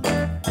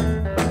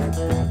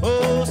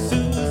 Oh,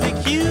 Susie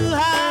Q.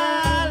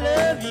 I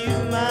love you,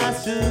 my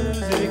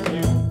Susie Q.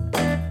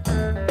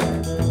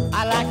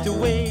 I like the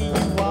way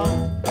you walk.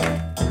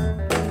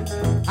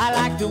 I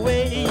like the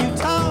way you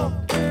talk.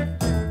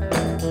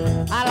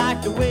 I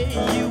like the way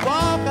you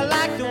walk. I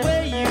like the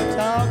way you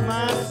talk,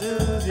 my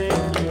Susie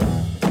Q.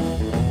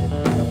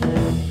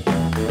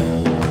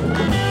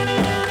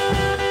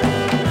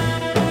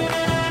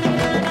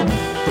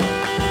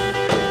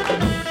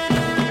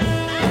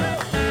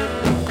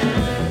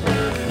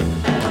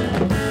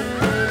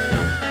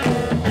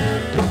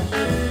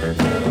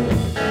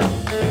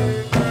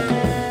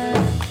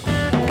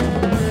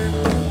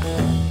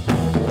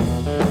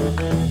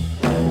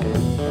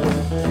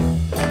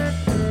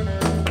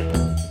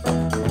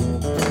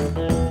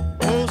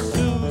 Oh,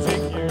 Susie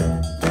Q.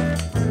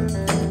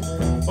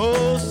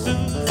 Oh,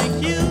 Susie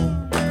Q.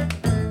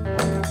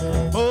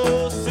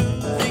 Oh,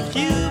 Susie Q.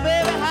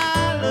 Baby, I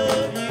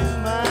love you,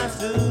 my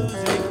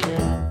Susie Q.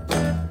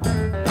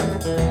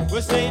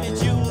 We'll say that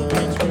you'll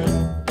be true.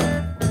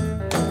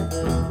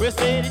 We'll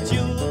say that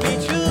you'll be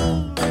true.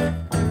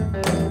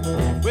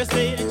 We'll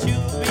say that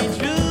you'll be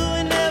true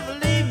and never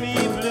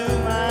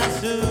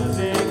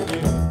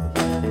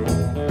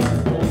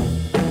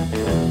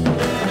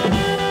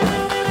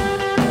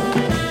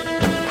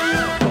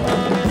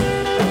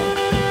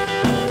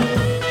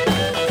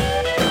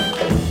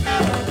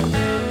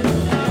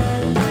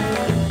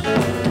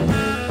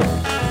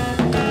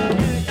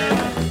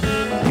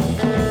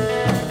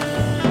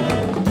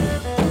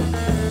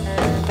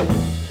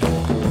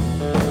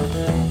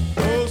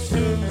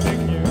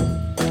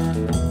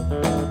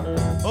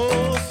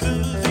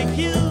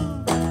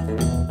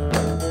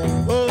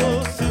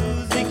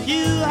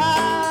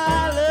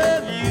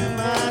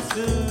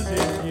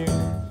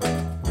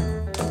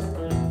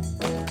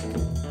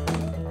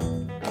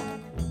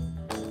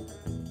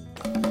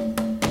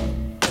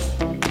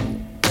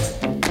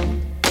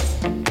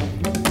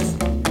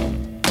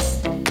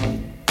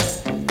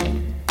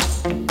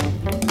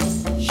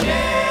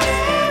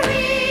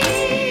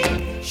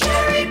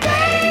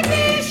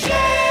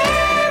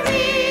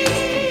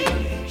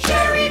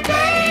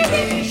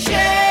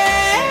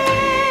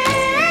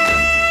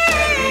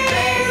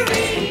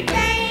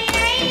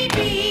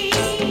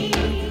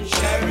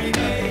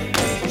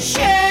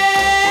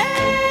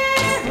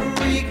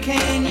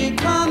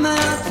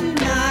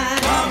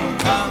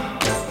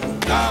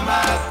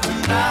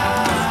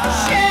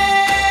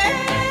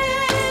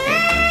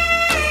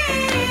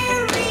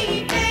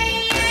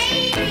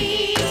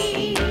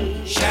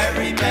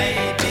Sherry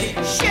baby,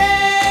 Sherry,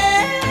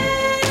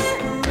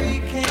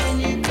 can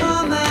you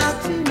come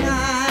out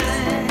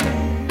tonight?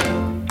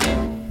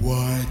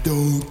 Why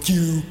don't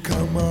you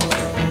come on?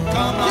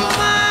 come To on,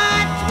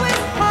 my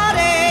twist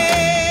party,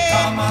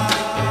 come on,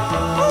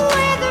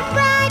 where the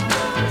bright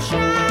moon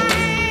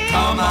shines.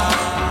 come on.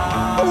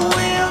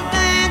 We'll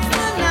dance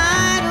the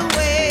night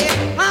away.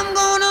 I'm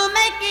gonna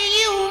make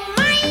you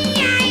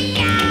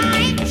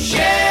mine.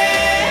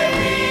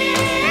 Sherry,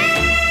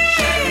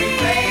 Sherry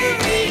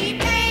baby,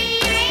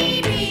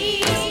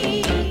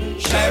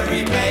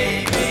 Sherry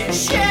baby,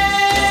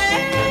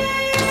 Sherry,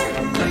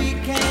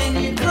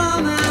 can you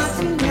come out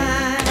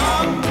tonight?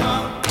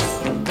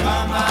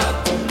 come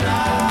out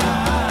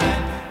tonight.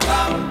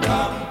 Come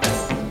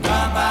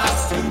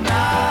out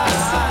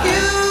tonight.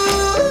 You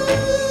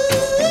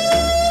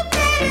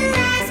better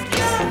ask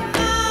your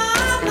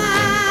mama.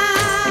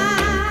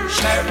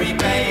 Sherry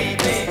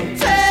baby,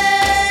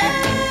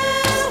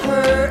 Tell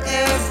her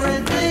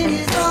everything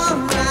is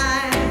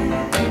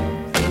alright.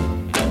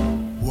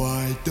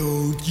 Why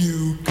don't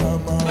you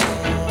come on?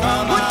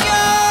 Put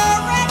your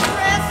red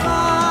dress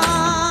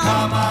on.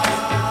 come on,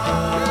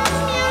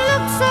 You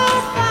look so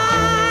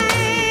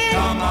fine.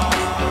 come on.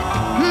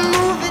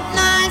 Move it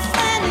nice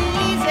and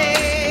easy.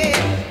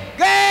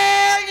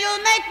 Girl,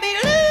 you'll make me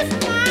lose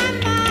my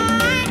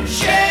mind.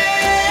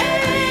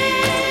 Sherry,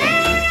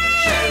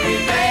 Sherry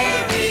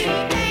baby,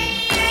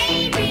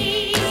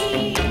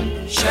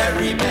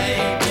 Sherry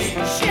baby,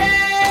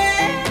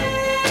 Sherry,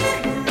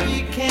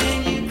 can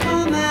you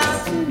come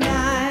out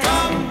tonight?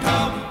 come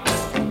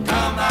out tonight.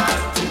 Come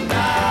out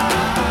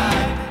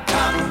tonight.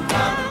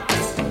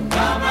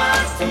 Come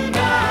out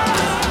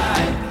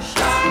tonight.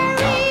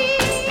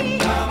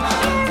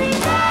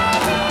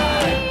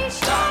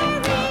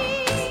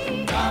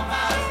 Come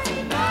out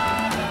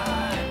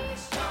tonight.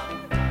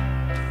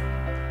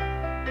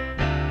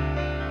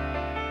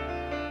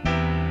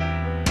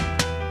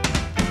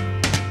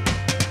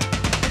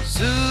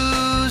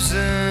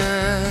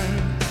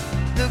 Susan,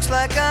 looks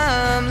like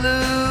I'm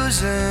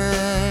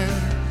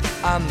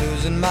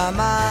losing my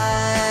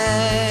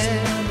mind.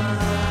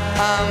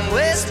 I'm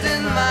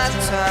wasting my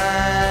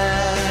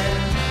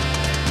time.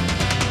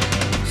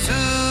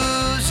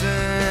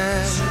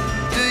 Susan,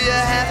 do you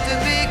have to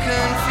be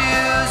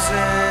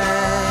confusing?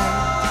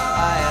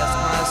 I ask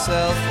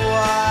myself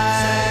why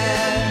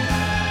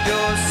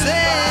you're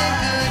saying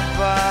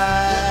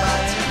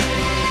goodbye to me.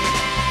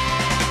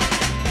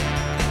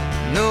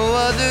 No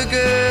other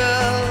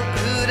girl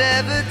could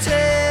ever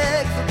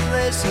take the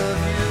place of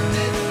you.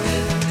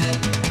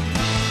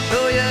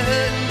 Though you're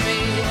hurting me,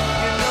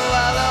 you know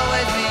I'll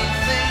always be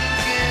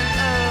thinking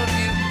of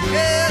you.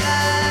 Girl,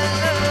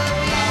 I love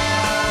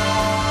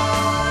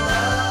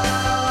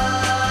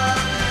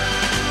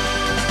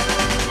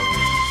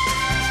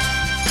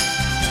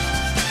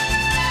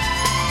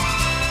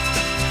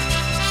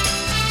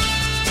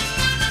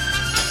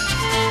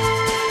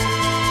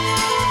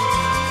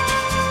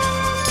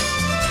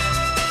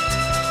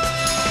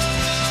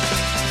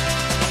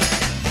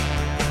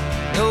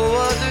No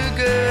other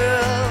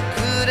girl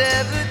could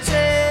ever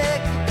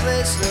take the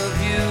place of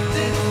you.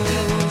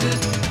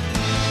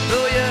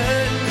 Though you're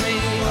hurting me,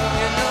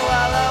 you know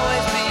I'll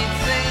always be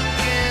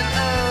thinking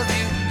of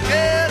you.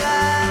 Girl,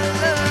 I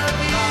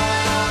love you.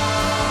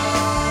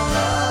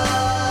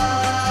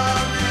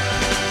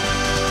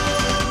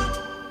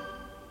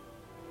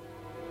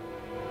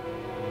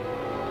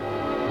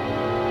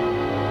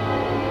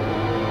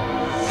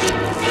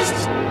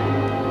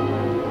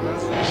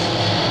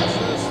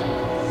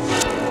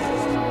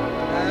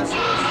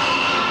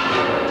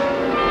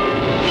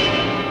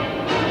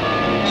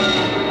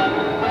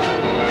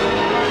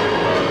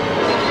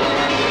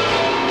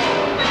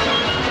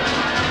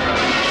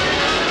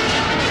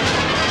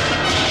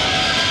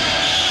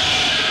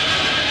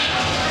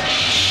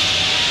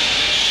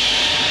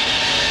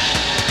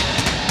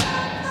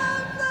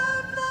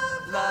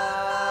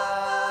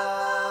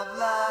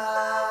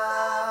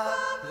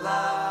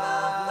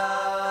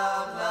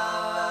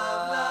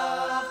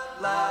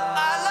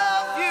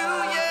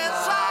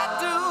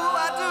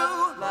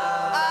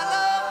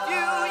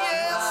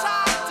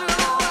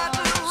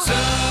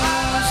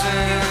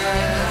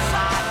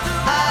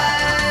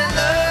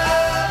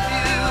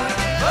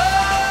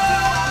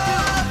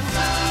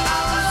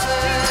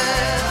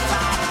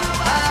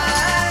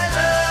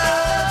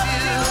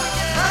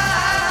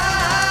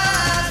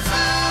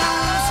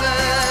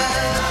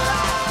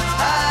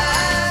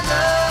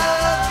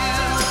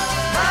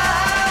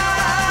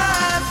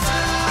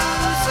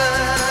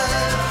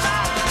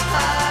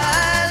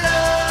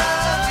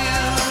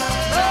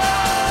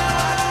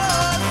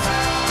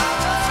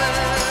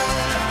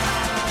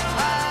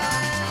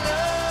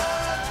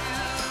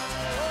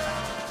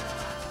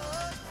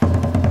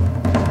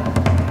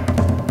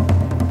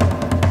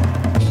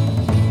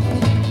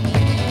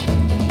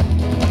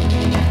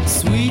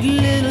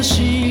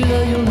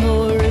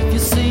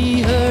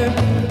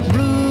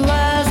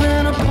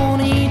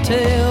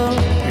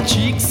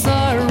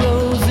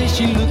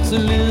 She looks a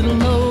little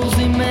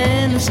nosy,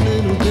 man, this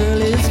little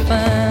girl is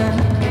fine.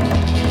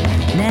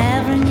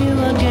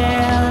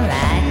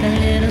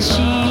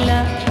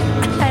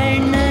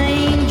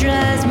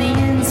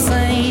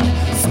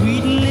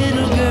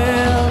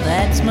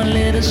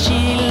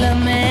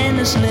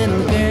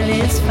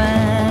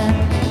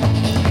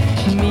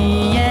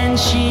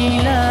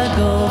 Sheila,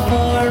 go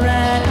for a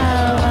ride.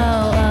 Ow,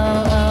 ow,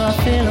 ow, ow,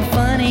 I feel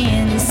funny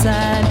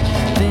inside.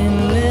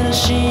 Then little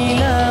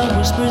Sheila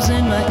whispers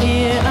in my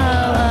ear.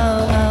 Ow,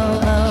 ow, ow,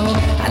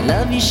 ow, I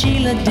love you,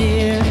 Sheila,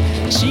 dear.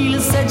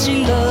 Sheila said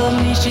she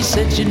loved me. She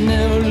said she'd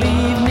never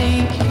leave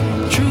me.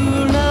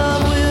 True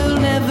love will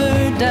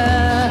never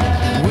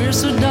die. We're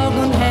so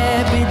doggone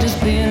happy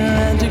just being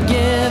around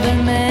together.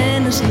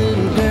 Man, this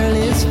little girl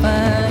is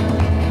fine.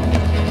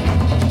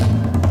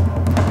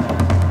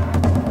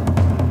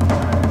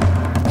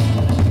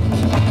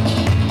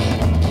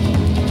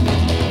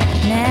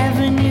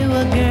 Never knew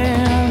a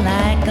girl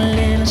like a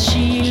little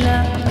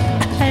Sheila.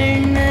 Her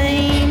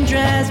name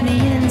drives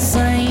me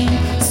insane.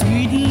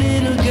 Sweet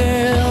little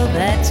girl,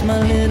 that's my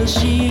little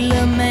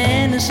Sheila.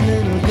 Man, this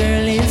little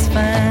girl is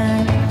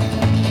fine.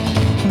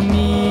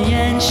 Me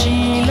and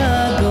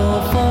Sheila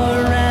go for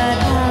a ride.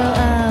 Ow,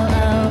 ow,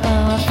 ow,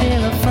 ow, I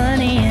feel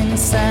funny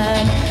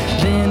inside.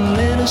 Then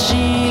little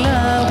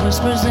Sheila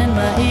whispers in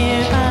my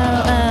ear.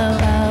 Ow, ow,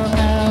 ow,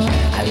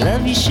 ow, I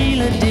love you,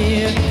 Sheila,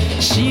 dear.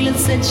 Sheila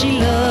said she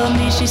loved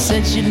me. She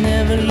said she'd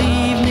never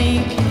leave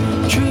me.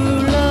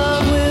 True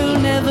love will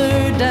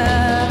never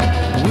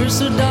die. We're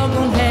so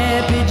doggone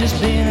happy just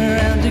being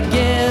around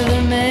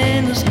together.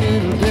 Man, this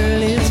little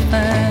girl is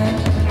fine.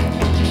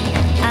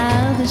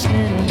 Oh, this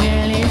little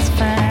girl is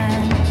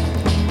fine.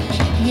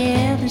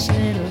 Yeah, this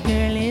little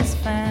girl is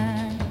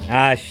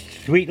fine.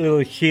 Sweet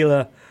little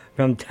Sheila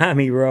from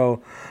Tommy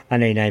Rowe on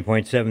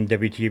 89.7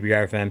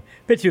 WTBR FM.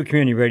 Pittsfield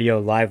Community Radio,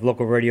 live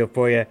local radio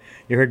for you.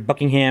 You heard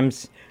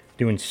Buckingham's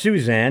doing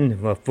Suzanne,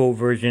 a full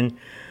version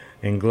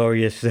in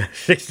glorious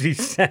 60s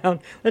sound.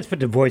 Let's put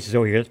the voices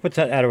over here. Let's put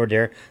that out over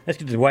there. Let's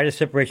get the widest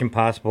separation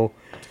possible.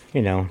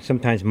 You know,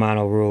 sometimes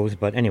mono rules,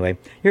 but anyway.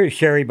 Here's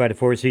Sherry by the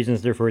Four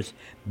Seasons, their first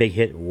big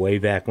hit way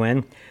back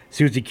when.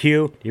 Susie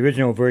Q, the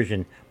original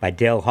version by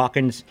Dale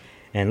Hawkins,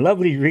 and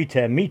lovely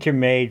Rita Meter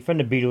Maid from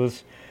the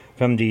Beatles,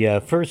 from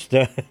the first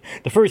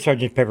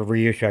Sgt. Pepper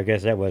reissue, I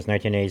guess that was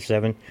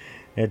 1987.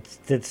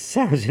 It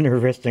sounds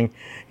interesting.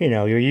 You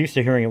know, you're used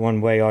to hearing it one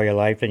way all your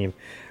life, and you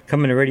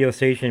come in a radio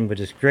station with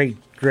this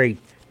great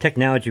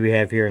technology we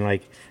have here, and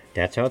like,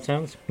 that's how it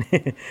sounds?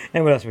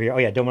 And what else we hear? Oh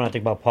yeah, Don't Want to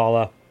Think About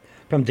Paula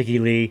from Dickie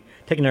Lee.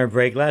 Taking our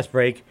break, last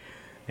break,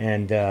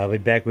 and I'll be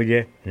back with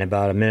you in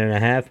about a minute and a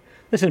half.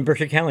 Listen to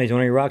Berkshire County's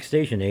only rock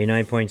station,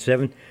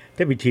 89.7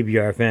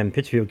 WTBR FM,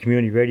 Pittsfield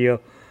Community Radio,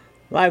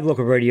 live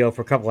local radio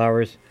for a couple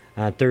hours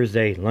on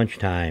Thursday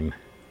lunchtime.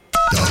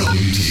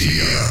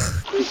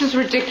 This is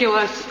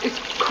ridiculous. It's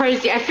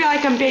crazy. I feel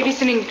like I'm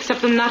babysitting,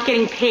 except I'm not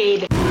getting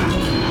paid.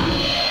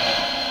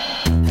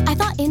 I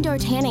thought indoor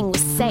tanning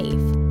was safe.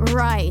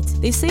 Right.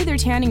 They say their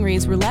tanning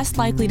rays were less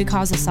likely to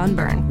cause a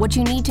sunburn. What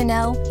you need to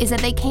know is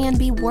that they can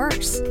be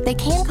worse. They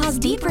can cause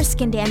deeper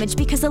skin damage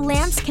because the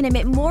lamps can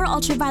emit more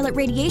ultraviolet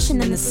radiation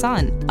than the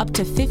sun, up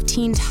to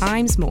 15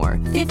 times more.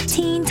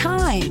 15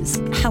 times?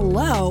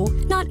 Hello?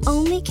 Not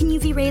only can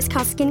UV rays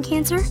cause skin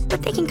cancer,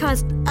 but they can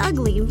cause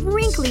ugly,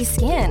 wrinkly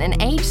skin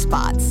and age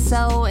spots.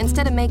 So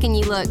instead of making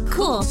you look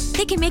cool,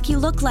 they can make you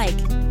look like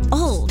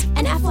old.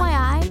 And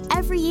FYI,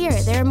 every year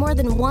there are more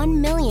than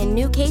 1 million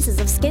new cases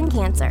of skin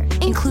cancer,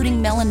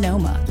 including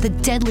melanoma, the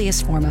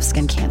deadliest form of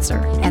skin cancer.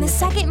 And the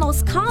second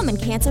most common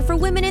cancer for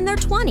women in their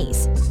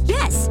 20s.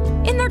 Yes,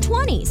 in their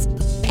 20s.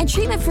 And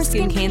treatment for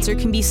skin cancer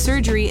can be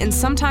surgery and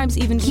sometimes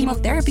even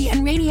chemotherapy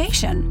and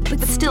radiation. But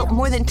still,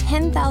 more than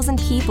 10,000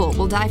 people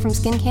will die from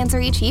skin cancer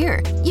each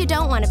year. You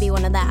don't want to be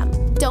one of them.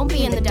 Don't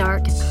be in the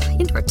dark.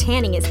 Indoor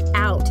tanning is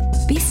out.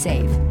 Be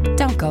safe.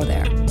 Don't go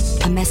there.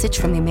 A message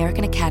from the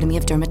American Academy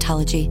of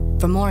Dermatology.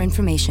 For more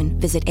information,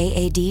 visit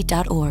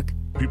aad.org.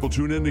 People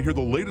tune in to hear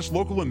the latest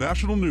local and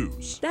national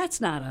news.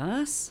 That's not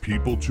us.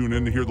 People tune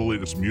in to hear the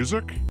latest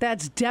music.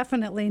 That's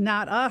definitely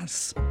not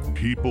us.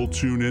 People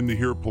tune in to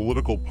hear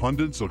political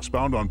pundits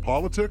expound on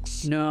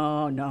politics.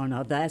 No,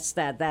 that's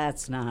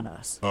not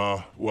us.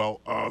 How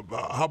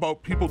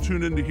about people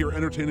tune in to hear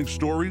entertaining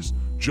stories,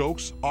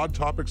 jokes, odd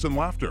topics, and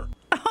laughter?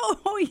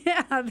 Oh,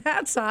 yeah,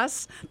 that's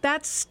us.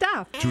 That's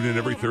Stuff. Tune in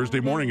every Thursday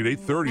morning at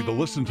 8:30 to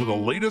listen to the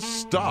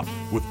latest Stuff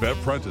with Bev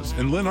Prentice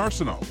and Lynn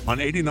Arsenault on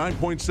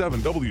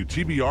 89.7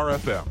 WTBR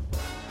FM.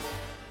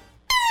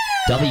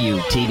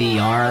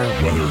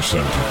 WTBR Weather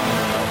Center.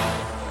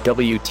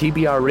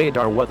 WTBR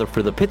radar weather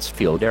for the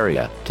Pittsfield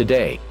area.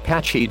 Today,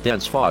 patchy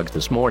dense fog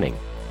this morning.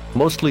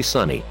 Mostly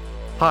sunny.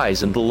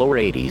 Highs in the lower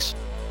 80s.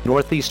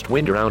 Northeast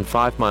wind around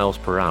 5 miles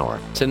per hour.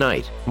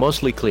 Tonight,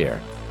 mostly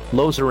clear.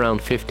 Lows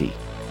around 50.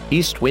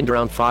 East wind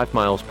around 5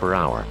 miles per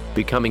hour,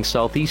 becoming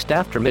southeast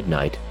after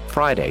midnight.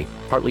 Friday,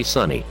 partly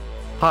sunny.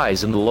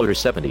 Highs in the lower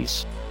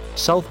 70s.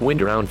 South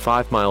wind around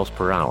 5 miles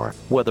per hour.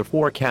 Weather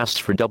forecasts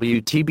for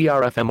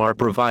WTBR FM are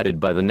provided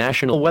by the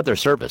National Weather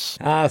Service.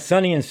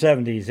 Sunny and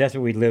 70s, that's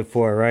what we live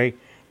for, right?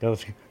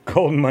 Those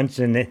cold months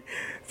in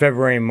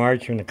February and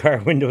March when the car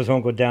windows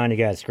won't go down, you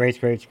got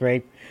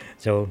scrape.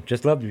 So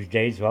just love these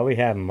days while we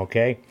have them,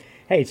 okay?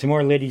 Hey, some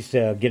more ladies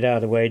get out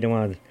of the way. Don't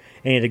want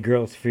any of the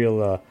girls to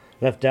feel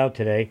left out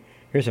today.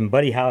 Here's some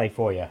Buddy Holly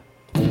for you.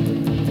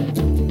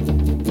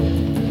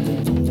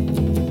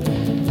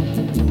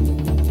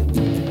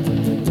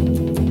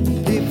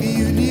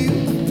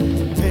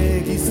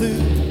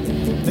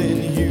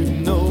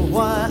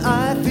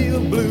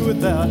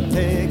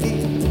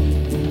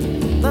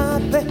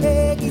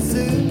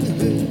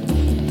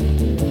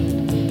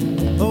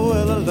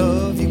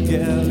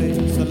 gal,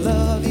 yes, I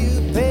love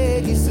you,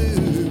 Peggy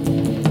Sue.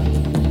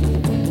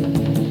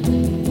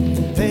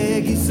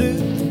 Peggy Sue,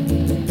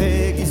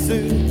 Peggy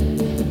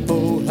Sue.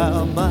 Oh,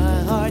 how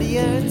my heart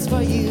yearns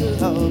for you,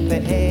 oh,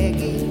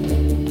 Peggy,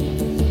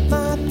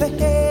 my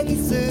Peggy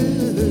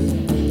Sue.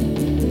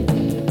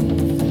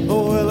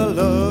 Oh, well, I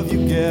love you,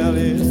 gal,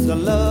 yes, I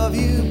love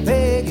you,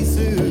 Peggy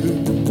Sue.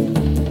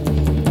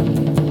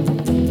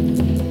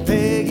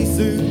 Peggy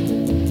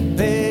Sue,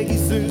 Peggy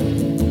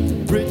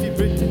Sue, pretty,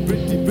 pretty,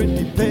 pretty,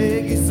 pretty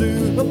Peggy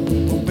Sue. Oh,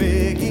 oh,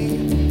 Peggy,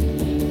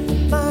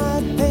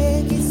 my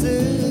Peggy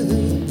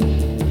Sue.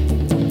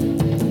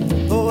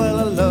 Oh, well,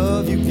 I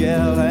love you,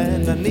 gal,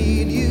 and I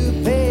need you,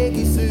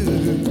 Peggy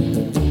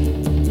Sue.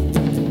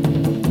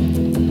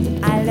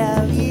 I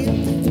love you,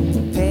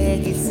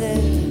 Peggy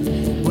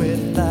Sue,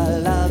 with a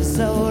love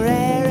so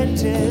rare and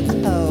true.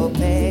 Oh,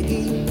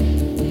 Peggy,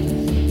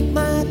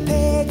 my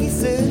Peggy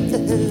Sue.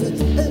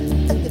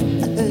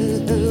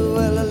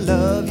 Well, I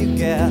love you,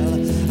 gal,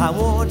 I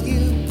want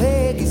you,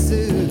 Peggy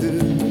Sue.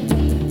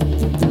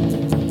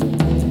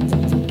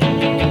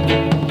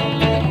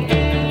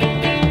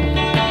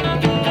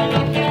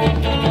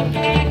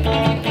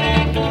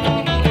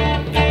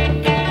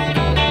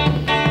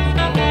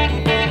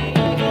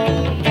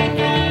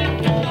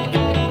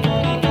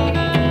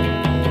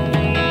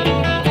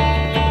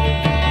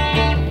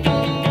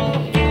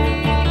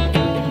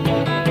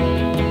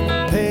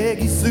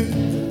 Peggy Sue,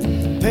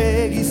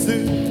 Peggy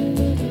Sue,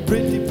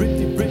 pretty,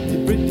 pretty,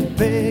 pretty, pretty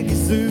Peggy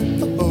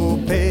Sue. Oh,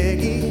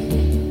 Peggy,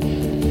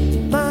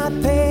 my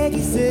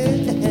Peggy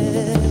Sue.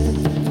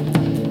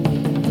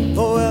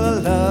 Oh, well, I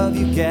love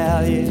you,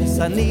 gal, yes,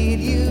 I need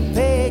you,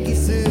 Peggy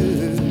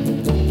Sue.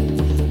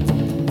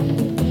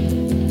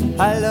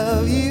 I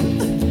love you,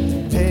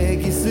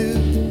 Peggy Sue,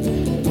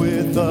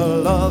 with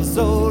a love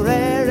so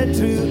rare and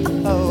true.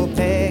 Oh,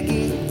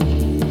 Peggy,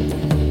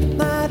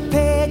 my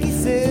Peggy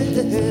Sue.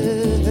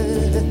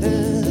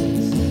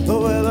 Oh,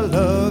 well, I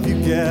love you,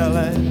 gal,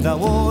 and I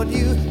want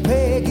you,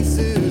 Peggy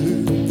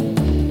Sue.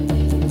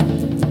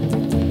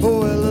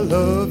 Oh, well, I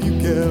love you,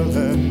 gal,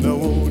 and I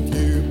want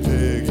you,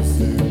 Peggy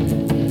Sue.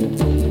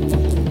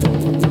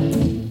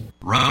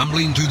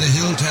 Rambling through the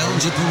hill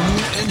towns of Peru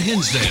and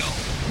Hinsdale.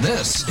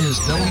 This is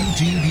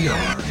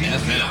WTBR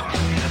FM.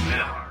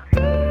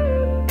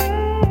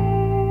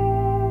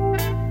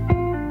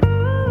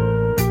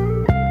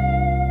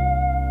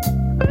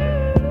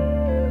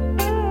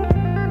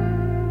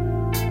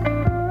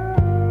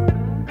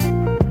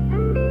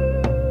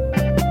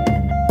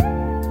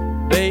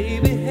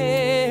 Baby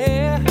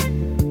hair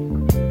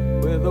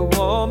with a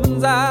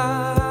woman's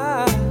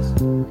eyes,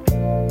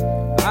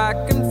 I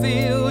can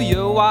feel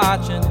you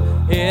watching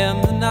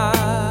in the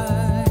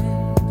night.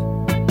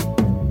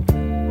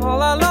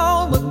 All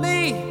alone with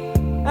me,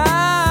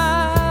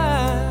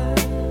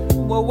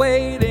 we're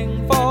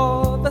waiting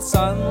for the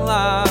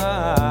sunlight.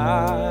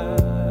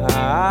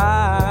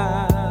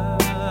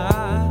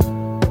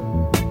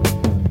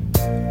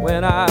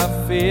 When I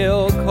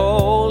feel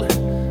cold,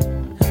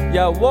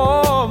 you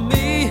warm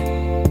me.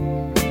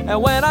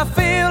 And when I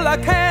feel I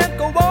can't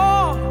go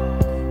on,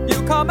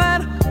 you come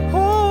and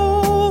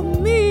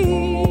hold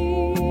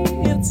me.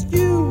 It's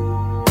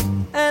you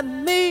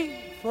and me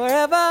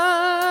forever.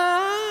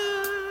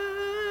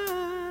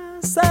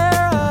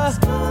 Sarah,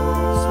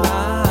 smile.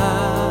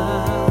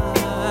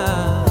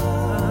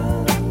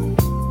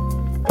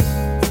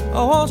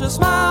 Oh, won't you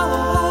smile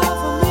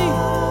for me,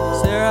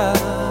 Sarah?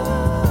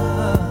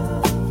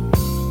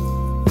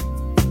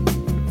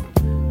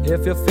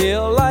 If you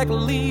feel like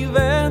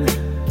leaving,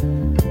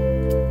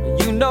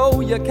 you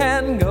know you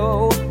can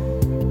go.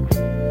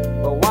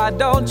 But why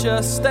don't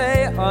you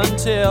stay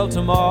until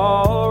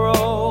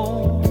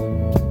tomorrow?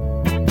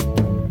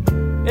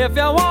 If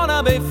you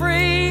wanna be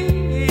free,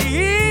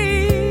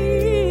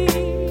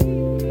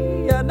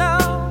 you know,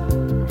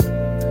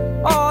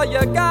 all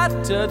you got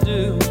to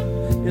do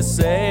is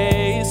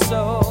say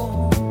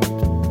so.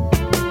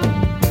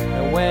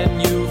 And when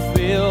you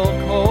feel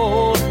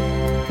cold,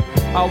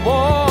 I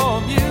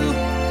warm you.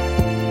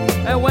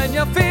 And when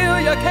you feel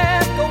you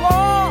can't go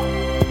on,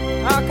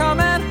 I'll come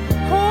and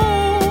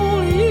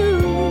hold you.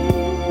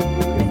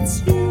 It's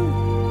you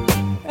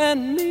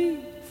and me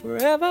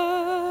forever.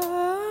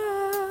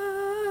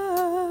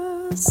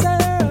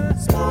 Sarah,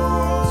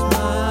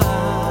 smile.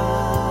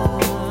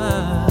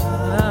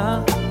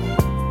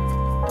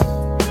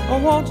 Oh,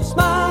 won't you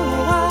smile a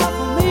while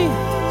for me,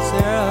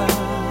 Sarah?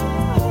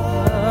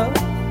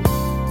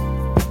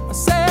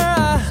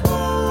 Sarah,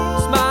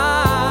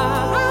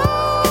 smile.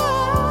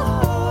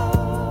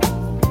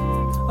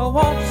 Oh,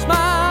 won't you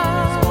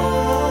smile a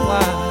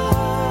while,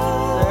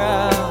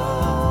 Sarah?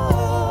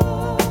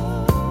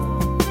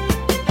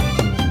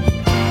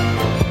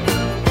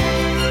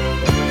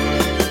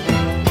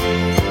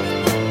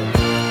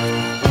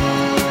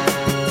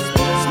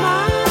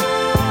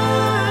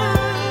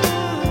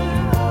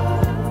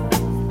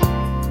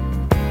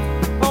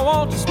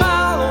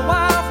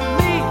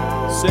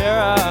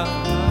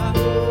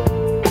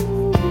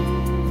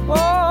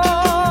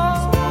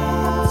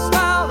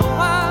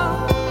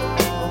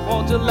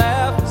 to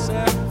laugh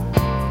myself.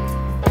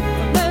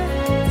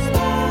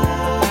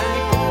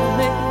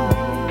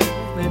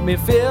 Made me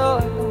feel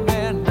like a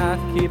man, not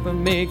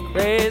keeping me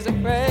crazy,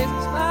 crazy.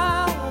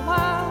 Smile,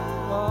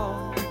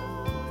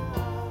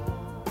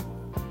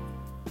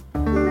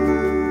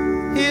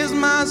 Here's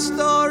my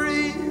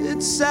story,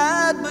 it's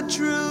sad but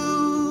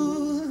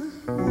true.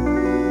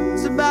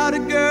 It's about a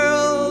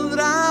girl that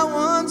I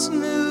once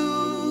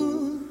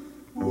knew.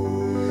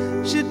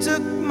 She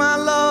took my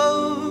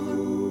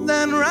love,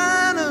 then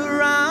ran around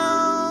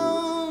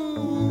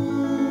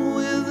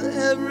with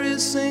every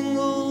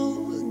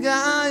single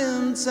guy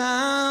in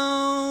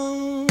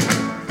town.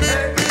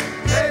 Hey,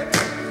 hey,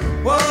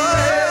 whoa.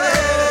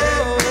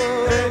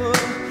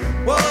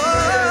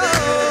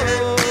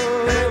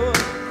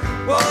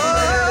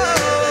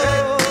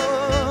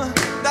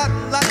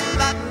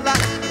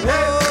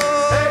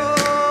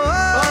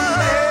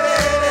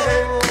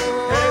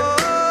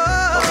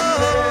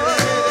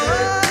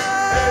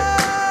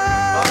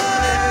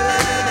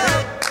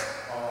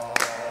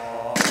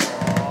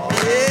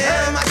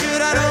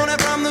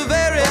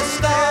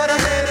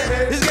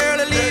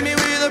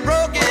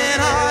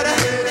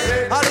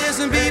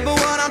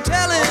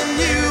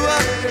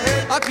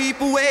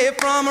 Keep away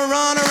from a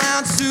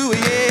runaround Sue,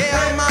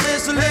 yeah. My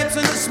little lips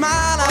and a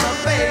smile on her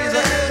face,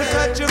 the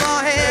touch of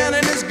her hand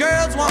and this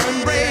girl's warm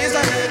embrace.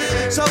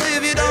 So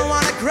if you don't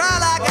wanna cry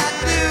like I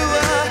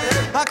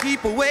do, I'll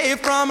keep away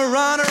from a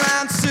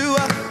runaround Sue.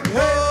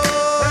 Whoa.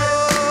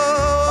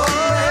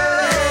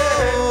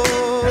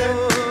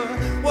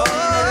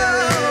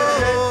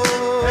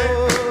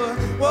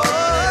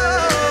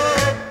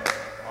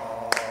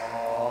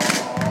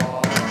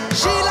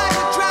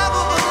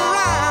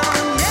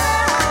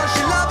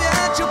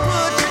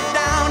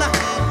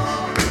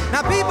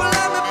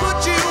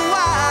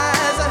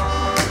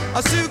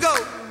 Sue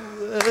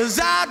goes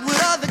out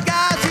with other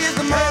guys. Here's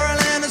the moral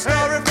and the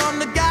story from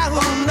the guy who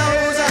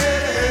knows.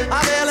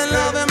 I fell in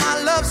love and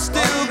my love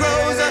still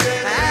grows.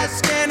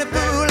 Ask any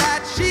fool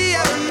that she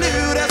ever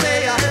knew to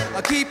say,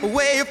 I'll keep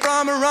away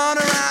from a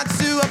runaround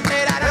Sue. I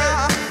played that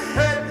out.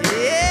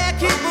 Yeah,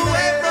 keep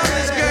away from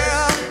this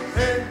girl.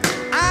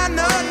 I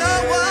know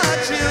what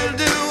she'll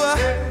do.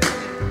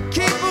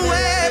 Keep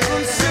away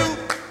from Sue.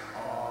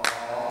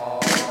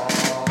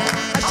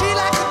 She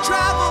likes to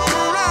travel.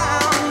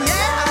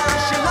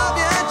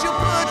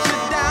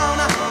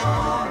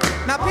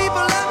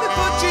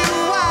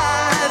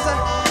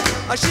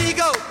 She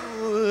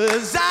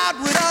goes out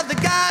with other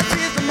guys.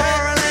 Here's the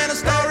moral and a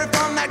story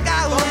from that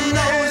guy who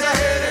knows.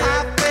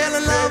 I fell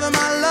in love and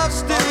my love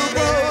still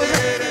grows.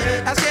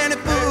 Ask any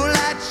fool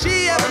that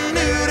she ever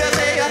knew to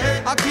say,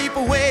 I'll keep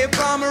away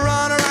from a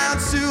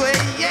runaround Sue.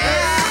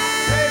 Yeah,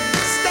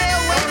 stay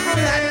away from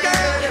that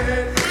girl.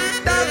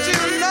 Don't you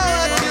know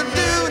what you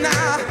do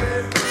now?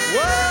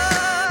 Whoa.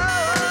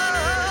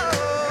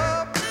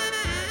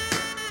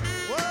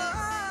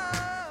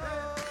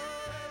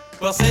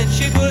 Well, since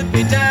she put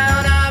me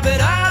down, I've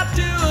been up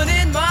doing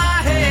in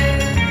my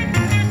head.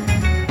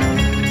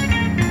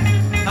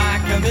 I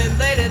come in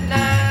late at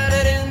night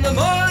and in the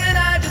morning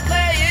I just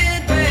lay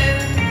in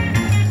bed.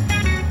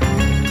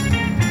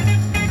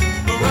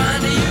 But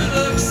Ronnie, you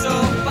look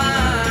so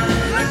fine,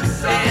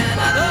 and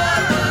I know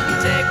it wouldn't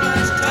take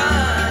much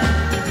time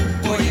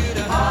for you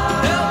to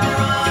help me,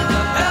 Rhonda,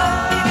 help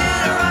me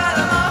get her out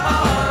of my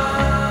heart.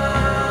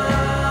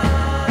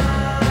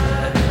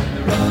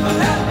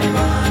 Help me,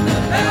 Rhonda,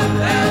 help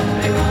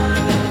me,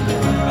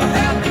 Rhonda.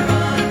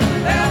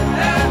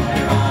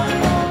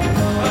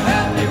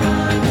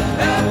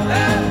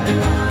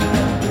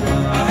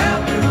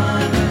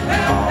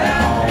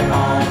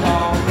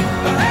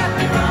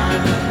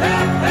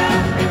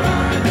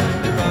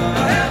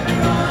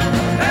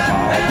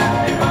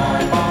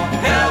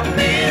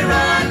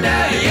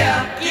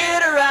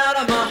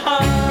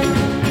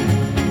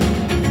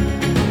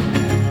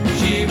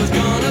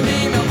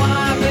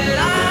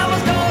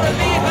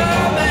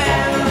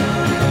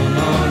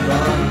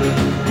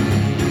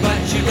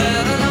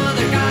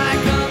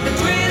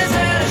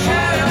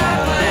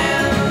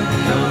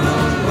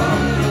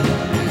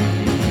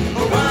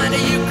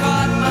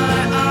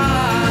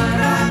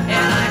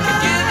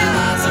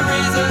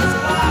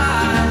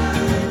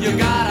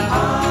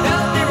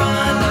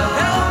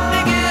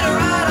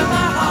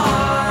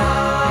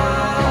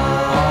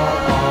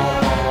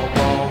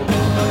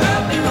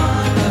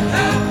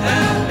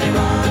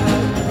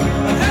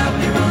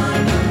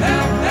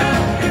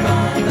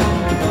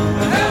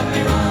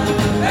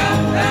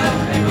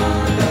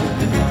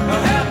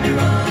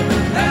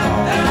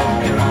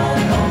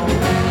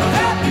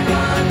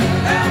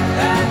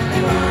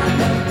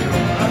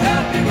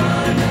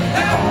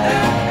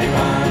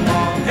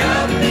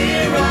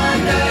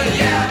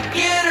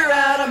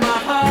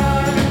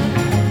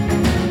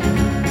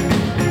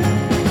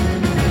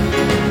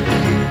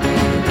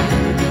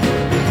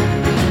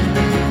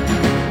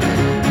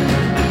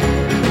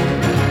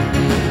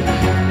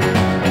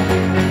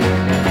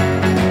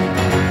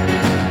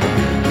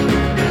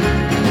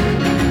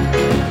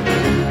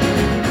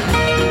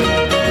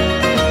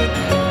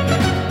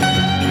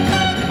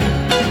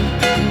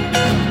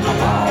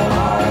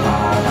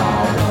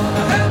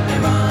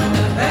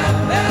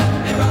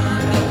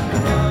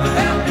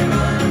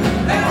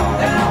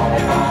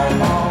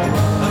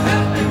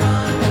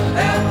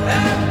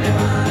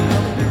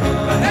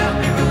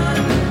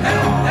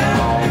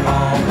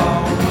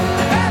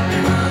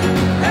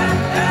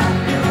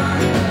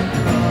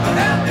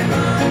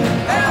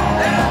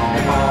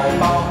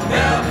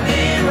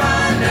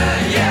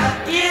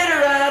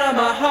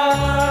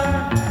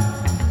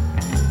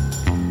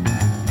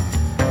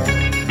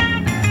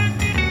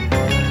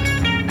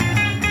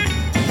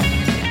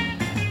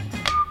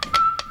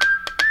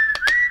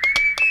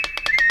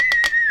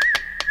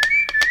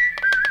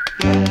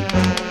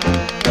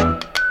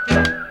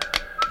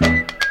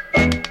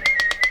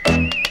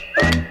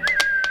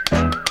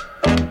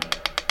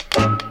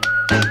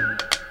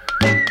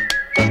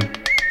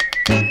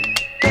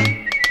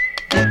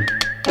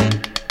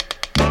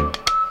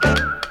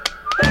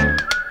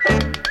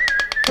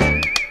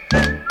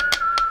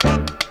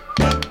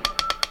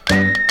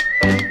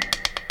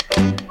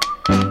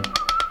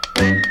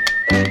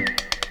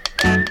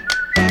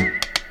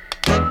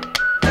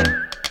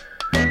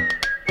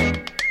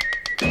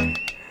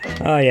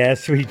 yeah,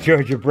 Sweet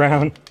Georgia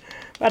Brown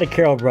by the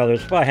Carroll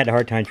Brothers. Well, I had a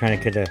hard time trying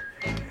to get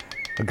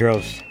a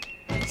girl's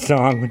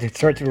song that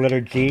starts with the letter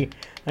G.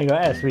 I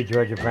go, Sweet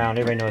Georgia Brown.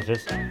 Everybody knows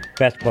this.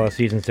 Basketball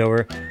season's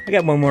over. I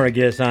got one more to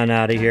get us on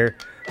out of here.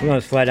 We're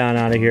going to slide on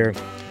out of here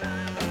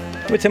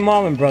with some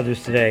Allman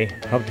Brothers today.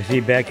 Hope to see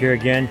you back here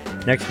again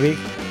next week.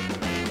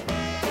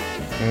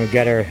 And we've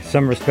got our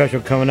summer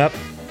special coming up.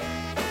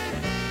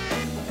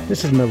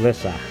 This is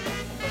Melissa.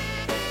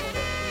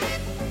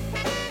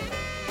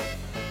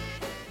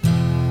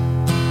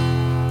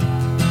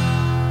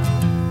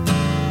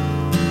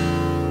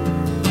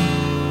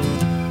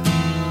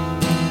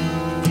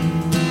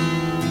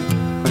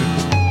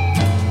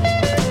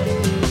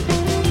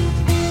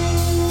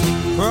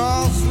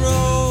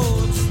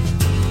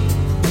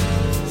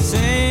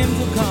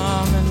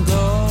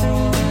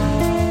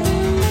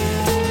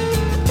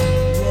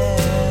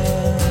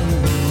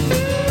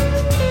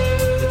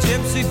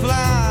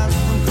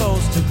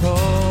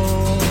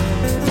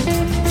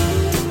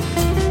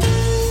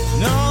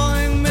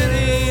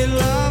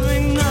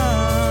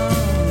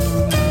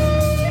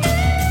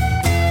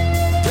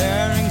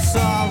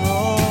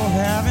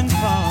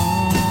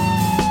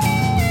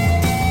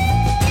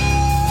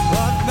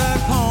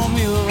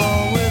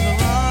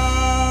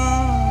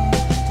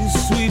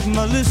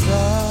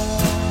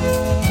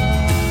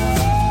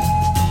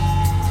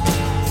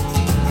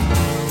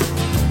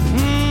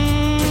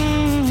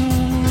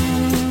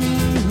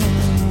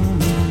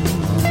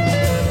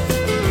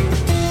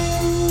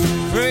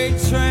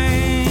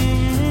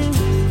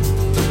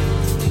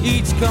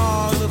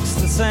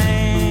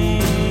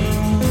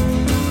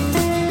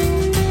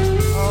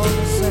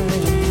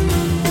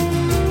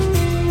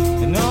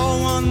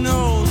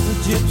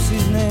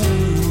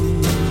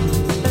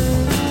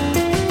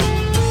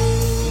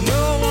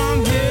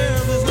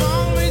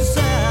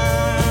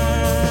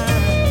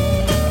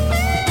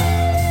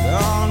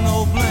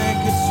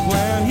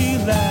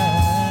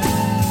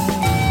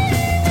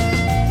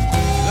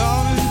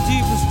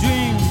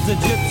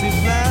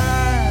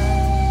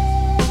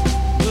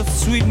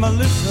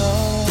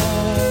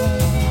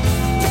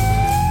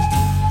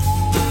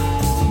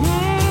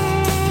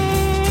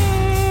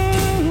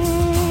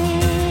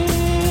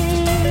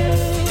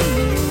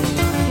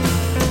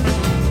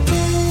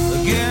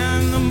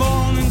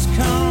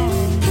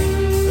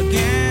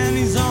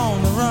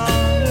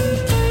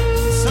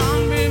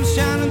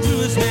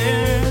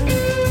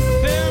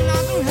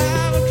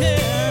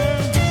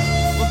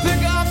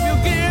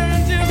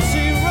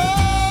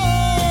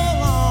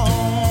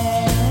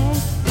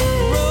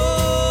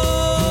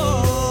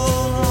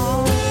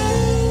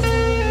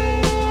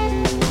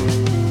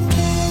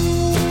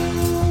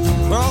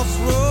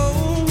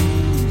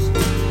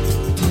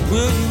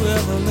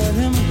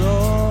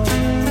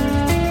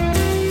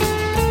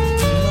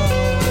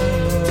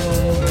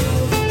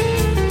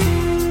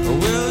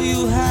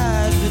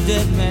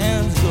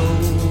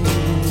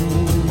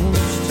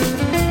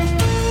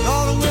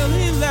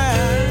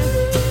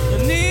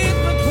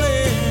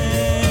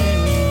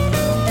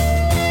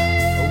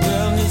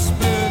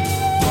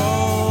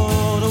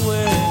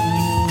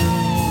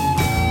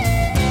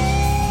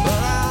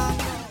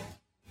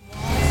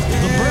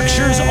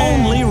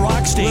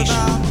 Station,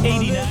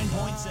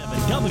 89.7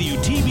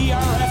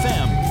 WTBR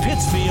FM,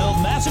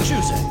 Pittsfield,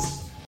 Massachusetts.